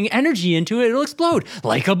putting energy into it, it'll explode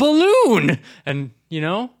like a balloon. And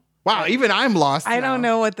Wow, even I'm lost. I don't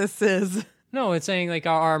know what this is. no, it's saying like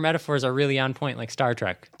our metaphors are really on point, like Star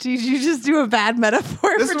Trek. Did you just do a bad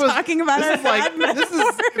metaphor for talking about our bad This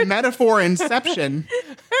is metaphor inception.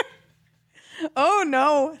 Oh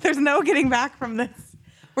no, there's no getting back from this.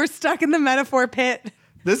 We're stuck in the metaphor pit.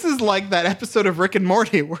 This is like that episode of Rick and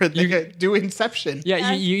Morty where they do Inception.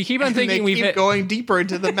 Yeah, you keep on And thinking they we've keep hit. going deeper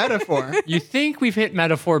into the metaphor. You think we've hit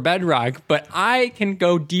metaphor bedrock, but I can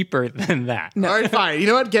go deeper than that. All right, fine. You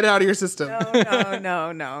know what? Get it out of your system.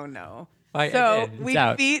 No. I So did. It's we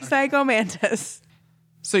out. beat Psycho Mantis.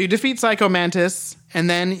 So you defeat Psycho Mantis, and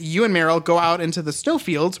then you and Meryl go out into the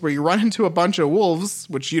snowfields where you run into a bunch of wolves,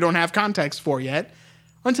 which you don't have context for yet,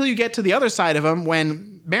 until you get to the other side of them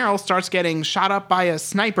when Meryl starts getting shot up by a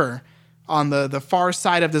sniper on the far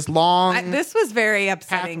side of this long This was very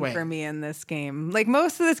upsetting pathway. for me in this game. Like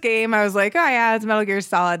most of this game, I was like, oh yeah, it's Metal Gear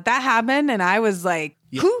Solid. That happened, and I was like,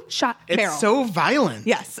 who shot It's Meryl? so violent.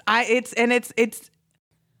 Yes, it's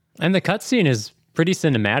And the cutscene is pretty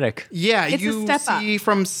cinematic. Yeah, It's a you step see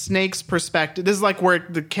from Snake's perspective. This is like where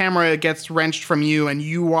the camera gets wrenched from you, and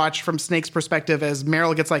you watch from Snake's perspective as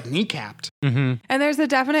Meryl gets like kneecapped. and there's a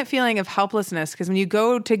definite feeling of helplessness because when you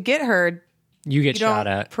go to get her, You get you shot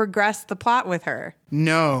don't at. progress the plot with her.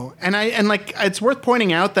 No, and like it's worth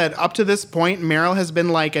pointing out that up to this point, Meryl has been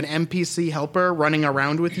like an NPC helper running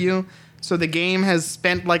around with you. So the game has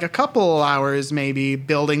spent like a couple hours maybe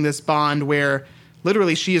building this bond where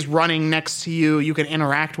literally she is running next to you. You can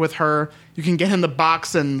interact with her. You can get in the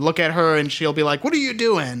box and look at her, and she'll be like, "What are you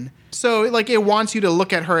doing?" So like it wants you to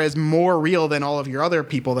look at her as more real than all of your other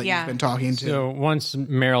people that Yeah. you've been talking to. So once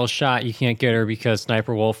Meryl's shot, you can't get her because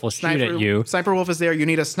Sniper Wolf will shoot at you. Sniper Wolf is there. You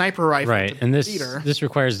need a sniper rifle. Right, to and beat her. this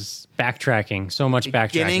requires backtracking. So much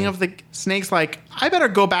Beginning backtracking. of the Snake's like, I better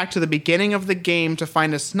go back to the beginning of the game to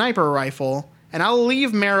find a sniper rifle, and I'll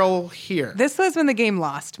leave Meryl here. This was when the game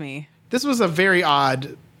lost me This was a very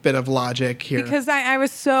odd bit of logic here. because I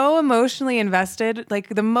was so emotionally invested, like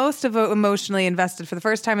the most of emotionally invested for the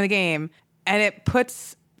first time in the game, and it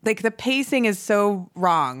puts like the pacing is so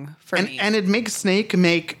wrong for me. and it makes Snake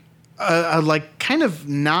make a like kind of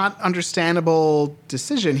not understandable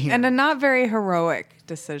decision here. And a not very heroic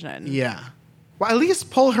decision. Yeah. Well, at least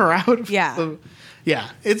pull her out. Yeah. Yeah.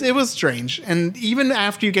 It was strange. And even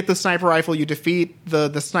after you get the sniper rifle, you defeat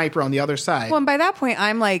the sniper on the other side. Well, and by that point,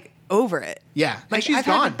 I'm like over it. Yeah. Like, And she's I've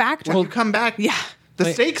had gone. to backtrack. When you come back, Yeah. the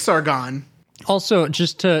Like- stakes are gone. Also,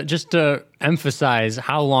 just to emphasize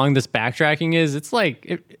how long this backtracking is, it's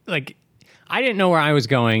like I didn't know where I was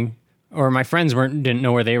going, or my friends didn't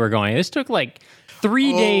know where they were going. This took like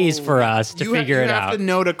 3 days for us to figure it You have out. to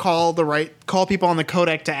know to call people on the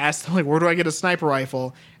codec to ask them, like, where do I get a sniper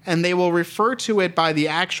rifle? And they will refer to it by the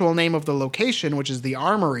actual name of the location, which is the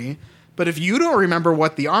armory. But if you don't remember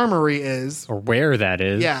what the armory is, Or where that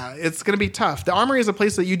is. yeah, it's going to be tough. The armory is a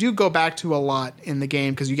place that you do go back to a lot in the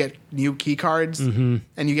game because you get new key cards and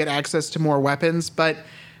you get access to more weapons. But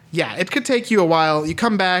yeah, it could take you a while. You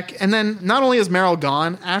come back, and then not only is Meryl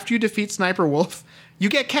gone, after you defeat Sniper Wolf, you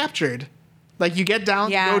get captured. Like you get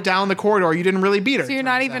down, Yeah. you go down the corridor. You didn't really beat her. So you're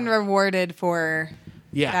not even rewarded for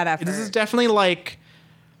that effort. This is definitely like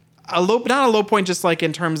not a low point, just like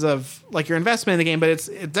in terms of like your investment in the game, but it's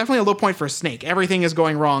definitely a low point for Snake. Everything is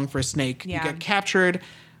going wrong for Snake. Yeah. You get captured.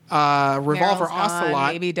 Revolver Meryl's gone,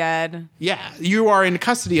 Ocelot. maybe dead. Yeah, you are in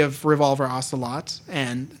custody of Revolver Ocelot,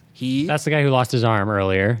 and he. That's the guy who lost his arm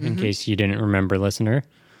earlier, in case you didn't remember, listener.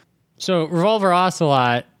 So Revolver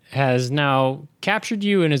Ocelot has now captured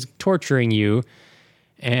you and is torturing you,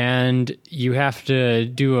 and you have to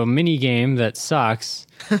do a mini game that sucks.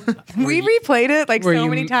 We replayed it like where so you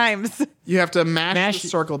many times. You have to mash Mash- the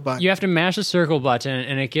circle button. You have to mash the circle button,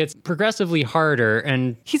 and it gets progressively harder.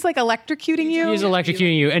 And He's like electrocuting you. he's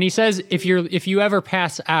electrocuting you. And he says, if you ever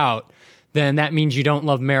pass out, then that means you don't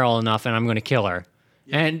love Meryl enough, and I'm going to kill her.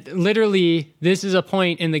 And literally, this is a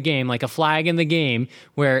point in the game, like a flag in the game,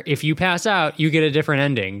 where if you pass out, you get a different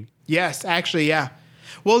ending. Yes, actually, yeah.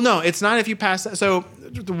 Well, no, it's not if you pass. So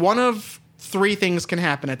one of three things can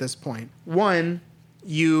happen at this point. One,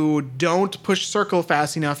 you don't push circle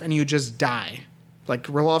fast enough and you just die. Like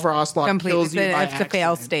Revolver Ocelot completely. kills you by It's a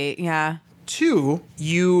fail accident. state. Yeah. Two,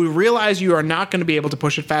 you realize you are not going to be able to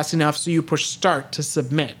push it fast enough, so you push start to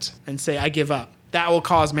submit and say, I give up. That will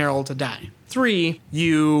cause Meryl to die. Three,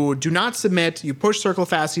 you do not submit, you push circle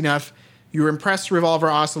fast enough, you impress Revolver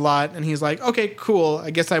Ocelot, and he's like, okay, cool,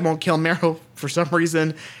 I guess I won't kill Meryl for some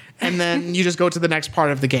reason. And then you just go to the next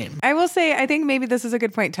part of the game. I will say, I think maybe this is a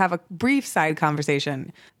good point to have a brief side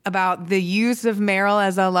conversation about the use of Meryl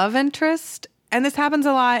as a love interest. And this happens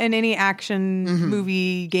a lot in any action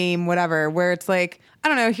movie, game, whatever, where it's like, I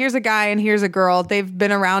don't know, here's a guy and here's a girl. They've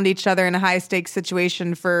been around each other in a high stakes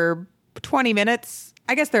situation for 20 minutes.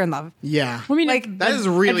 I guess they're in love. Yeah. I mean, Like, that is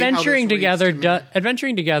really how this adventuring reads together. to me.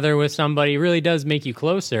 Adventuring together with somebody really does make you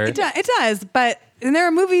closer. It does, but and there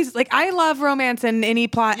are movies like I love romance in any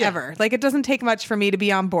plot ever. Like it doesn't take much for me to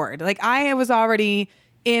be on board. Like I was already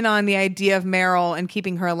in on the idea of Meryl and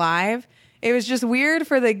keeping her alive. It was just weird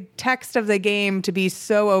for the text of the game to be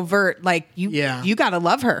so overt. Like you got to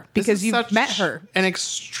love her This because is you've such met her. An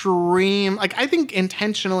extreme, like I think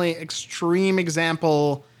intentionally extreme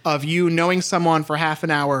example of you knowing someone for half an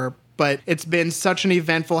hour but it's been such an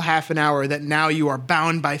eventful half an hour that now you are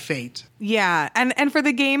bound by fate. Yeah. And for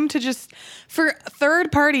the game to just, for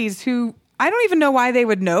third parties who, I don't even know why they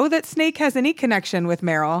would know that Snake has any connection with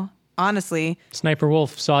Meryl, honestly. Sniper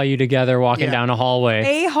Wolf saw you together walking Yeah. down a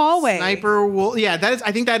hallway. A hallway. Sniper Wolf, yeah,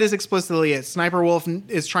 I think that is explicitly it. Sniper Wolf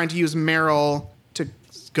is trying to use Meryl to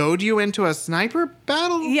goad you into a sniper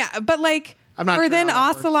battle? Yeah, but like, I'm not for sure then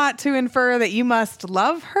how that Ocelot to infer that you must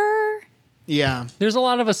love her? Yeah. There's a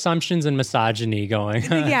lot of assumptions and misogyny going.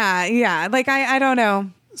 Yeah. Like, I don't know.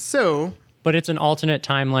 So, But it's an alternate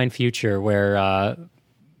timeline future where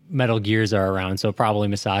Metal Gears are around, so probably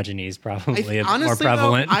misogyny is probably more honestly,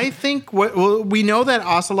 prevalent. though, I think we know that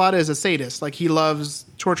Ocelot is a sadist. Like, he loves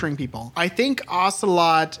torturing people. I think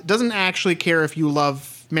Ocelot doesn't actually care if you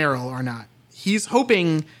love Meryl or not. He's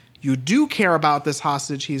hoping you do care about this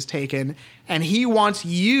hostage he's taken, and he wants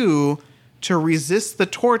you to resist the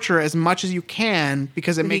torture as much as you can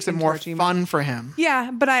because it makes it can more torture you fun for him. Yeah,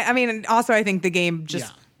 but I mean, also I think the game just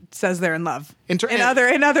Yeah. says they're in love. In other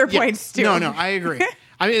Yes. points too. No, I agree.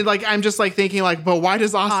 I mean, like, I'm just like thinking, like, but why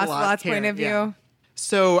does Ocelot Ocelot's care? point of view. Yeah.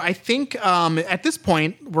 So I think at this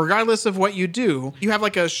point, regardless of what you do, you have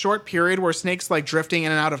like a short period where Snake's like drifting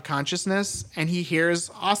in and out of consciousness, and he hears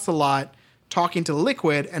Ocelot talking to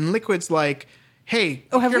Liquid, and Liquid's like, "Hey,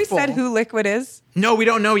 Oh, have careful." we said who Liquid is? No, we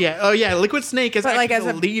don't know yet. Oh yeah, Liquid Snake is But, actually like, as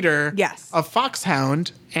the a- leader Yes. of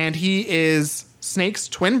Foxhound, and he is Snake's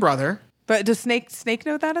twin brother. But does Snake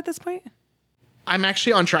know that at this point? I'm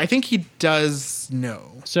actually unsure. I think he does know.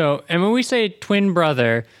 So, and when we say twin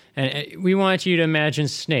brother, and we want you to imagine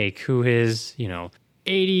Snake, who is,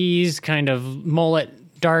 80s kind of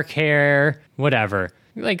mullet, dark hair, whatever,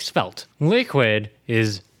 like svelte. Liquid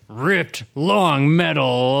is ripped, long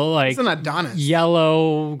metal, like He's an Adonis.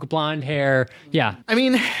 yellow, blonde hair. Yeah. I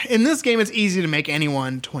mean, in this game, it's easy to make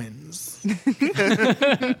anyone twins.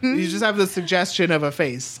 You just have the suggestion of a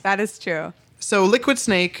face. That is true. So Liquid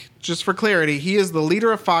Snake, just for clarity, he is the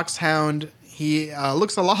leader of Foxhound. He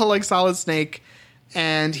looks a lot like Solid Snake,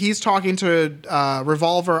 and he's talking to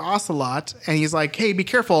Revolver Ocelot, and he's like, "Hey, be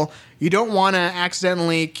careful! You don't want to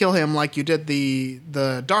accidentally kill him like you did the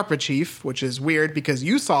DARPA chief," which is weird because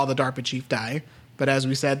you saw the DARPA chief die, but as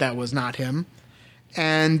we said, that was not him.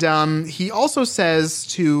 And he also says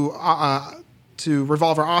to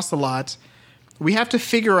Revolver Ocelot, "We have to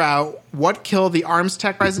figure out what killed the Arms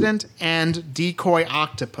Tech president and Decoy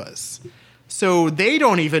Octopus." So they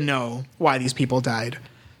don't even know why these people died.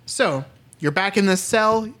 So you're back in this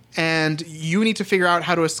cell, and you need to figure out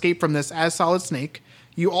how to escape from this as Solid Snake.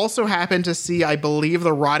 You also happen to see, I believe,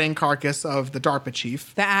 the rotting carcass of the DARPA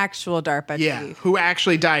chief. The actual DARPA Yeah, chief. who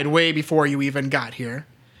actually died way before you even got here.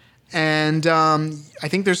 And I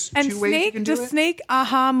think there's And two ways you Snake, can do does it. Snake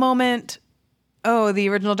aha moment? Oh, the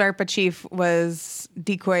original DARPA chief was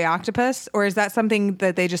Decoy Octopus, or is that something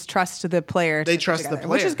that they just trust the player? They to trust together? the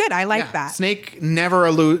player, which is good. I like Yeah. that. Snake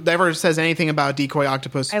never says anything about Decoy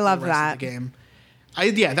Octopus. I love for the rest that. of the game.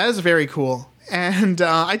 That is very cool, and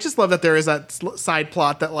I just love that there is that side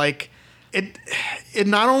plot that like it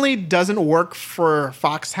not only doesn't work for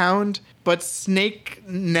Foxhound, but Snake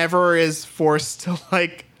never is forced to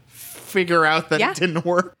like figure out that Yeah. it didn't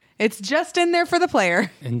work. It's just in there for the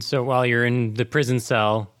player. And so while you're in the prison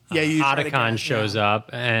cell, Yeah, you try to Otacon get- shows yeah. up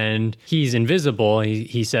and he's invisible.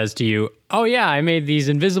 He says to you, "Oh yeah, I made these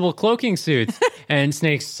invisible cloaking suits." And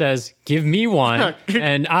Snake says, "Give me one."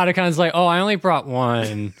 And Otacon's like, "Oh, I only brought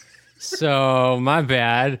one. So my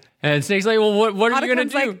bad." And Snake's like, "Well, what are you going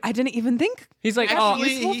to Otacon's do?" like, I didn't even think. He's like, Actually,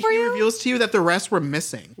 useful he for you? reveals to you that the rest were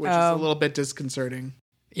missing, which is a little bit disconcerting.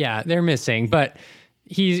 yeah, they're missing. But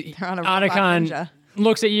They're on a robot Otacon ninja.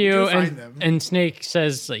 looks at you do find and, them. and Snake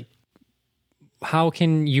says, like, "How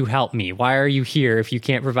can you help me? Why are you here if you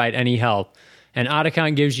can't provide any help?" And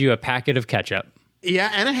Otacon gives you a packet of ketchup Yeah,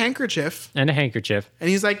 and a handkerchief. and a handkerchief. And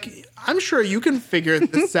he's like, "I'm sure you can figure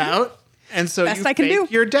this out." And so Best you I can fake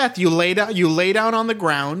do. your death. You lay down on the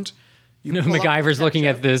ground. You pull out MacGyver's the looking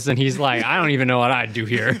at ketchup. this and he's like, "I don't even know what I'd do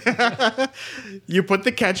here." You put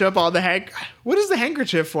the ketchup on the What is the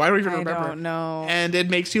handkerchief for? I don't even I remember. don't know. And it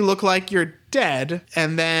makes you look like you're dead.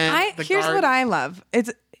 And then Here's what I love.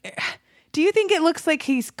 Do you think it looks like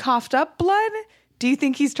he's coughed up blood? Do you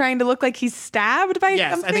think he's trying to look like he's stabbed by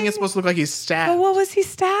Yes, something? I think it's supposed to look like he's stabbed. But what was he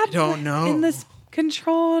stabbed? I don't know. In this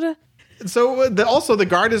controlled. So also the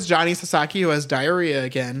guard is Johnny Sasaki, who has diarrhea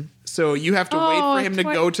again. So you have to wait for him to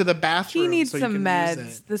go to the bathroom. He needs so you some can use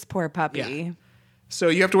meds. it. This poor puppy. Yeah. So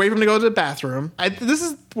you have to wait for him to go to the bathroom. This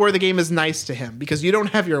is where the game is nice to him because you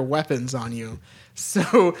don't have your weapons on you.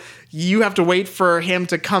 So you have to wait for him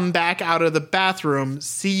to come back out of the bathroom,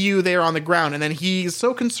 see you there on the ground, and then he's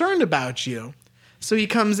so concerned about you So he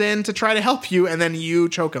comes in to try to help you, and then you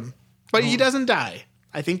choke him. But he doesn't die.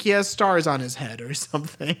 I think he has stars on his head or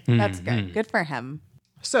something. That's good. Good for him.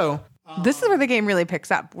 So This is where the game really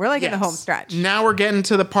picks up. We're like in the yes. home stretch. Now we're getting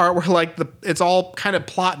to the part where like it's all kind of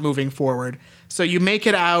plot moving forward. So you make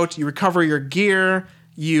it out, you recover your gear,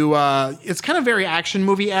 you it's kind of very action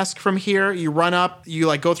movie-esque from here. You run up, you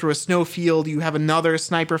like go through a snowfield, you have another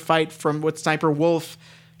sniper fight with Sniper Wolf.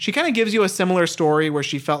 She kind of gives you a similar story where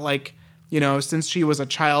she felt like, since she was a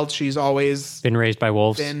child, she's always Been raised by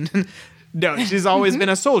wolves. been no, she's always been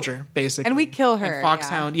a soldier, basically. And we kill her, And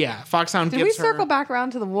Foxhound, Foxhound Did gives we her. circle back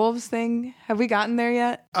around to the wolves thing? Have we gotten there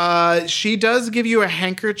yet? She does give you a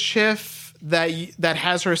handkerchief that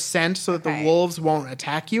has her scent so that Okay. the wolves won't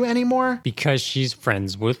attack you anymore. Because she's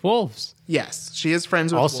friends with wolves. Yes, she is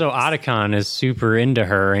friends with Also, wolves. Otacon is super into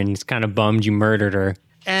her and he's kind of bummed you murdered her.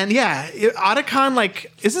 And yeah, Otacon,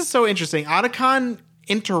 like, this is so interesting. Otacon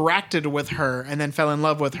interacted with her and then fell in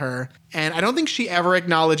love with her. And I don't think she ever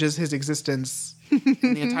acknowledges his existence in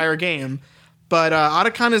the entire game. But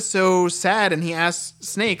Otacon is so sad, and he asks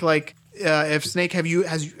Snake, like, if Snake, have you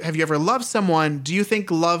ever loved someone? Do you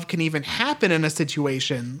think love can even happen in a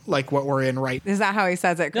situation like what we're in right now? Is that how he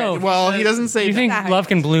says it, Chris? No. Well, he doesn't say You think that. love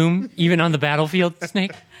can bloom even on the battlefield,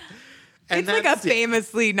 Snake? and It's like a that's-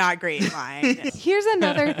 famously not great line. Here's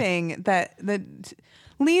another thing that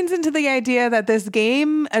leans into the idea that this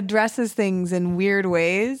game addresses things in weird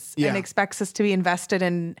ways Yeah. and expects us to be invested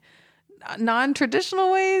in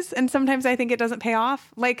non-traditional ways. And sometimes I think it doesn't pay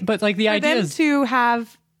off. But, like, the for idea them is-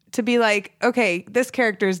 to be like, okay, this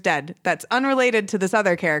character is dead. That's unrelated to this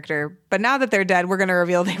other character. But now that they're dead, we're going to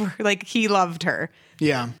reveal they were like, he loved her.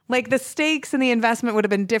 Yeah. Like the stakes and the investment would have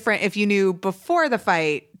been different if you knew before the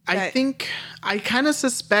fight. I kind of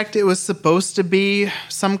suspect it was supposed to be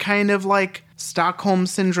some kind of like Stockholm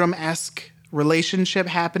Syndrome-esque relationship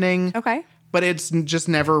happening. Okay. But it's just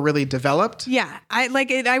never really developed. Yeah, I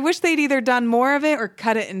like it. I wish they'd either done more of it or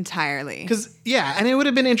cut it entirely. And it would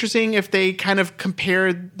have been interesting if they kind of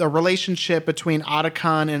compared the relationship between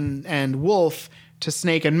Otacon and Wolf to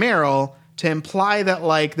Snake and Meryl to imply that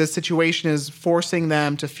like the situation is forcing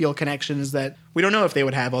them to feel connections that we don't know if they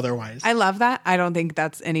would have otherwise. I love that. I don't think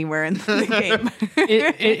that's anywhere in the game.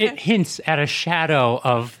 It hints at a shadow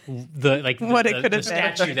of the What it could the have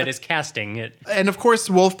been. statue that is casting it. And of course,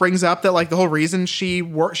 Wolf brings up that like the whole reason she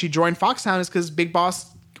joined Foxhound is because Big Boss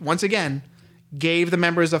once again gave the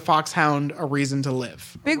members of Foxhound a reason to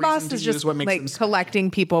live. Big Boss is just like collecting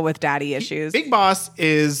people with daddy issues. Big Boss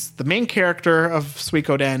is the main character of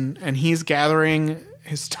Suikoden, and he's gathering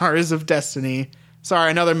his stars of destiny. Sorry,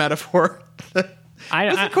 another metaphor.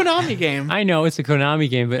 It's a Konami game. I know it's a Konami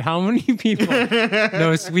game, but how many people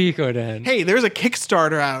know Suikoden? Hey, there's a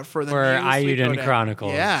Kickstarter out for the For new Ayuden Suikoden.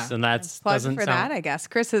 Chronicles. Yeah. And that's Plug doesn't for sound... that, I guess.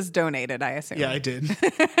 Chris has donated, I assume. Yeah, I did.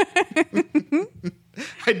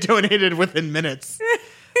 I donated within minutes.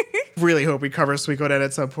 Really hope we cover Suikoden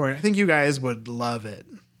at some point. I think you guys would love it.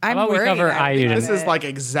 I'm How about we worried cover I would Ayuden? love This is it. like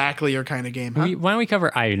exactly your kind of game. Huh? Why don't we cover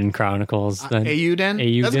Ayuden Chronicles then? Ayuden?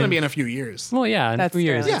 Ayuden. That's going to be in a few years. Well, yeah, in That's 2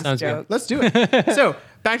 years. Sterling's That sounds joke. good. Let's do it. So,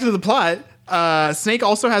 back to the plot. Snake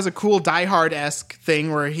also has a cool Die Hard-esque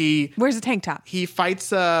thing where he Where's the tank top?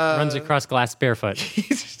 fights... Runs across glass barefoot.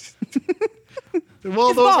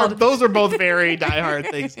 Well, bald. those are both very Die Hard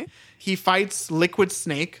things. He fights Liquid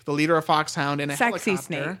Snake, the leader of Foxhound, in a Sexy helicopter.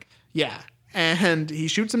 Snake. Yeah. And he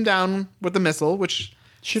shoots him down with the missile, which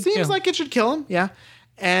Should seems kill. like it should kill him. Yeah.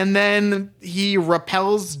 And then he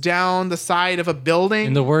rappels down the side of a building.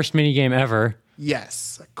 In the worst minigame ever.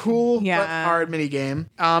 Yes. Cool but Yeah. hard minigame.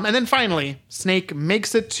 And then finally, Snake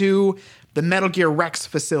makes it to the Metal Gear Rex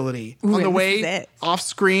facility. On the and this way, is it. off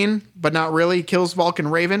screen, but not really, kills Vulcan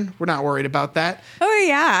Raven. We're not worried about that. Oh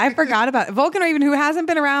yeah, I forgot about it. Vulcan Raven, who hasn't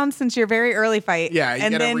been around since your very early fight. Yeah, you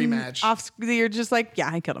and get a then rematch. You're just like, yeah,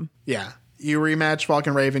 I killed him. Yeah. You rematch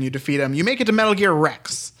Vulcan Raven, you defeat him. You make it to Metal Gear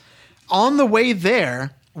Rex. On the way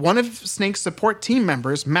there, one of Snake's support team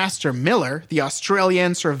members, Master Miller, the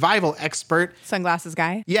Australian survival expert, Sunglasses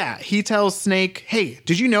guy. yeah, he tells Snake, hey,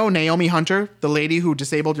 did you know Naomi Hunter, the lady who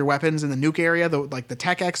disabled your weapons in the nuke area, the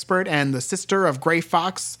tech expert, and the sister of Gray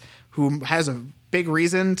Fox, who has a big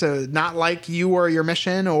reason to not like you or your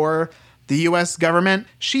mission or the U.S. government?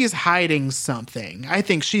 She's hiding something. I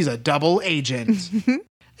think she's a double agent.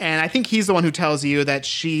 And I think he's the one who tells you that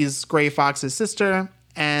she's Gray Fox's sister.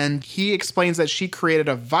 And he explains that she created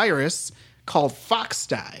a virus called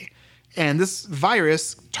FoxDie. And this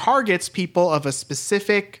virus targets people of a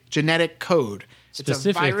specific genetic code. It's a virus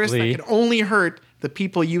that Specifically- can only hurt the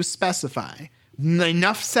people you specify.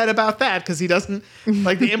 enough said about that because he doesn't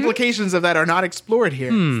like the implications of that are not explored here.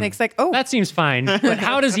 Snake's like, oh, That seems fine. But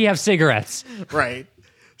how does he have cigarettes? Right.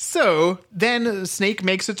 So then Snake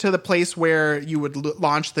makes it to the place where you would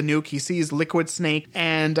launch the nuke. He sees Liquid Snake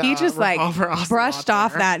and he just like Revolver Ocelot brushed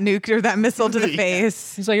off there. that nuke or that missile to the Yeah.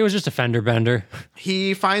 face. He's like, it was just a fender bender.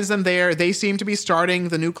 He finds them there. They seem to be starting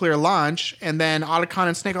the nuclear launch. And then Otacon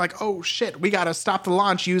and Snake are like, oh shit, we got to stop the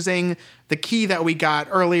launch using the key that we got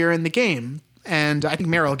earlier in the game. And I think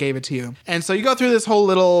Meryl gave it to you. And so you go through this whole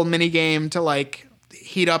little mini game to like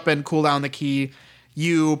heat up and cool down the key.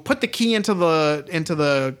 You put the key into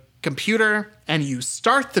the computer and you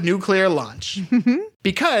start the nuclear launch.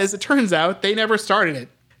 Because it turns out they never started it.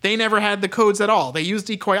 They never had the codes at all. They used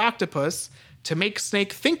Decoy Octopus to make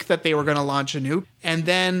Snake think that they were going to launch a nuke, and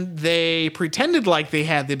then they pretended like they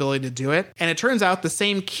had the ability to do it. And it turns out the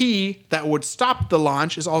same key that would stop the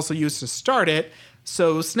launch is also used to start it.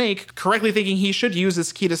 So Snake, correctly thinking he should use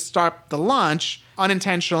this key to stop the launch,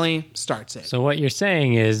 unintentionally starts it. So what you're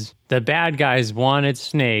saying is the bad guys wanted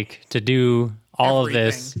Snake to do all of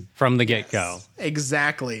this Everything. from the get-go.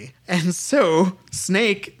 Exactly. And so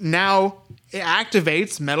Snake now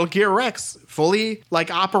activates Metal Gear Rex, fully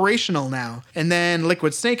like operational now. And then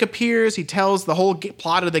Liquid Snake appears. He tells the whole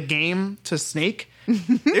plot of the game to Snake.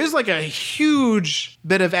 There's like a huge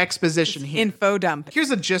bit of exposition here. Info dump.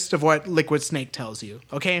 Here's a gist of what Liquid Snake tells you,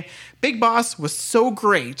 okay? Big Boss was so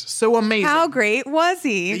great, so amazing. How great was The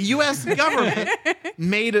he? U.S. government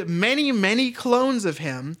made many, many clones of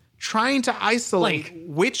him, trying to isolate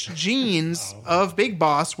which genes of Big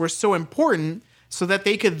Boss were so important so that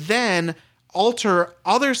they could then alter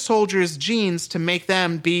other soldiers' genes to make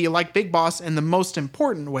them be like Big Boss in the most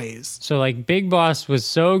important ways. So like Big Boss was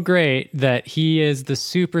so great that he is the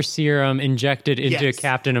super serum injected into Yes.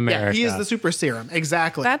 Captain America. Yeah, he is the super serum.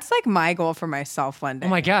 Exactly. That's like my goal for myself one day. Oh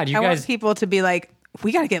my God, you I guys- want people to be like,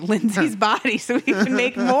 we got to get Lindsay's body so we can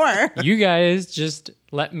make more. You guys just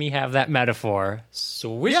let me have that metaphor.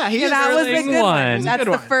 Switch Yeah, he is That was a everything good one. one. That's Good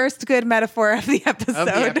the one. first good metaphor of the episode. of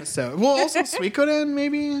the episode. Well, also Suikoden,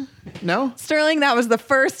 maybe? No? Sterling, that was the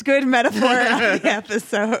first good metaphor of the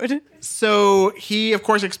episode. So he, of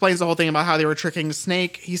course, explains the whole thing about how they were tricking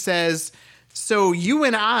Snake. He says, so you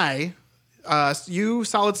and I, you,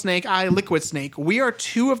 Solid Snake, I, Liquid Snake, we are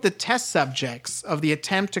two of the test subjects of the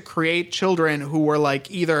attempt to create children who were like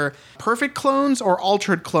either perfect clones or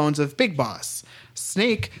altered clones of Big Boss.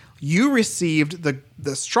 Snake, you received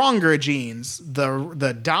the stronger genes,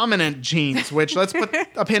 the dominant genes, which let's put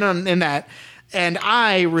a pin in that. And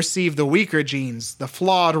I received the weaker genes, the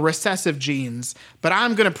flawed recessive genes. But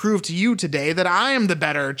I'm going to prove to you today that I am the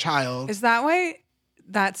better child. Is that why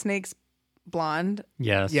that snake's blonde?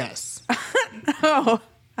 Yes. Yes. Oh,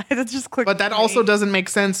 that just clicked. But that also doesn't make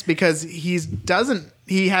sense because he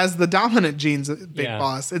has the dominant genes of Big Yeah.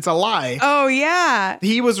 Boss. It's a lie. Oh, yeah.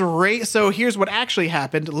 He was so here's what actually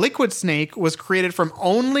happened. Liquid Snake was created from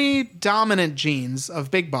only dominant genes of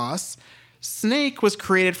Big Boss. Snake was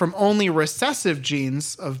created from only recessive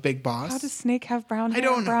genes of Big Boss. How does Snake have brown hair I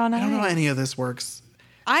don't and know. brown I don't know how eyes? any of this works.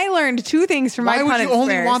 I learned two things from Why my would you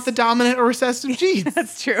only Punnett want the Squares. dominant or recessive genes?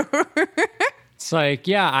 That's true. It's like,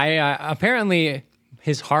 yeah, I apparently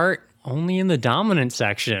his heart only in the dominant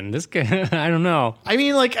section. This guy, I don't know. I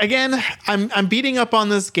mean, like, again, I'm beating up on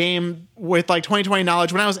this game with like 2020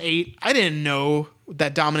 knowledge. When I was 8, I didn't know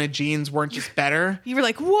that dominant genes weren't just better. You were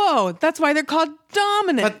like, whoa, that's why they're called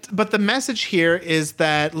dominant. But the message here is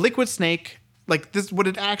that Liquid Snake, like this, what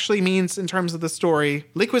it actually means in terms of the story,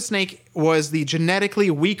 Liquid Snake was the genetically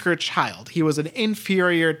weaker child. He was an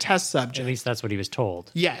inferior test subject. At least that's what he was told.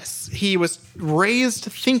 Yes, he was raised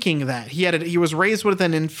thinking that. He was raised with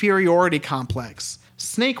an inferiority complex.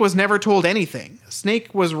 Snake was never told anything.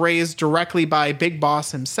 Snake was raised directly by Big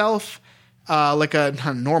Boss himself, like not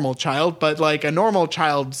a normal child, but like a normal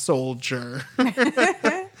child soldier.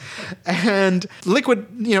 And Liquid,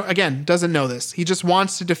 again, doesn't know this. He just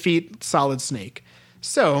wants to defeat Solid Snake.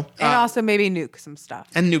 So, and also maybe nuke some stuff.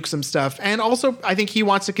 and nuke some stuff. And also, I think he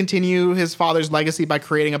wants to continue his father's legacy by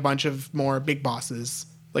creating a bunch of more Big Bosses,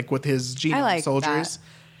 like with his genome like soldiers. that.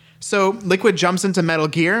 So Liquid jumps into Metal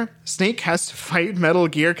Gear. Snake has to fight Metal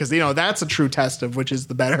Gear because that's a true test of which is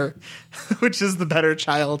the better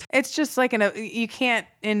child. It's just like you can't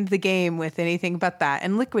end the game with anything but that.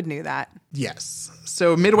 And Liquid knew that. Yes.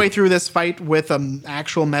 So midway through this fight with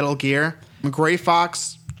actual Metal Gear, Gray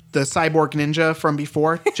Fox, the cyborg ninja from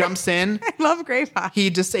before, jumps in. I love Gray Fox.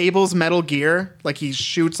 He disables Metal Gear, like he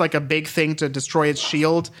shoots like a big thing to destroy its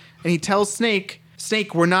shield, and he tells Snake,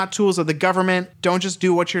 we're not tools of the government. Don't just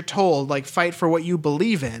do what you're told. Like, fight for what you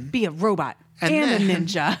believe in. Be a robot And and, then- a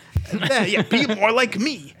ninja. Yeah, be more like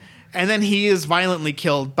me. And then he is violently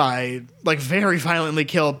killed by, like very violently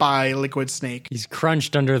killed by Liquid Snake. He's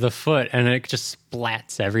crunched under the foot and it just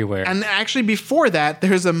splats everywhere. And actually before that,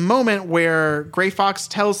 there's a moment where Gray Fox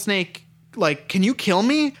tells Snake, like, can you kill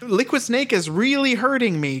me? Liquid Snake is really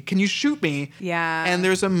hurting me. Can you shoot me? Yeah. And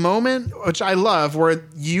there's a moment, which I love, where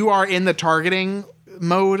you are in the targeting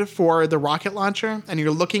mode for the rocket launcher and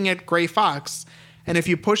you're looking at Gray Fox. And if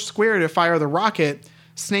you push square to fire the rocket,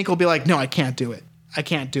 Snake will be like, no, I can't do it. I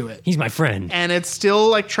can't do it. He's my friend. And it's still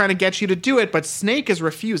like trying to get you to do it, but Snake is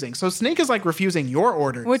refusing. So Snake is like refusing your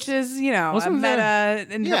orders. Which is, a Wasn't meta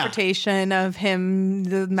interpretation of him,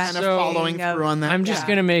 the kind of following through on that. I'm just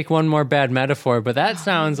going to make one more bad metaphor, but that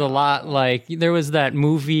sounds a lot like there was that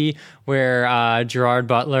movie where Gerard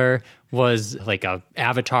Butler was like a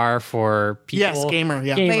avatar for people. Yes, gamer,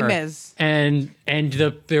 yeah. Les Mis. And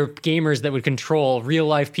there were gamers that would control real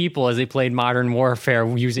life people as they played Modern Warfare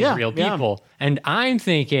using real people. And I'm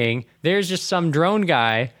thinking there's just some drone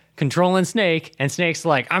guy controlling Snake, and Snake's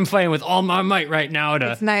like, I'm fighting with all my might right now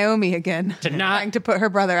to It's Naomi again. Trying to put her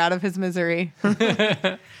brother out of his misery.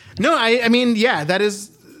 No, I mean, yeah, that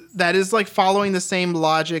is like following the same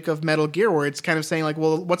logic of Metal Gear, where it's kind of saying like,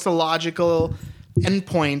 well, what's the logical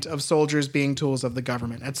endpoint of soldiers being tools of the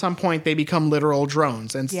government? At some point, they become literal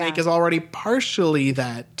drones, and Snake is already partially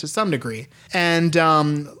that to some degree. And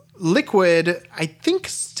Liquid, I think,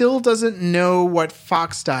 still doesn't know what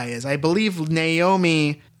Fox Die is. I believe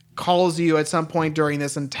Naomi calls you at some point during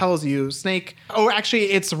this and tells you, Snake... Oh,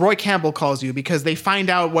 actually, it's Roy Campbell calls you because they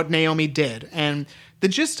find out what Naomi did. And the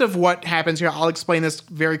gist of what happens here, I'll explain this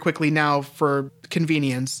very quickly now for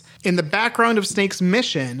convenience. In the background of Snake's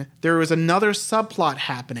mission, there was another subplot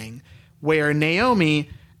happening where Naomi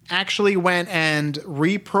actually went and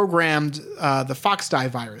reprogrammed the Fox Die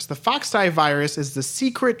virus. The Fox Die virus is the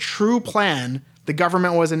secret true plan the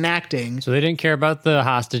government was enacting. So they didn't care about the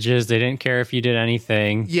hostages. They didn't care if you did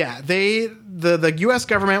anything. Yeah, the U.S.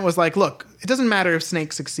 government was like, look, it doesn't matter if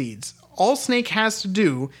Snake succeeds. All Snake has to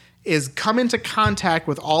do is come into contact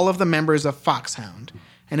with all of the members of Foxhound.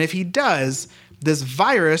 And if he does, this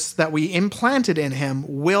virus that we implanted in him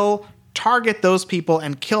will target those people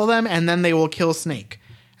and kill them, and then they will kill Snake.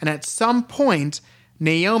 And at some point,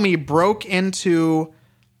 Naomi broke into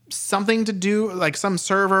something to do, like some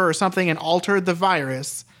server or something, and altered the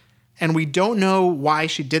virus. And we don't know why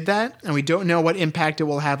she did that, and we don't know what impact it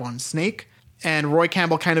will have on Snake. And Roy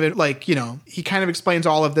Campbell kind of he kind of explains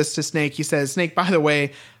all of this to Snake. He says, Snake, by the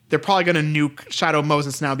way, they're probably going to nuke Shadow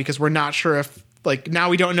Moses now because we're not sure if, now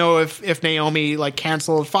we don't know if Naomi,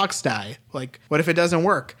 canceled Fox Die. What if it doesn't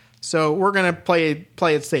work? So we're going to play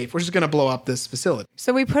it safe. We're just going to blow up this facility.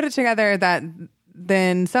 So we put it together that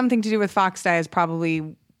then something to do with Fox Die is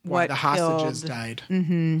probably what the hostages killed. died.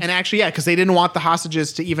 Mm-hmm. And actually, yeah, because they didn't want the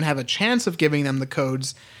hostages to even have a chance of giving them the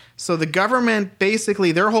codes. So the government,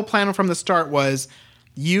 basically, their whole plan from the start was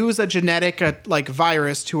use a genetic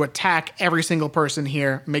virus to attack every single person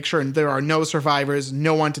here, make sure there are no survivors,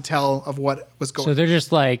 no one to tell of what was going on. So they're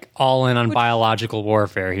just all in on biological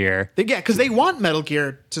warfare here. Because they want Metal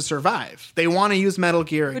Gear to survive. They want to use Metal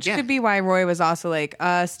Gear Which again. could be why Roy was also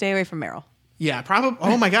stay away from Meryl. Yeah, probably.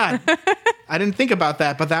 Oh my God. I didn't think about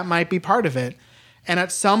that, but that might be part of it. And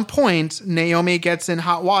at some point, Naomi gets in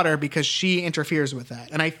hot water because she interferes with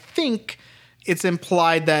that. And I think it's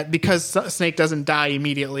implied that because Snake doesn't die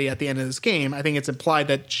immediately at the end of this game, I think it's implied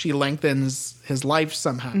that she lengthens his life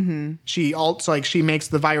somehow. Mm-hmm. She also she makes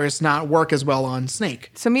the virus not work as well on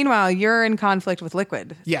Snake. So meanwhile, you're in conflict with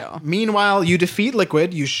Liquid. Yeah. So. Meanwhile, you defeat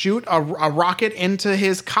Liquid. You shoot a rocket into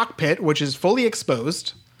his cockpit, which is fully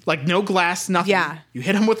exposed. No glass, nothing. Yeah. You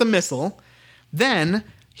hit him with a missile. Then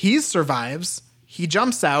he survives. He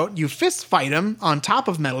jumps out. You fist fight him on top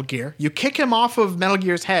of Metal Gear. You kick him off of Metal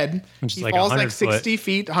Gear's head. He falls 60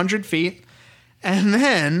 feet, 100 feet. And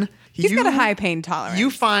then he's got a high pain tolerance. You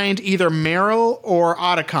find either Meryl or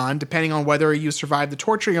Otacon, depending on whether you survive the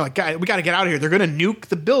torture. You're like, guys, we got to get out of here. They're going to nuke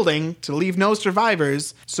the building to leave no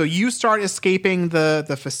survivors. So you start escaping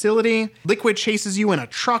the facility. Liquid chases you in a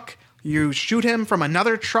truck. You shoot him from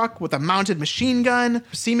another truck with a mounted machine gun,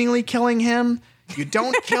 seemingly killing him. You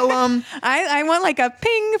don't kill him. I want a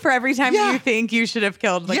ping for every time you think you should have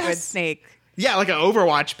killed Liquid Snake. Yeah, like an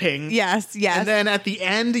Overwatch ping. Yes. And then at the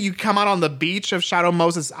end, you come out on the beach of Shadow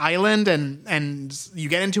Moses Island and you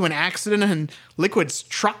get into an accident and Liquid's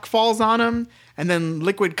truck falls on him. And then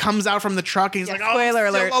Liquid comes out from the truck and he's spoiler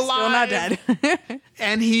alert, still not dead.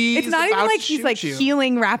 And it's not even like he's you.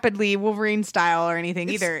 healing rapidly Wolverine style or anything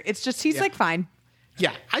either. It's just he's fine.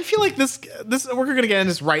 Yeah, I feel like this we're going to get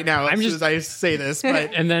into this right now as I say this.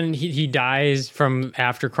 But and then he dies from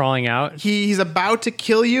after crawling out. He's about to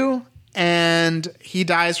kill you, and he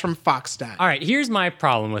dies from fox dye. All right, here's my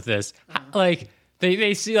problem with this. Like,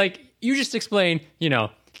 they see, like, you just explain,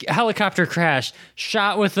 helicopter crash,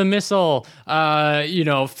 shot with a missile,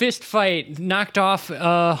 fist fight, knocked off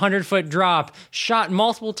a 100-foot drop, shot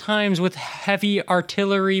multiple times with heavy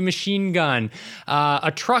artillery machine gun,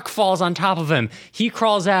 a truck falls on top of him, he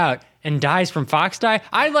crawls out and dies from fox dye.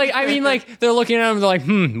 They're looking at him, they're like,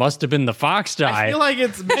 must have been the fox dye. I feel like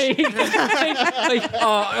it's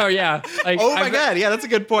yeah. Like, oh my god, yeah, that's a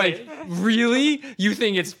good point. Really? You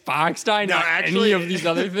think it's fox dye, not actually, any of these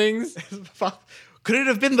other things? Could it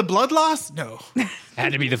have been the blood loss? No.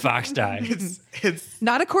 Had to be the fox dye. It's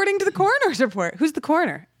Not according to the coroner's report. Who's the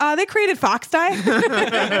coroner? They created fox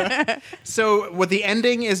dye. So what the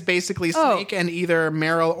ending is basically Snake and either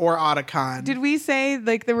Meryl or Otacon. Did we say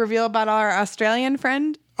like the reveal about our Australian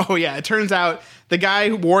friend? Oh yeah, it turns out the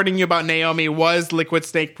guy warning you about Naomi was Liquid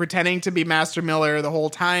Snake, pretending to be Master Miller the whole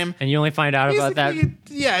time. And you only find out about that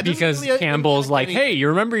because really Campbell's like, hey, you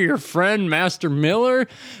remember your friend Master Miller?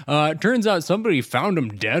 Turns out somebody found him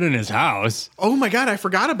dead in his house. Oh my god, I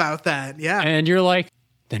forgot about that. Yeah. And you're like,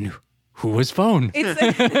 then who was phone?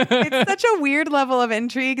 It's such a weird level of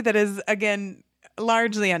intrigue that is, again,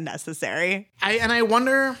 largely unnecessary. I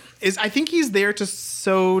wonder, I think he's there to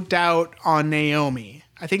sow doubt on Naomi.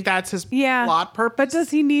 I think that's his plot purpose. But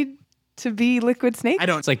does he need to be Liquid Snake? I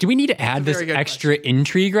don't. It's like, do we need to add this extra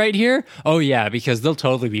intrigue right here? Oh yeah, because they'll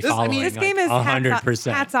totally be following. This game is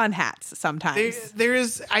 100%. hats on hats sometimes.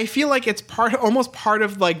 There's I feel like it's almost part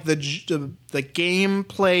of like the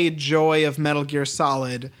gameplay joy of Metal Gear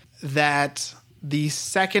Solid that the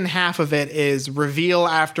second half of it is reveal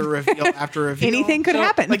after reveal after reveal. Anything could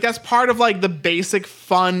happen. Like that's part of like the basic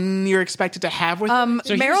fun you're expected to have with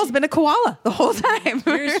it. Meryl's been a koala the whole time.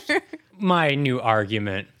 Here's my new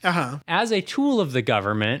argument. As a tool of the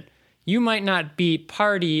government, you might not be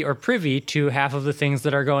party or privy to half of the things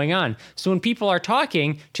that are going on. So when people are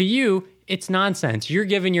talking to you, it's nonsense. You're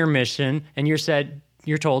given your mission and you're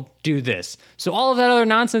told, do this. So all of that other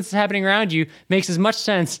nonsense that's happening around you makes as much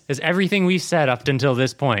sense as everything we've said up until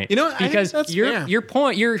this point. Because your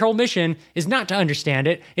point, your whole mission is not to understand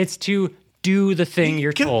it. It's to do the thing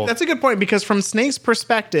you're told. That's a good point, because from Snake's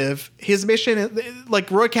perspective, his mission, like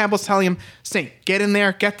Roy Campbell's telling him, Snake, get in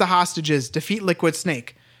there, get the hostages, defeat Liquid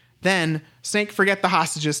Snake. Then Snake, forget the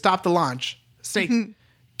hostages, stop the launch. Snake,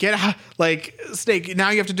 get out. Like, Snake, now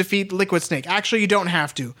you have to defeat Liquid Snake. Actually, you don't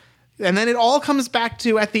have to. And then it all comes back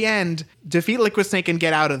to, at the end, defeat Liquid Snake and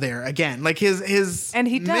get out of there again. Like his and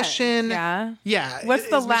he mission. Does. Yeah. What's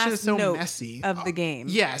the his mission last is so note messy. of the game?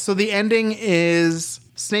 Yeah. So the ending is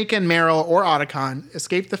Snake and Meryl or Otacon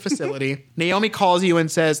escape the facility. Naomi calls you and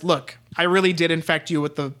says, look, I really did infect you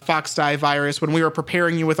with the fox dye virus when we were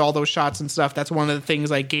preparing you with all those shots and stuff. That's one of the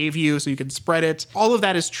things I gave you so you could spread it. All of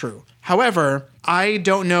that is true. However, I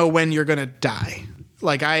don't know when you're going to die.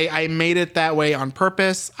 Like I made it that way on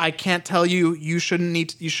purpose. I can't tell you. You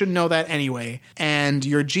shouldn't know that anyway. And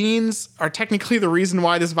your genes are technically the reason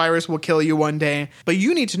why this virus will kill you one day. But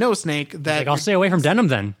you need to know, Snake, that I'll stay away from denim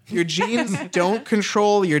then. Your genes don't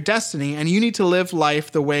control your destiny, and you need to live life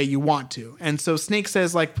the way you want to. And so Snake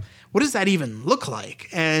says, like, what does that even look like?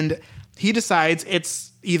 And he decides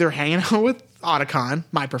it's either hanging out with Otacon,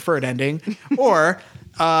 my preferred ending, or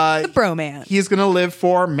the bromance. He's gonna live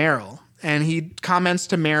for Meryl. And he comments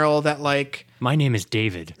to Meryl that, like, my name is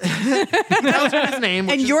David. Tells her his name.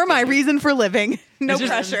 And you're my reason for living. No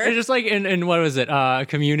pressure. It's just like in what was it?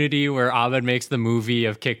 Community, where Abed makes the movie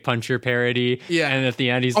of Kick Puncher parody. Yeah. And at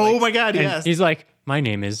the end, he's oh my God, yes. He's like, my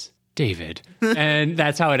name is David. And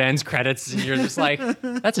that's how it ends, credits. And you're just like,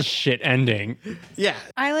 that's a shit ending. Yeah.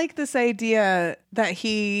 I like this idea that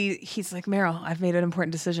he's like, Meryl, I've made an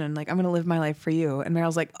important decision. Like, I'm going to live my life for you. And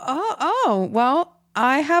Meryl's like, oh, well,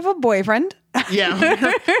 I have a boyfriend. Yeah.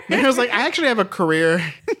 Meryl's like, I actually have a career.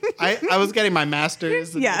 I was getting my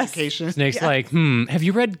master's in education. Snake's like, have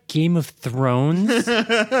you read Game of Thrones?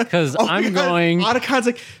 Because I'm going. Otacon's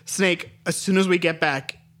like, Snake, as soon as we get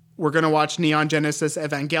back, we're going to watch Neon Genesis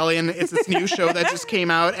Evangelion. It's this new show that just came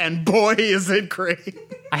out, and boy, is it great.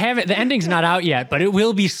 I haven't, the ending's not out yet, but it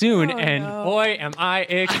will be soon, boy, am I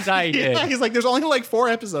excited. Yeah, he's like, there's only like 4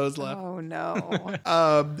 episodes left. Oh,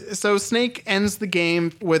 no. So Snake ends the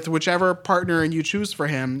game with whichever partner you choose for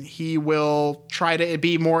him. He will try to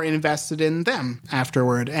be more invested in them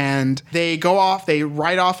afterward. And they go off, they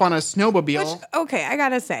ride off on a snowmobile. Which, okay, I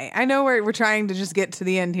gotta say, I know we're trying to just get to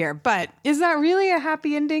the end here, but is that really a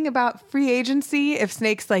happy ending about free agency? If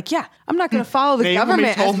Snake's like, yeah, I'm not going to follow the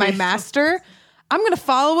government as my master. I'm going to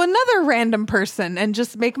follow another random person and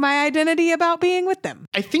just make my identity about being with them.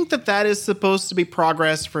 I think that is supposed to be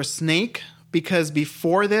progress for Snake, because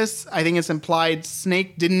before this, I think it's implied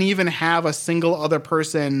Snake didn't even have a single other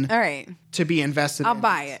person All right. to be invested I'll in.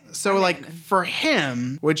 buy it. So, I'm like, in. for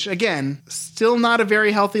him, which again, still not a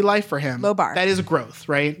very healthy life for him. Low bar. That is growth,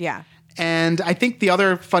 right? Yeah. And I think the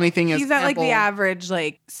other funny thing is He's at like the Campbell- average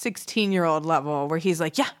like 16-year-old level where he's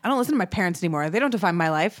like, yeah, I don't listen to my parents anymore. They don't define my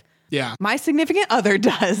life. Yeah. My significant other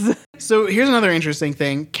does. So here's another interesting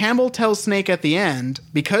thing. Campbell tells Snake at the end,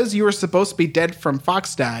 because you were supposed to be dead from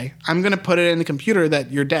Fox Die, I'm going to put it in the computer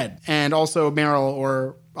that you're dead. And also Meryl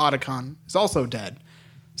or Otacon is also dead.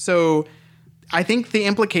 So I think the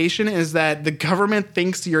implication is that the government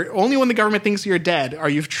thinks only when the government thinks you're dead are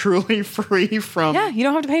you truly free from. Yeah, you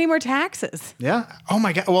don't have to pay any more taxes. Yeah. Oh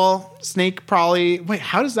my God. Well, Snake probably, wait,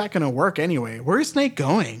 how is that going to work anyway? Where is Snake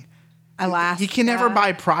going? Alaska. He can never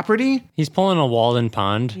buy property. He's pulling a Walden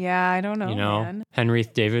Pond. Yeah, I don't know, You know, man. Henry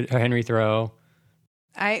Thoreau.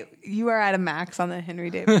 You are at a max on the Henry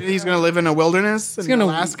David. He's going to live in a wilderness in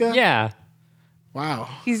Alaska. Yeah. Wow.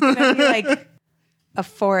 He's gonna be like a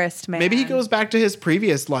forest man. Maybe he goes back to his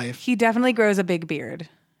previous life. He definitely grows a big beard.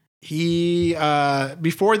 He,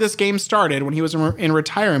 before this game started, when he was in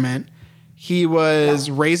retirement, he was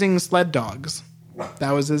raising sled dogs.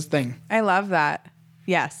 That was his thing. I love that.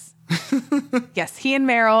 Yes. Yes, he and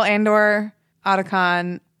Meryl and/or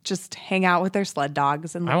Otacon just hang out with their sled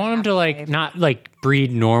dogs. And I want him to like not like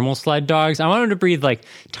breed normal sled dogs. I want him to breed like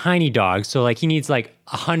tiny dogs. So like he needs like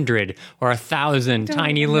 100 or 1,000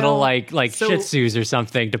 tiny little know. like So- Shih Tzus or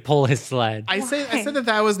something to pull his sled. I said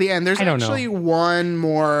that was the end. There's I don't know. actually one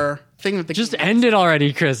more thing that the Just end it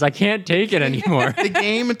already, Chris. I can't take it anymore. the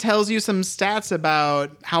game tells you some stats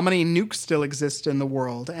about how many nukes still exist in the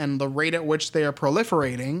world and the rate at which they are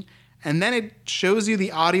proliferating. And then it shows you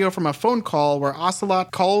the audio from a phone call where Ocelot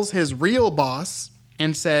calls his real boss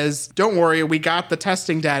and says, "Don't worry, we got the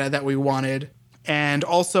testing data that we wanted." And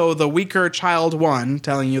also the weaker child won,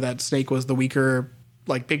 telling you that Snake was the weaker,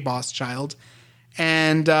 like, big boss child.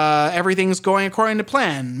 And everything's going according to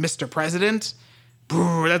plan, Mr. President.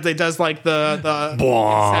 Brr, that it does like the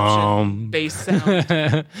Inception bass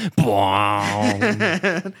sound.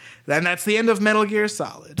 Boom. Then that's the end of Metal Gear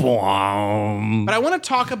Solid. Boom. But I want to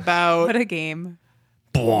talk about, What a game.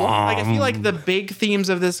 like, I feel like the big themes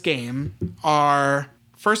of this game are,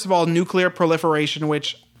 first of all, nuclear proliferation,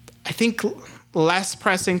 which I think less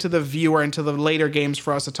pressing to the viewer and to the later games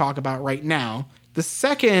for us to talk about right now. The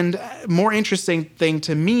second, more interesting thing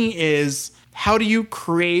to me is how do you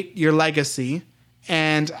create your legacy?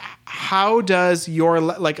 And how does your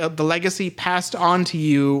the legacy passed on to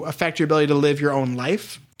you affect your ability to live your own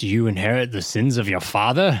life? Do you inherit the sins of your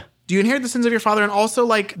father? Do you inherit the sins of your father? And also,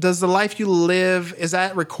 like, does the life you live, is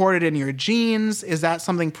that recorded in your genes? Is that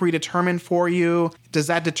something predetermined for you? Does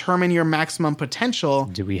that determine your maximum potential?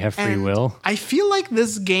 Do we have free And will? I feel like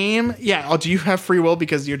this game, do you have free will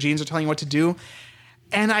because your genes are telling you what to do?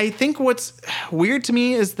 And I think what's weird to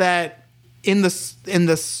me is that in the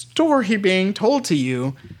story being told to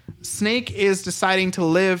you, Snake is deciding to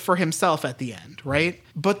live for himself at the end, right?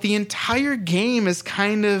 But the entire game is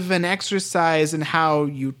kind of an exercise in how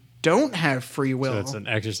you don't have free will. So it's an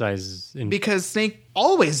exercise in Because Snake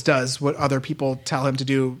always does what other people tell him to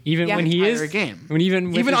do. even Yeah. when he Entire is game. when even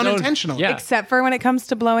with Even his own- unintentionally. yeah. Except for when it comes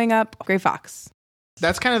to blowing up Gray Fox.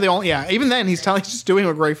 That's kind of the only, even then he's just doing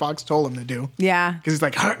what Gray Fox told him to do. Yeah. Because he's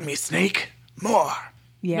like, hurt me, Snake, more.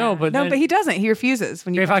 Yeah. No, but then- he doesn't. He refuses.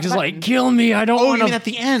 When you Gray press Fox the is button. like, kill me! I don't Oh, want you mean to. at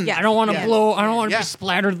the end? Yeah. I don't want to Yes. blow. I don't want to Yeah. be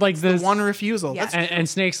splattered like this. One refusal. Yeah. That's And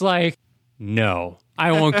Snake's like, no,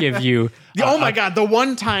 I won't give you. oh my God, the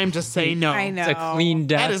one time to say no. I know. It's a clean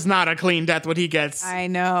death. That is not a clean death what he gets. I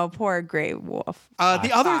know. Poor Gray Wolf.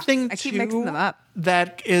 The other Fox. thing I keep too mixing them up.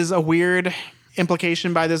 that is a weird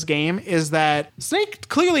implication by this game is that Snake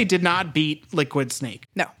clearly did not beat Liquid Snake.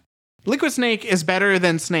 No. Liquid Snake is better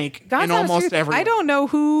than Snake God's in honest almost truth, every I way. don't know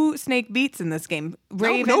who Snake beats in this game.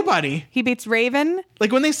 Raven. nobody. He beats Raven.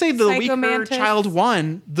 Like when they say the Psycho weaker Mantis. child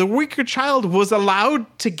won, the weaker child was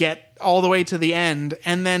allowed to get all the way to the end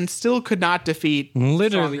and then still could not defeat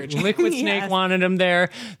Literally, stronger child. Liquid Snake Yes. wanted him there.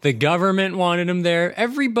 The government wanted him there.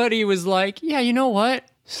 Everybody was like, yeah, you know what?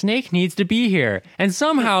 Snake needs to be here. And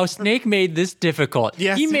somehow Snake made this difficult.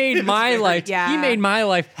 Yes, he it made is my very- life Yeah. he made my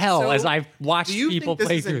life hell So, as I've watched Do you people think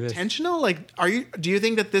play this is through this. intentional? Like, do you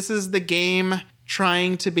think that this is the game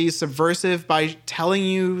trying to be subversive by telling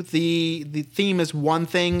you the theme is one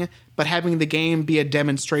thing, but having the game be a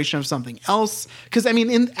demonstration of something else? Because I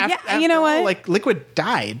mean, after you know all, what? like Liquid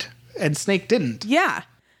died and Snake didn't. Yeah.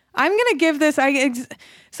 I'm going to give this.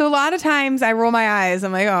 So a lot of times I roll my eyes.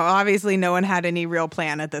 I'm like, oh, obviously no one had any real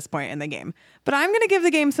plan at this point in the game. But I'm going to give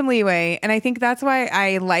the game some leeway. And I think that's why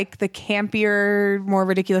I like the campier, more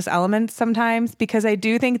ridiculous elements sometimes, because I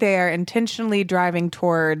do think they are intentionally driving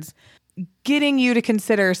towards getting you to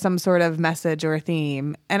consider some sort of message or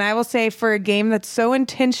theme. And I will say, for a game that's so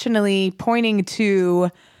intentionally pointing to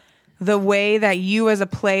the way that you as a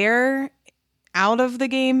player out of the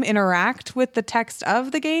game interact with the text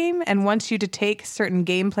of the game and wants you to take certain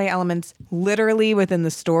gameplay elements literally within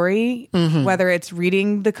the story, whether it's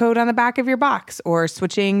reading the code on the back of your box or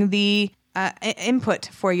switching the input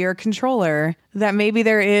for your controller, that maybe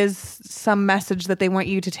there is some message that they want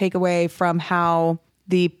you to take away from how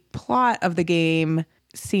the plot of the game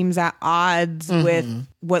seems at odds with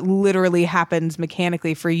what literally happens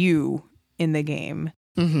mechanically for you in the game.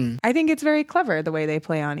 I think it's very clever the way they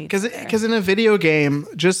play on each other. Because in a video game,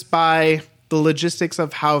 just by the logistics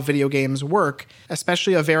of how video games work,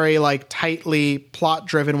 especially a very like tightly plot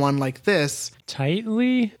driven one like this,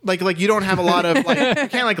 Tightly? like you don't have a lot of like you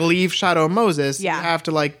can't like leave Shadow of Moses. Yeah. You have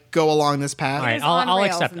to like go along this path. All right, is on I'll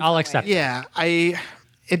rails accept. in I'll some accept. way. Yeah,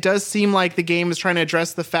 it does seem like the game is trying to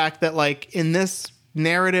address the fact that like in this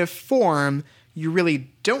narrative form, you really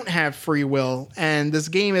don't have free will, and this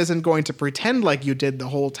game isn't going to pretend like you did the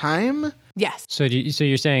whole time. Yes. So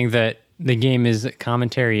you're saying that the game is a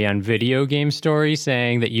commentary on video game stories,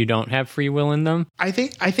 saying that you don't have free will in them? I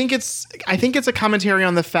think it's a commentary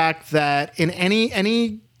on the fact that in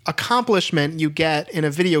any accomplishment you get in a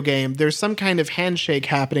video game, there's some kind of handshake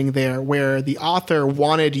happening there where the author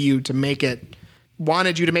wanted you to make it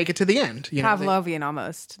to the end. You know, Pavlovian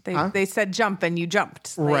almost. They said jump and you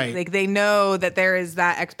jumped. Right. Like they know that there is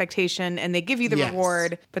that expectation and they give you the Yes.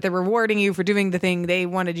 reward, but they're rewarding you for doing the thing they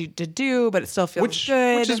wanted you to do, but it still feels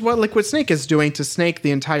good. Which is what Liquid Snake is doing to Snake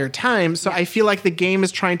the entire time. So I feel like the game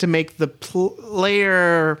is trying to make the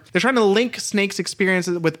player... They're trying to link Snake's experience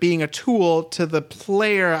with being a tool to the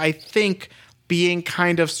player, I think, being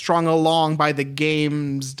kind of strung along by the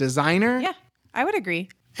game's designer. Yeah, I would agree.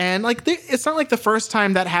 And like it's not like the first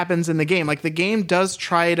time that happens in the game. Like the game does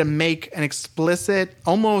try to make an explicit,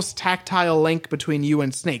 almost tactile link between you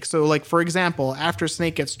and Snake. So like, for example, after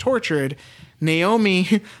Snake gets tortured,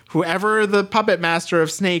 Naomi, whoever the puppet master of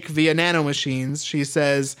Snake via nanomachines, she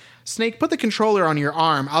says, Snake, put the controller on your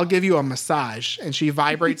arm. I'll give you a massage. And she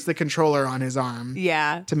vibrates the controller on his arm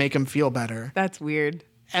Yeah, to make him feel better. that's weird.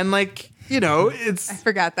 And like, you know, it's... I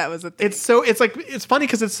forgot that was a thing. It's funny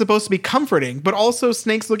because it's supposed to be comforting, but also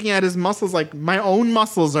Snake's looking at his muscles like my own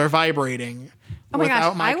muscles are vibrating. Oh my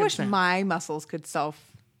gosh, without I wish consent. my muscles could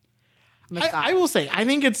self-massage. I will say, I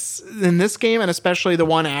think it's in this game, and especially the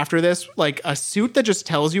one after this, like a suit that just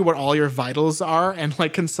tells you what all your vitals are and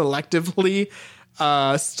like can selectively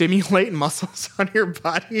stimulate muscles on your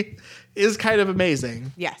body is kind of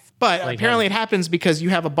amazing. Yes. But Like apparently it happens because you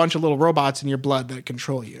have a bunch of little robots in your blood that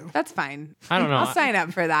control you. That's fine. I don't know. I'll sign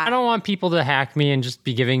up for that. I don't want people to hack me and just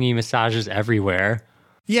be giving me massages everywhere.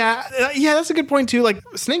 Yeah, that's a good point too. Like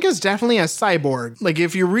Snake is definitely a cyborg. Like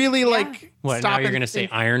if you really like What, stop now you're and going to say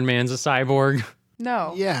think- Iron Man's a cyborg?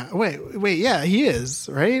 No. Yeah, wait, yeah, he is,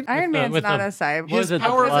 right? Iron Man's with not the- a cyborg. was it the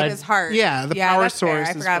because blood? of his heart. Yeah, the power that's fair. source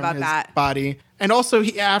I is forgot from about his that. body. And also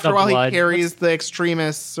after The a while blood. he carries the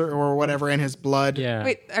extremists or whatever in his blood. Yeah.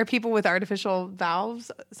 Wait, are people with artificial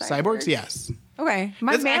valves Cyborgs, yes. Okay.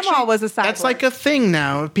 My That's mamaw actually- was a cyborg. That's like a thing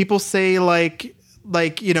now. People say like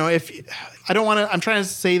you know, if I don't want to, I'm trying to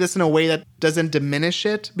say this in a way that doesn't diminish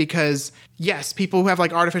it because yes, people who have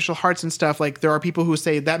like artificial hearts and stuff, like there are people who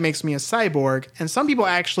say that makes me a cyborg, and some people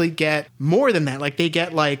actually get more than that. Like they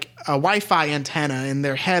get like a Wi-Fi antenna in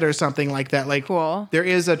their head or something like that. Like Cool. There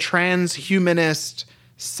is a transhumanist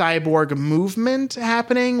cyborg movement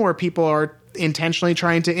happening where people are intentionally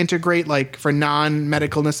trying to integrate, like for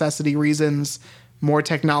non-medical necessity reasons, more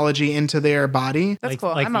technology into their body. That's like, cool.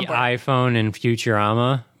 Like I'm the on board. iPhone in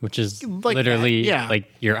Futurama, which is Like literally that, yeah. like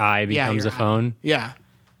your eye becomes your a phone. Yeah.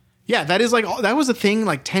 Yeah, that is like, that was a thing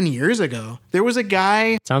like 10 years ago. There was a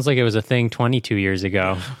guy, Sounds like it was a thing 22 years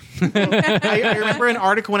ago. I remember an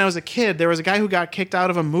article when I was a kid, there was a guy who got kicked out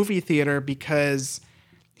of a movie theater because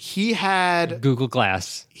he had Google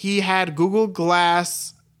Glass. Google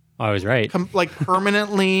Glass Oh, I was right. like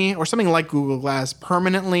permanently, or something like Google Glass,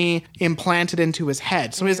 permanently implanted into his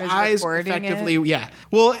head. So his was eyes recording effectively, it? yeah.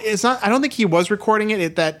 Well, it's not, I don't think he was recording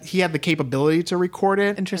it, that he had the capability to record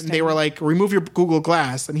it. Interesting. And they were like, remove your Google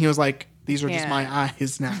Glass. And he was like, these are just Yeah. my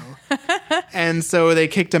eyes now. And so they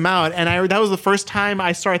kicked him out. And that was the first time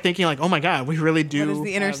I started thinking like, oh my God, we really do. What is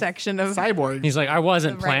the have intersection of cyborg. He's like, I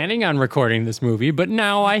wasn't Right. planning on recording this movie, but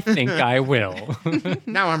now I think I will.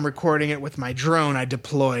 Now I'm recording it with my drone I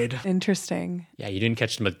deployed. interesting? Yeah, you didn't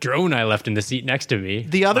catch the drone I left in the seat next to me.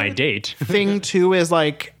 The other my date. thing too is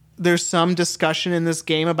like there's some discussion in this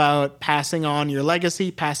game about passing on your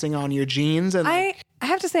legacy, passing on your genes, and I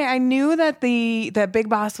have to say, I knew that that Big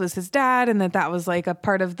Boss was his dad, and that was like a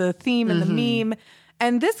part of the theme and the meme.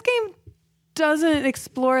 And this game doesn't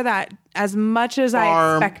explore that as much as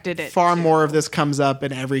I expected it. Far more of this comes up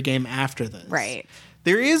in every game after this. Right.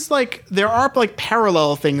 There are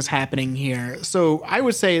parallel things happening here. So I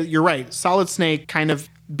would say you're right. Solid Snake kind of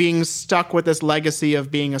being stuck with this legacy of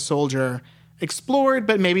being a soldier, explored,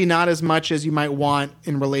 but maybe not as much as you might want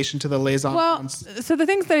in relation to the liaison. Well, so the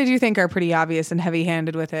things that I do think are pretty obvious and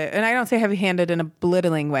heavy-handed with it, and I don't say heavy-handed in a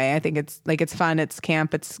belittling way. I think it's fun, it's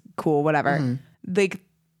camp, it's cool, whatever. Like,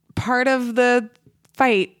 part of the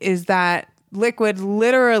fight is that Liquid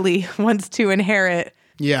literally wants to inherit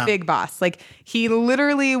Big Boss. Like, he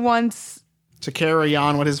literally wants to carry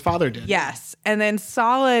on what his father did. Yes. And then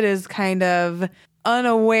Solid is kind of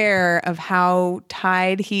unaware of how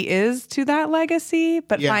tied he is to that legacy,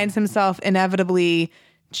 but finds himself inevitably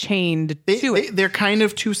chained to it. They're kind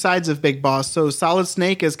of two sides of Big Boss. So Solid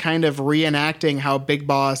Snake is kind of reenacting how Big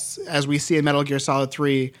Boss, as we see in Metal Gear Solid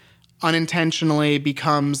 3, unintentionally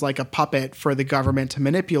becomes like a puppet for the government to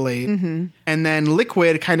manipulate. And then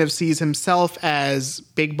Liquid kind of sees himself as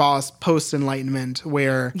Big Boss post-Enlightenment,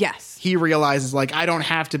 where he realizes, like, I don't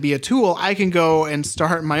have to be a tool. I can go and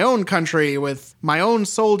start my own country with my own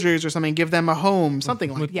soldiers or something, give them a home, something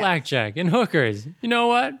like that. With blackjack and hookers. You know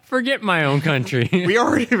what? Forget my own country. We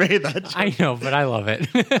already made that joke. I know, but I love it.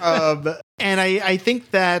 And I think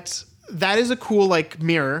that is a cool, like,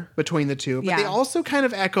 mirror between the two. But they also kind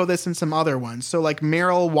of echo this in some other ones. So, like,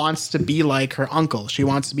 Meryl wants to be like her uncle. She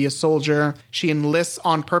wants to be a soldier. She enlists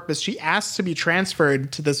on purpose. She asks to be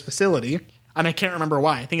transferred to this facility. And I can't remember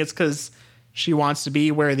why. I think it's because she wants to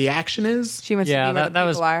be where the action is. She wants to be where the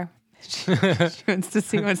people are.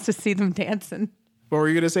 She wants to see them dancing. What were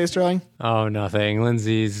you going to say, Sterling? Oh, nothing.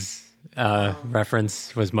 Lindsay's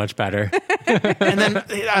reference was much better. And then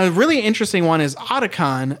a really interesting one is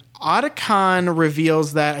Otacon. Otacon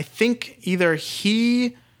reveals that I think either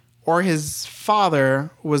he or his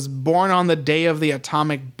father was born on the day of the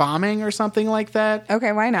atomic bombing or something like that.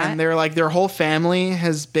 Okay, why not? And they're like, their whole family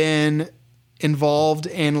has been involved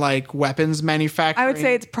in like weapons manufacturing. I would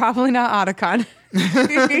say it's probably not Otacon.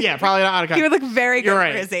 Yeah, probably not Otacon. He would look very good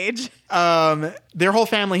for his age. Their whole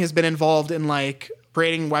family has been involved in like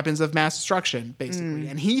creating weapons of mass destruction, basically.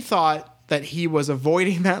 And he thought that he was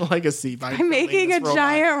avoiding that legacy by making a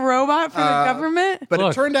giant robot for the government. But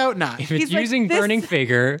it turned out not. If it's using burning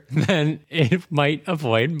figure, then it might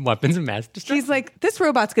avoid weapons of mass destruction. He's like, this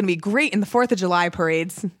robot's going to be great in the 4th of July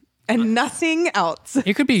parades and nothing else.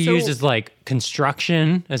 It could be used as like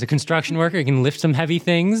construction, as a construction worker. It can lift some heavy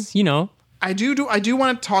things, you know. I do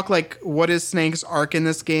want to talk like what is Snake's arc in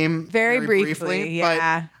this game very briefly,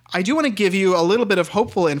 yeah. But I do want to give you a little bit of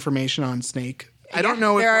hopeful information on Snake. I don't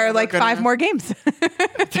know if there are like 5 more games.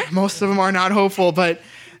 Most of them are not hopeful, but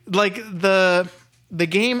like the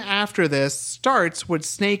game after this starts with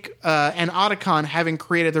Snake and Otacon having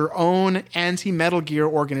created their own anti-Metal Gear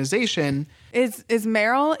organization. Is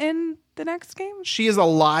Meryl in the next game? She is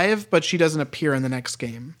alive, but she doesn't appear in the next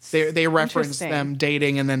game. They reference them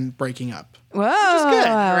dating and then breaking up. Whoa, which is good,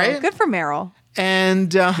 right? Good for Meryl.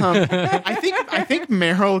 And I think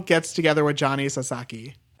Meryl gets together with Johnny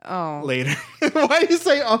Sasaki. Oh. Later. Why do you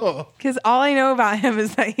say oh? Because all I know about him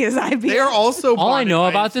is that he is IBM. They are also all I know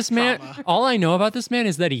about this man. All I know about this man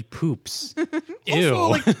is that he poops. Ew. Also,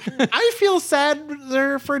 like, I feel sad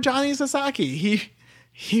there for Johnny Sasaki.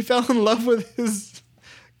 He fell in love with his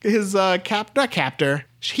captor.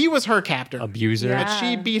 He was her captor. Abuser. Yeah. But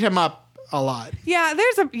she beat him up a lot. Yeah,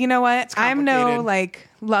 you know what? I'm no like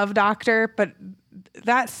love doctor, but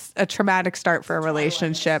that's a traumatic start for a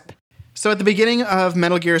relationship. So at the beginning of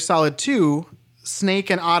Metal Gear Solid 2, Snake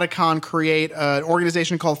and Otacon create an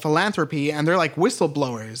organization called Philanthropy, and they're like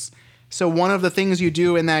whistleblowers. So one of the things you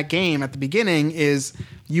do in that game at the beginning is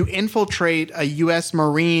you infiltrate a U.S.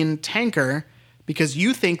 Marine tanker because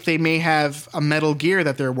you think they may have a Metal Gear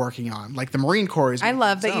that they're working on, like the Marine Corps is. I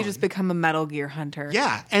love that you just become a Metal Gear hunter.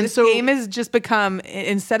 Yeah. And this game has just become,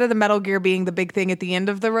 instead of the Metal Gear being the big thing at the end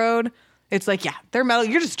of the road, it's like, yeah, they're Metal.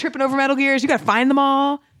 You're just tripping over Metal Gears. You got to find them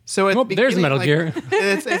all. So there's Metal Gear.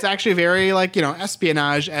 it's actually very like,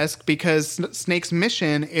 espionage-esque because Snake's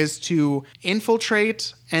mission is to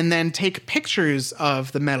infiltrate and then take pictures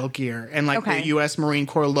of the Metal Gear and like the U.S. Marine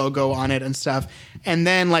Corps logo on it and stuff, and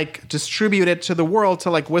then like distribute it to the world to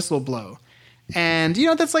like whistleblow. And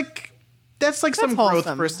that's some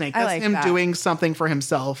growth for Snake. That's like him that. doing something for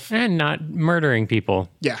himself And not murdering people.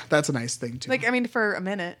 Yeah, that's a nice thing too. Like, I mean, for a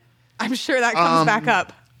minute, I'm sure that comes back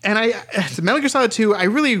up. And Metal Gear Solid 2, I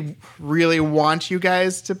really, really want you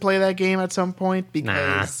guys to play that game at some point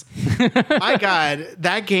because, my God,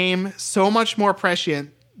 that game so much more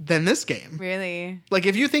prescient than this game. Really? Like,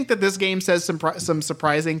 if you think that this game says some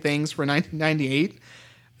surprising things for 1998,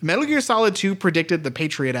 Metal Gear Solid 2 predicted the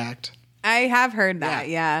Patriot Act. I have heard that,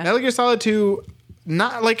 yeah. Metal Gear Solid 2,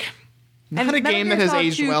 not a game that has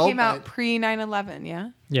aged well. Came out pre 9/11, yeah.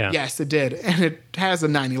 Yeah. Yes, it did, and it has a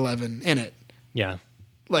 9/11 in it. Yeah.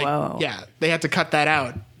 Like, Whoa. yeah, they had to cut that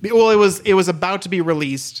out. Well, it was about to be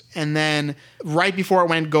released, and then right before it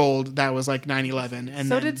went gold, that was like 9/11. And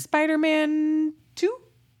So then, did Spider-Man 2?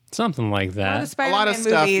 Something like The that. Spider-Man lot of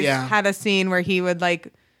stuff, movies yeah. had a scene where he would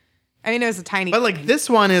it was a tiny. but like this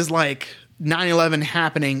one is like 9/11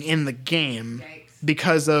 happening in the game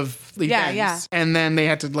because of the Yeah, events. yeah. And then they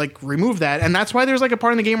had to like remove that, and that's why there's like a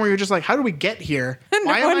part in the game where you're just like, how do we get here? no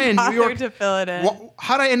Why one am I in New bothered York? to fill it in.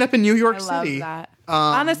 How did I end up in New York I love City? that.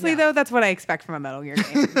 Honestly, though, that's what I expect from a Metal Gear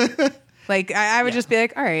game. I would just be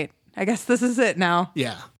like, all right, I guess this is it now.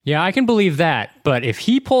 Yeah. Yeah, I can believe that. But if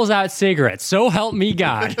he pulls out cigarettes, so help me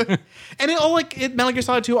God. And Metal Gear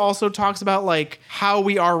Solid 2 also talks about like how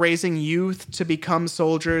we are raising youth to become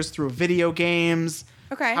soldiers through video games.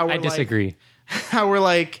 Okay. How we're I disagree. How we're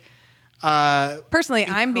like, Personally,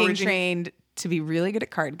 I'm being encouraging- trained to be really good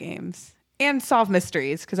at card games and solve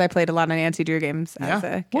mysteries because I played a lot of Nancy Drew games as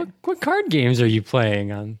Yeah. a kid. What card games are you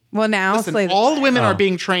playing on? Well, now listen, play all women are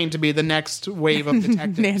being trained to be the next wave of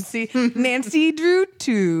detectives. Nancy Drew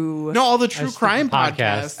 2. No, all the true crime podcast.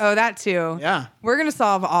 podcasts. Oh, that too. Yeah. We're going to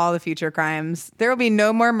solve all the future crimes. There will be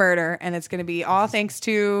no more murder, and it's going to be all thanks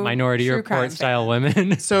to Minority true crime Report style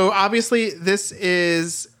women. So obviously this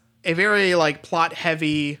is a very like plot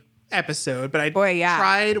heavy episode, but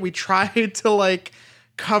we tried to like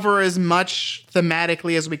cover as much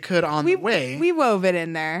thematically as we could on the way. We wove it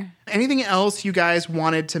in there. Anything else you guys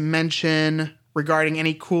wanted to mention regarding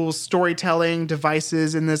any cool storytelling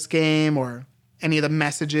devices in this game or any of the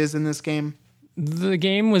messages in this game? The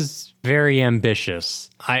game was very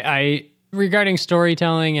ambitious. I regarding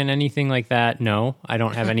storytelling and anything like that, no, I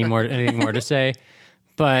don't have anything more to say.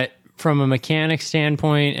 But from a mechanic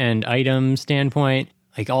standpoint and item standpoint,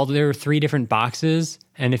 there were 3 different boxes,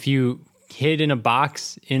 and if you hid in a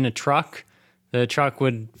box in a truck, the truck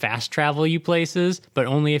would fast travel you places, but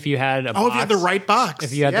only if you had a box. If you had the right box.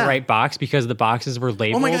 If you had the right box, because the boxes were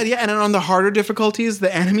labeled. Oh my God, yeah. And on the harder difficulties,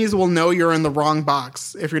 the enemies will know you're in the wrong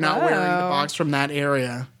box if you're not wearing the box from that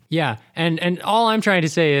area. Yeah. And all I'm trying to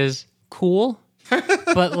say is cool,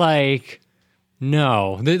 but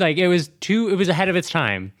no. It was ahead of its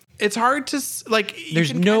time. It's hard to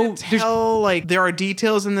There's tell there are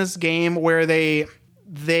details in this game where they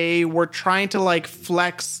were trying to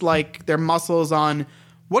flex their muscles on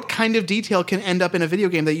what kind of detail can end up in a video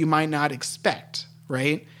game that you might not expect,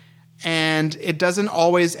 right? And it doesn't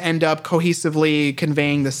always end up cohesively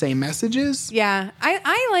conveying the same messages. Yeah,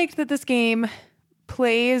 I liked that this game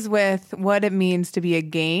plays with what it means to be a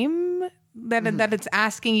game, that it's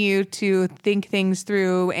asking you to think things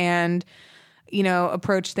through and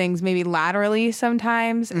approach things maybe laterally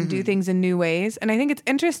sometimes and do things in new ways. And I think it's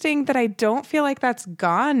interesting that I don't feel like that's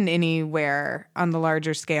gone anywhere on the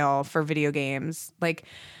larger scale for video games.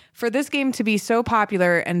 For this game to be so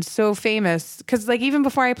popular and so famous, because even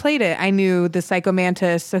before I played it, I knew the Psycho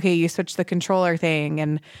Mantis, okay, you switch the controller thing,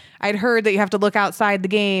 and I'd heard that you have to look outside the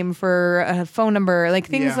game for a phone number,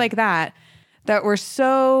 things like that were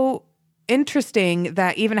so interesting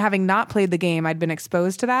that even having not played the game, I'd been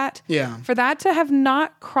exposed to that. Yeah. For that to have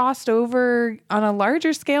not crossed over on a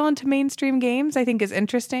larger scale into mainstream games, I think is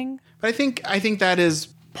interesting. But I think that is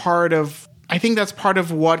part of. I think that's part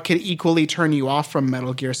of what could equally turn you off from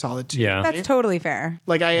Metal Gear Solid 2. Yeah. That's totally fair.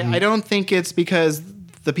 I don't think it's because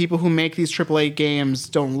the people who make these AAA games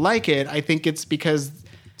don't like it. I think it's because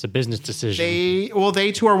it's a business decision.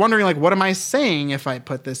 They too are wondering what am I saying if I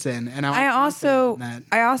put this in? And I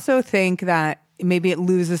also think that maybe it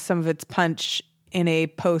loses some of its punch in a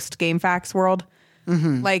post GameFAQs world.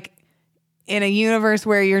 Mm-hmm. In a universe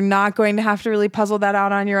where you're not going to have to really puzzle that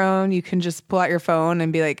out on your own, you can just pull out your phone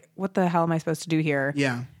and be like, what the hell am I supposed to do here?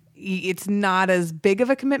 Yeah. It's not as big of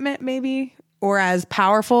a commitment maybe, or as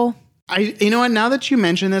powerful. Now that you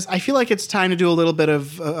mention this, I feel like it's time to do a little bit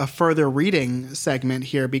of a further reading segment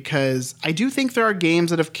here, because I do think there are games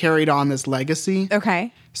that have carried on this legacy.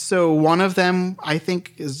 Okay. So one of them, I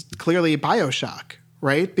think, is clearly BioShock,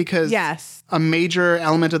 right? Because a major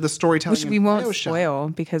element of the storytelling, which we won't spoil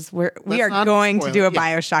because we are going to do a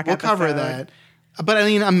BioShock We'll episode. cover that. But a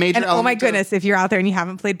major element. Oh my goodness, if you're out there and you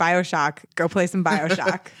haven't played BioShock, go play some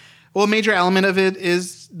BioShock. Well, a major element of it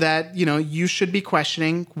is that, you know, you should be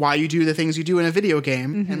questioning why you do the things you do in a video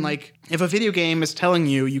game. And like, if a video game is telling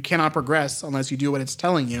you you cannot progress unless you do what it's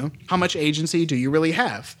telling you, how much agency do you really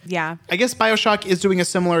have? Yeah. I guess BioShock is doing a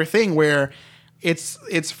similar thing where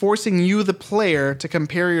it's forcing you, the player, to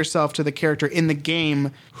compare yourself to the character in the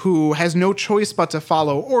game who has no choice but to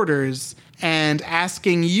follow orders, and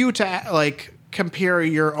asking you to like compare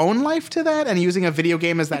your own life to that, and using a video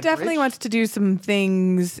game as that It definitely bridge. wants to do some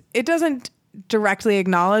things. It doesn't directly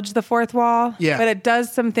acknowledge the fourth wall, Yeah. but it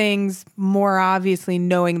does some things more obviously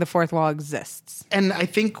knowing the fourth wall exists. And I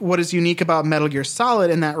think what is unique about Metal Gear Solid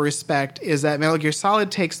in that respect is that Metal Gear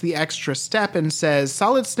Solid takes the extra step and says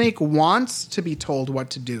Solid Snake wants to be told what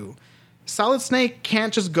to do. Solid Snake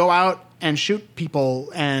can't just go out and shoot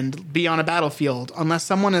people and be on a battlefield unless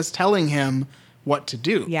someone is telling him what to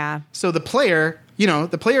do. Yeah. So the player, you know,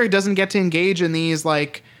 the player doesn't get to engage in these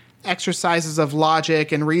like exercises of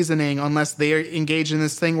logic and reasoning unless they engage in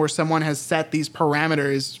this thing where someone has set these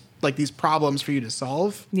parameters, like these problems for you to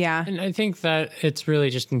solve. Yeah. And I think that it's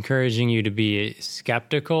really just encouraging you to be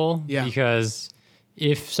skeptical. Yeah. Because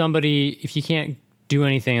if you can't do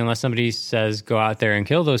anything unless somebody says go out there and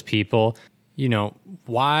kill those people, you know,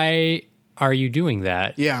 why are you doing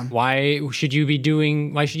that? Yeah. Why should you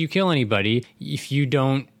kill anybody if you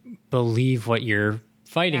don't believe what you're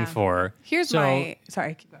fighting Yeah. for? Sorry,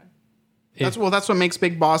 keep going. That's what makes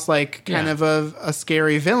Big Boss like kind Yeah. of a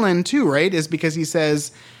scary villain too, right? Is because he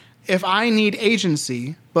says, if I need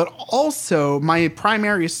agency, but also my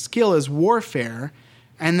primary skill is warfare,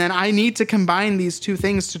 and then I need to combine these two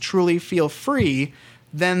things to truly feel free,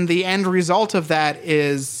 then the end result of that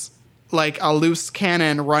is like a loose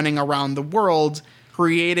cannon running around the world,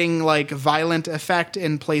 creating like violent effect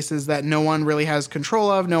in places that no one really has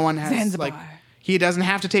control of. No one has Zanzibar. like, he doesn't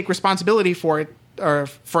have to take responsibility for it or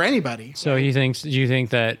for anybody. So do you think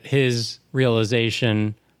that his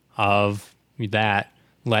realization of that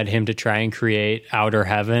led him to try and create Outer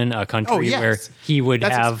Heaven, a country Oh, yes. where he would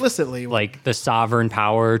That's have explicitly like the sovereign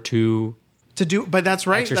power to do, but that's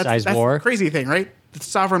right. Exercise that's war. the crazy thing, right? The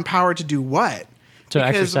sovereign power to do what? Because-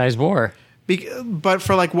 exercise war, but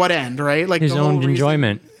for like what end, right? Like his the whole own reason-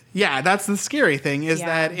 enjoyment. Yeah, that's the scary thing is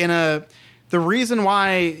Yeah. that the reason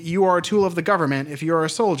why you are a tool of the government if you're a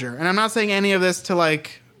soldier, and I'm not saying any of this to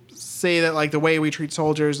like say that like the way we treat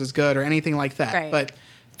soldiers is good or anything like that, Right. but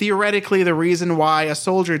theoretically the reason why a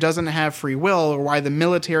soldier doesn't have free will or why the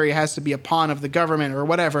military has to be a pawn of the government or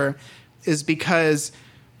whatever is because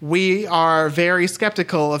we are very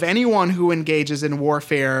skeptical of anyone who engages in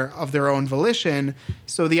warfare of their own volition.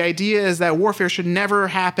 So the idea is that warfare should never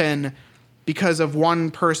happen because of one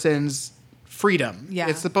person's freedom. Yeah.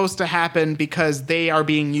 It's supposed to happen because they are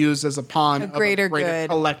being used as a pawn of greater a greater good.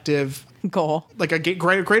 collective, Goal. like a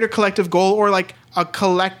greater collective goal, or like a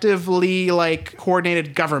collectively like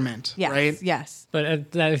coordinated government, Yes. right? Yes. But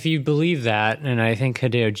if you believe that, and I think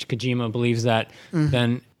Hideo Kojima believes that,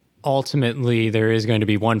 then ultimately there is going to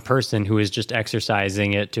be one person who is just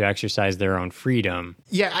exercising it to exercise their own freedom.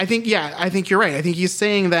 I think you're right. I think he's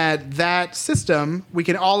saying that system, we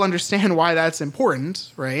can all understand why that's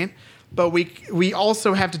important, right? But we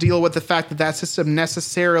also have to deal with the fact that system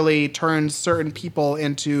necessarily turns certain people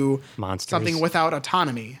into Monsters. something without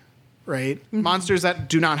autonomy, right? Monsters that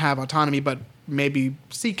do not have autonomy, but maybe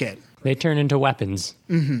seek it. They turn into weapons.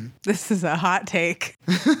 This is a hot take.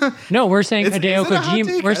 No, we're saying Is Hideo it a hot Kojima.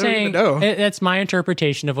 take? We're I don't saying even know. that's my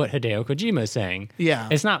interpretation of what Hideo Kojima is saying. Yeah.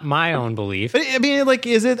 It's not my own belief. But I mean, like,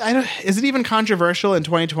 is it even controversial in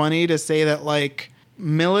 2020 to say that like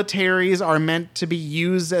militaries are meant to be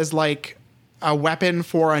used as like a weapon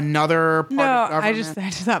for another part No, of government? I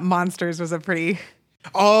just thought Monsters was a pretty.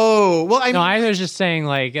 Oh, well, No, I was just saying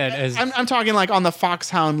like as I'm talking like on the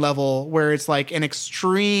Foxhound level where it's like an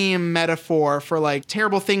extreme metaphor for like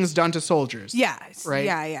terrible things done to soldiers. Yes. Right?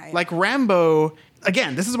 Yeah. Like Rambo,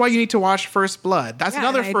 again, this is why you need to watch First Blood. That's Yeah,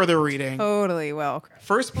 another and I further reading. Totally will.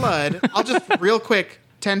 First Blood, I'll just real quick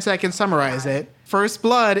 10 seconds summarize it. First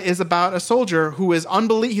Blood is about a soldier who is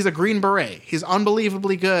he's a Green Beret. He's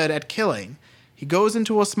unbelievably good at killing. He goes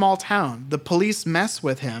into a small town. The police mess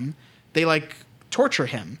with him. They like torture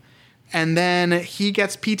him. And then he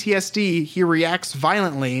gets PTSD. He reacts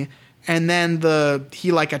violently. And then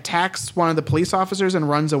he like attacks one of the police officers and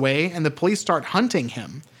runs away. And the police start hunting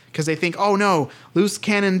him because they think, oh no, loose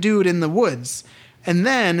cannon dude in the woods. And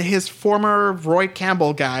then his former Roy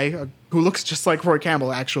Campbell guy, who looks just like Roy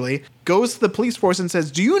Campbell actually, goes to the police force and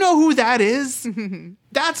says, do you know who that is?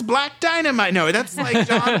 That's Black Dynamite. No, that's like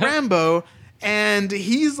John Rambo. And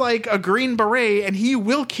he's like a Green Beret and he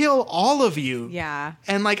will kill all of you. Yeah.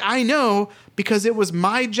 And like, I know because it was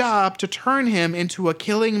my job to turn him into a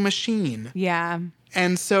killing machine. Yeah.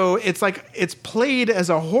 And so it's like, it's played as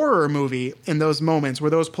a horror movie in those moments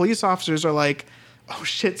where those police officers are like, oh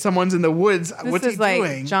shit, someone's in the woods. What's This he is like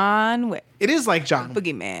doing? John Wick, It is like John Wick.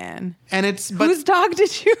 Boogeyman. And it's, Whose dog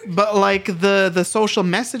did you? but like the social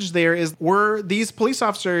message there is these police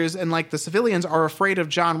officers and like the civilians are afraid of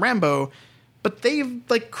John Rambo, but they've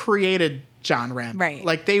like created John Rambo. Right.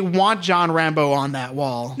 Like they want John Rambo on that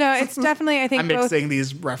wall. No, it's definitely, I think I'm both, mixing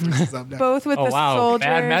these references up now. both with Oh the wow, soldiers.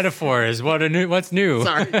 bad metaphors. What's new?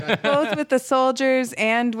 Sorry. Both with the soldiers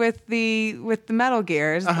and with the Metal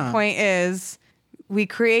Gears. The point is, we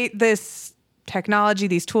create this technology,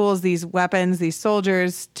 these tools, these weapons, these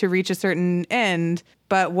soldiers to reach a certain end.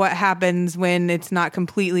 But what happens when it's not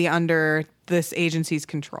completely under this agency's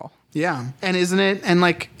control? Yeah. And isn't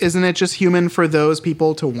it just human for those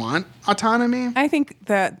people to want autonomy? I think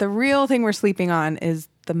that the real thing we're sleeping on is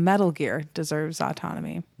the Metal Gear deserves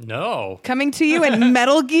autonomy. No. Coming to you in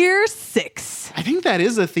Metal Gear 6. I think that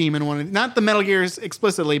is a theme in one of not the Metal Gears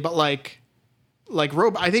explicitly, but like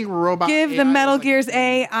robot. I think robot. Give the AI Metal is like- Gears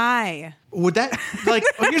AI. Would that like?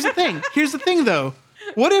 Here's the thing. Here's the thing, though.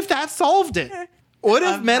 What if that solved it? What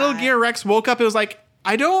if Metal Gear Rex woke up and was like,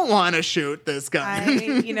 I don't want to shoot this guy.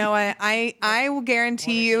 You know what? I will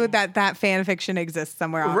guarantee you that fan fiction exists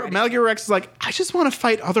somewhere already. Metal Gear Rex is like, I just want to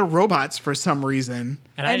fight other robots for some reason.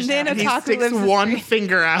 I And just then have- And he Otaku sticks lives his one dream.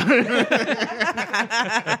 finger out.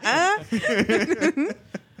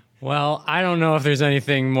 well, I don't know if there's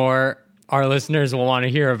anything more our listeners will want to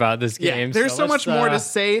hear about this Yeah, game. there's so much let's, more to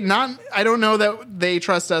say. I don't know that they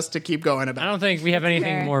trust us to keep going I about. don't think we have anything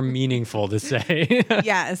Fair. more meaningful to say.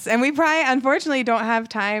 Yes, and we probably unfortunately don't have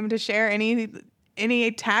time to share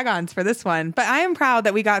any tag-ons for this one. But I am proud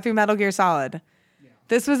that we got through Metal Gear Solid.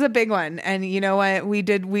 This was a big one, and you know what? We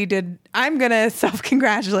did. I'm gonna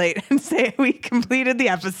self-congratulate and say we completed the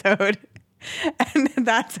episode, and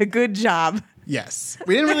that's a good job. Yes,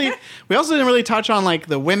 we also didn't really touch on like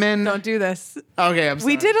the women. Don't do this. Okay, I'm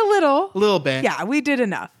sorry. We did a little bit. Yeah, we did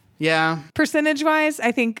enough. Yeah. Percentage-wise,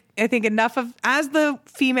 I think enough of, as the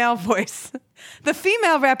female voice, the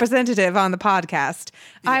female representative on the podcast,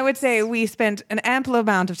 I would say we spent an ample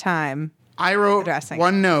amount of time. I wrote Addressing.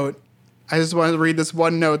 one note. I just wanted to read this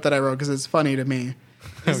one note that I wrote because it's funny to me.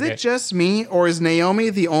 Is Okay. it just me, or is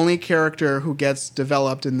Naomi the only character who gets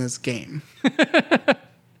developed in this game?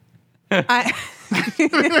 I,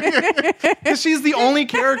 Because she's the only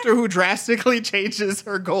character who drastically changes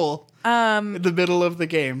her goal in the middle of the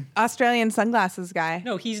game. Australian sunglasses guy.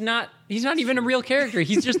 No, he's not. He's not even a real character.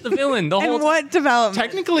 He's just the villain the whole And time. what development?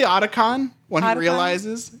 Technically, Otacon, when he Otacon?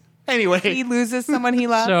 realizes. Anyway, He loses someone he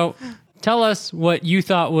loves. So, tell us what you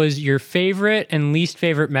thought was your favorite and least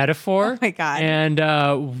favorite metaphor. Oh my God. And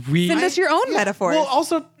we Send us your own metaphors. well,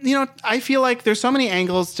 also, I feel like there's so many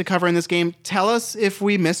angles to cover in this game. Tell us if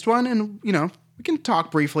we missed one, and, we can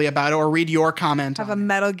talk briefly about it or read your comment have a on it,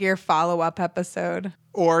 Metal Gear follow-up episode.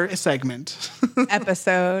 or a segment.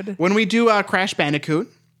 Episode. When we do Crash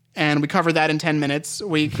Bandicoot, and we cover that in 10 minutes,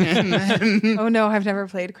 we can... Oh no, I've never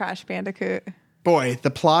played Crash Bandicoot. Boy, the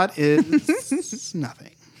plot is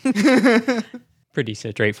nothing. pretty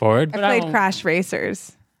straightforward. I but I played won't- Crash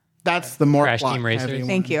Racers. That's the more Crash plot Team Racers. heavy one.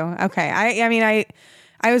 Thank you. Okay. I mean, I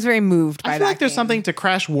was very moved by I that. feel like there's game. something to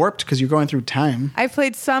Crash Warped because you're going through time. I've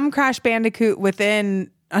played some Crash Bandicoot within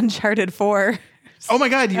Uncharted 4. Oh my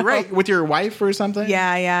God, you're right. With your wife or something?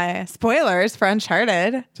 Yeah. Spoilers for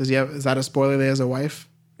Uncharted. Is that a spoiler that he has a wife?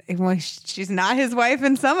 Well, she's not his wife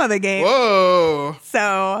in some of the games. Whoa.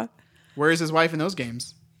 So Where is his wife in those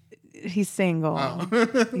games? he's single.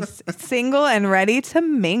 He's single and ready to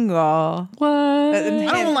mingle. What?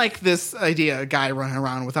 I don't like this idea, a guy running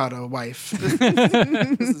around without a wife.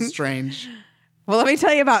 This is strange. Well, let me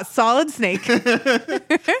tell you about Solid Snake.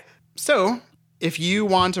 So, if you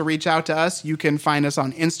want to reach out to us, you can find us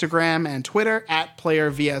on Instagram and Twitter at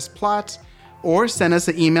PlayerVSPlot, or send us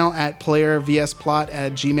an email at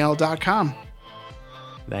playervsplot@gmail.com.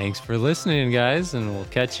 Thanks for listening, guys, and we'll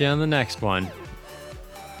catch you on the next one.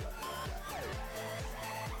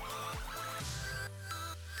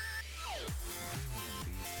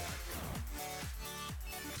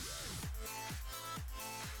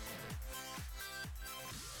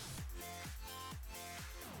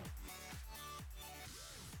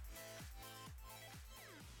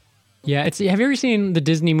 Yeah, have you ever seen the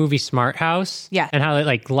Disney movie Smart House? Yeah. And how it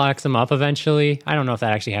like locks them up eventually? I don't know if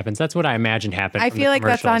that actually happens. That's what I imagined happened. I from the feel like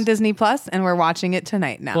that's on commercials. Disney Plus, and we're watching it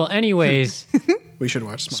tonight now. Well, anyways, We should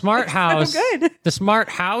watch Smart. Smart House. good. The Smart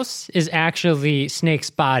House is actually Snake's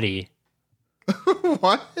body.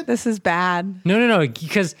 What? This is bad. No,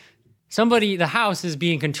 because the house is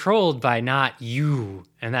being controlled by not you,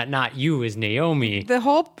 and that not you is Naomi. The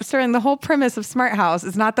whole premise of Smart House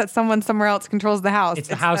is not that someone somewhere else controls the house. It's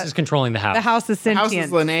the house is controlling the house. The house is The sentient. house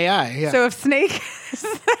is an AI. Yeah. So if Snake is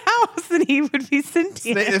the house, then he would be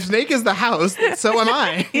sentient. If Snake is the house, so am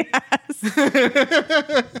I.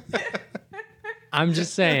 I'm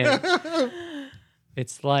just saying.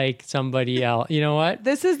 It's like somebody else. You know what?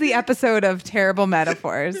 This is the episode of terrible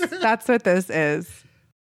metaphors. That's what this is.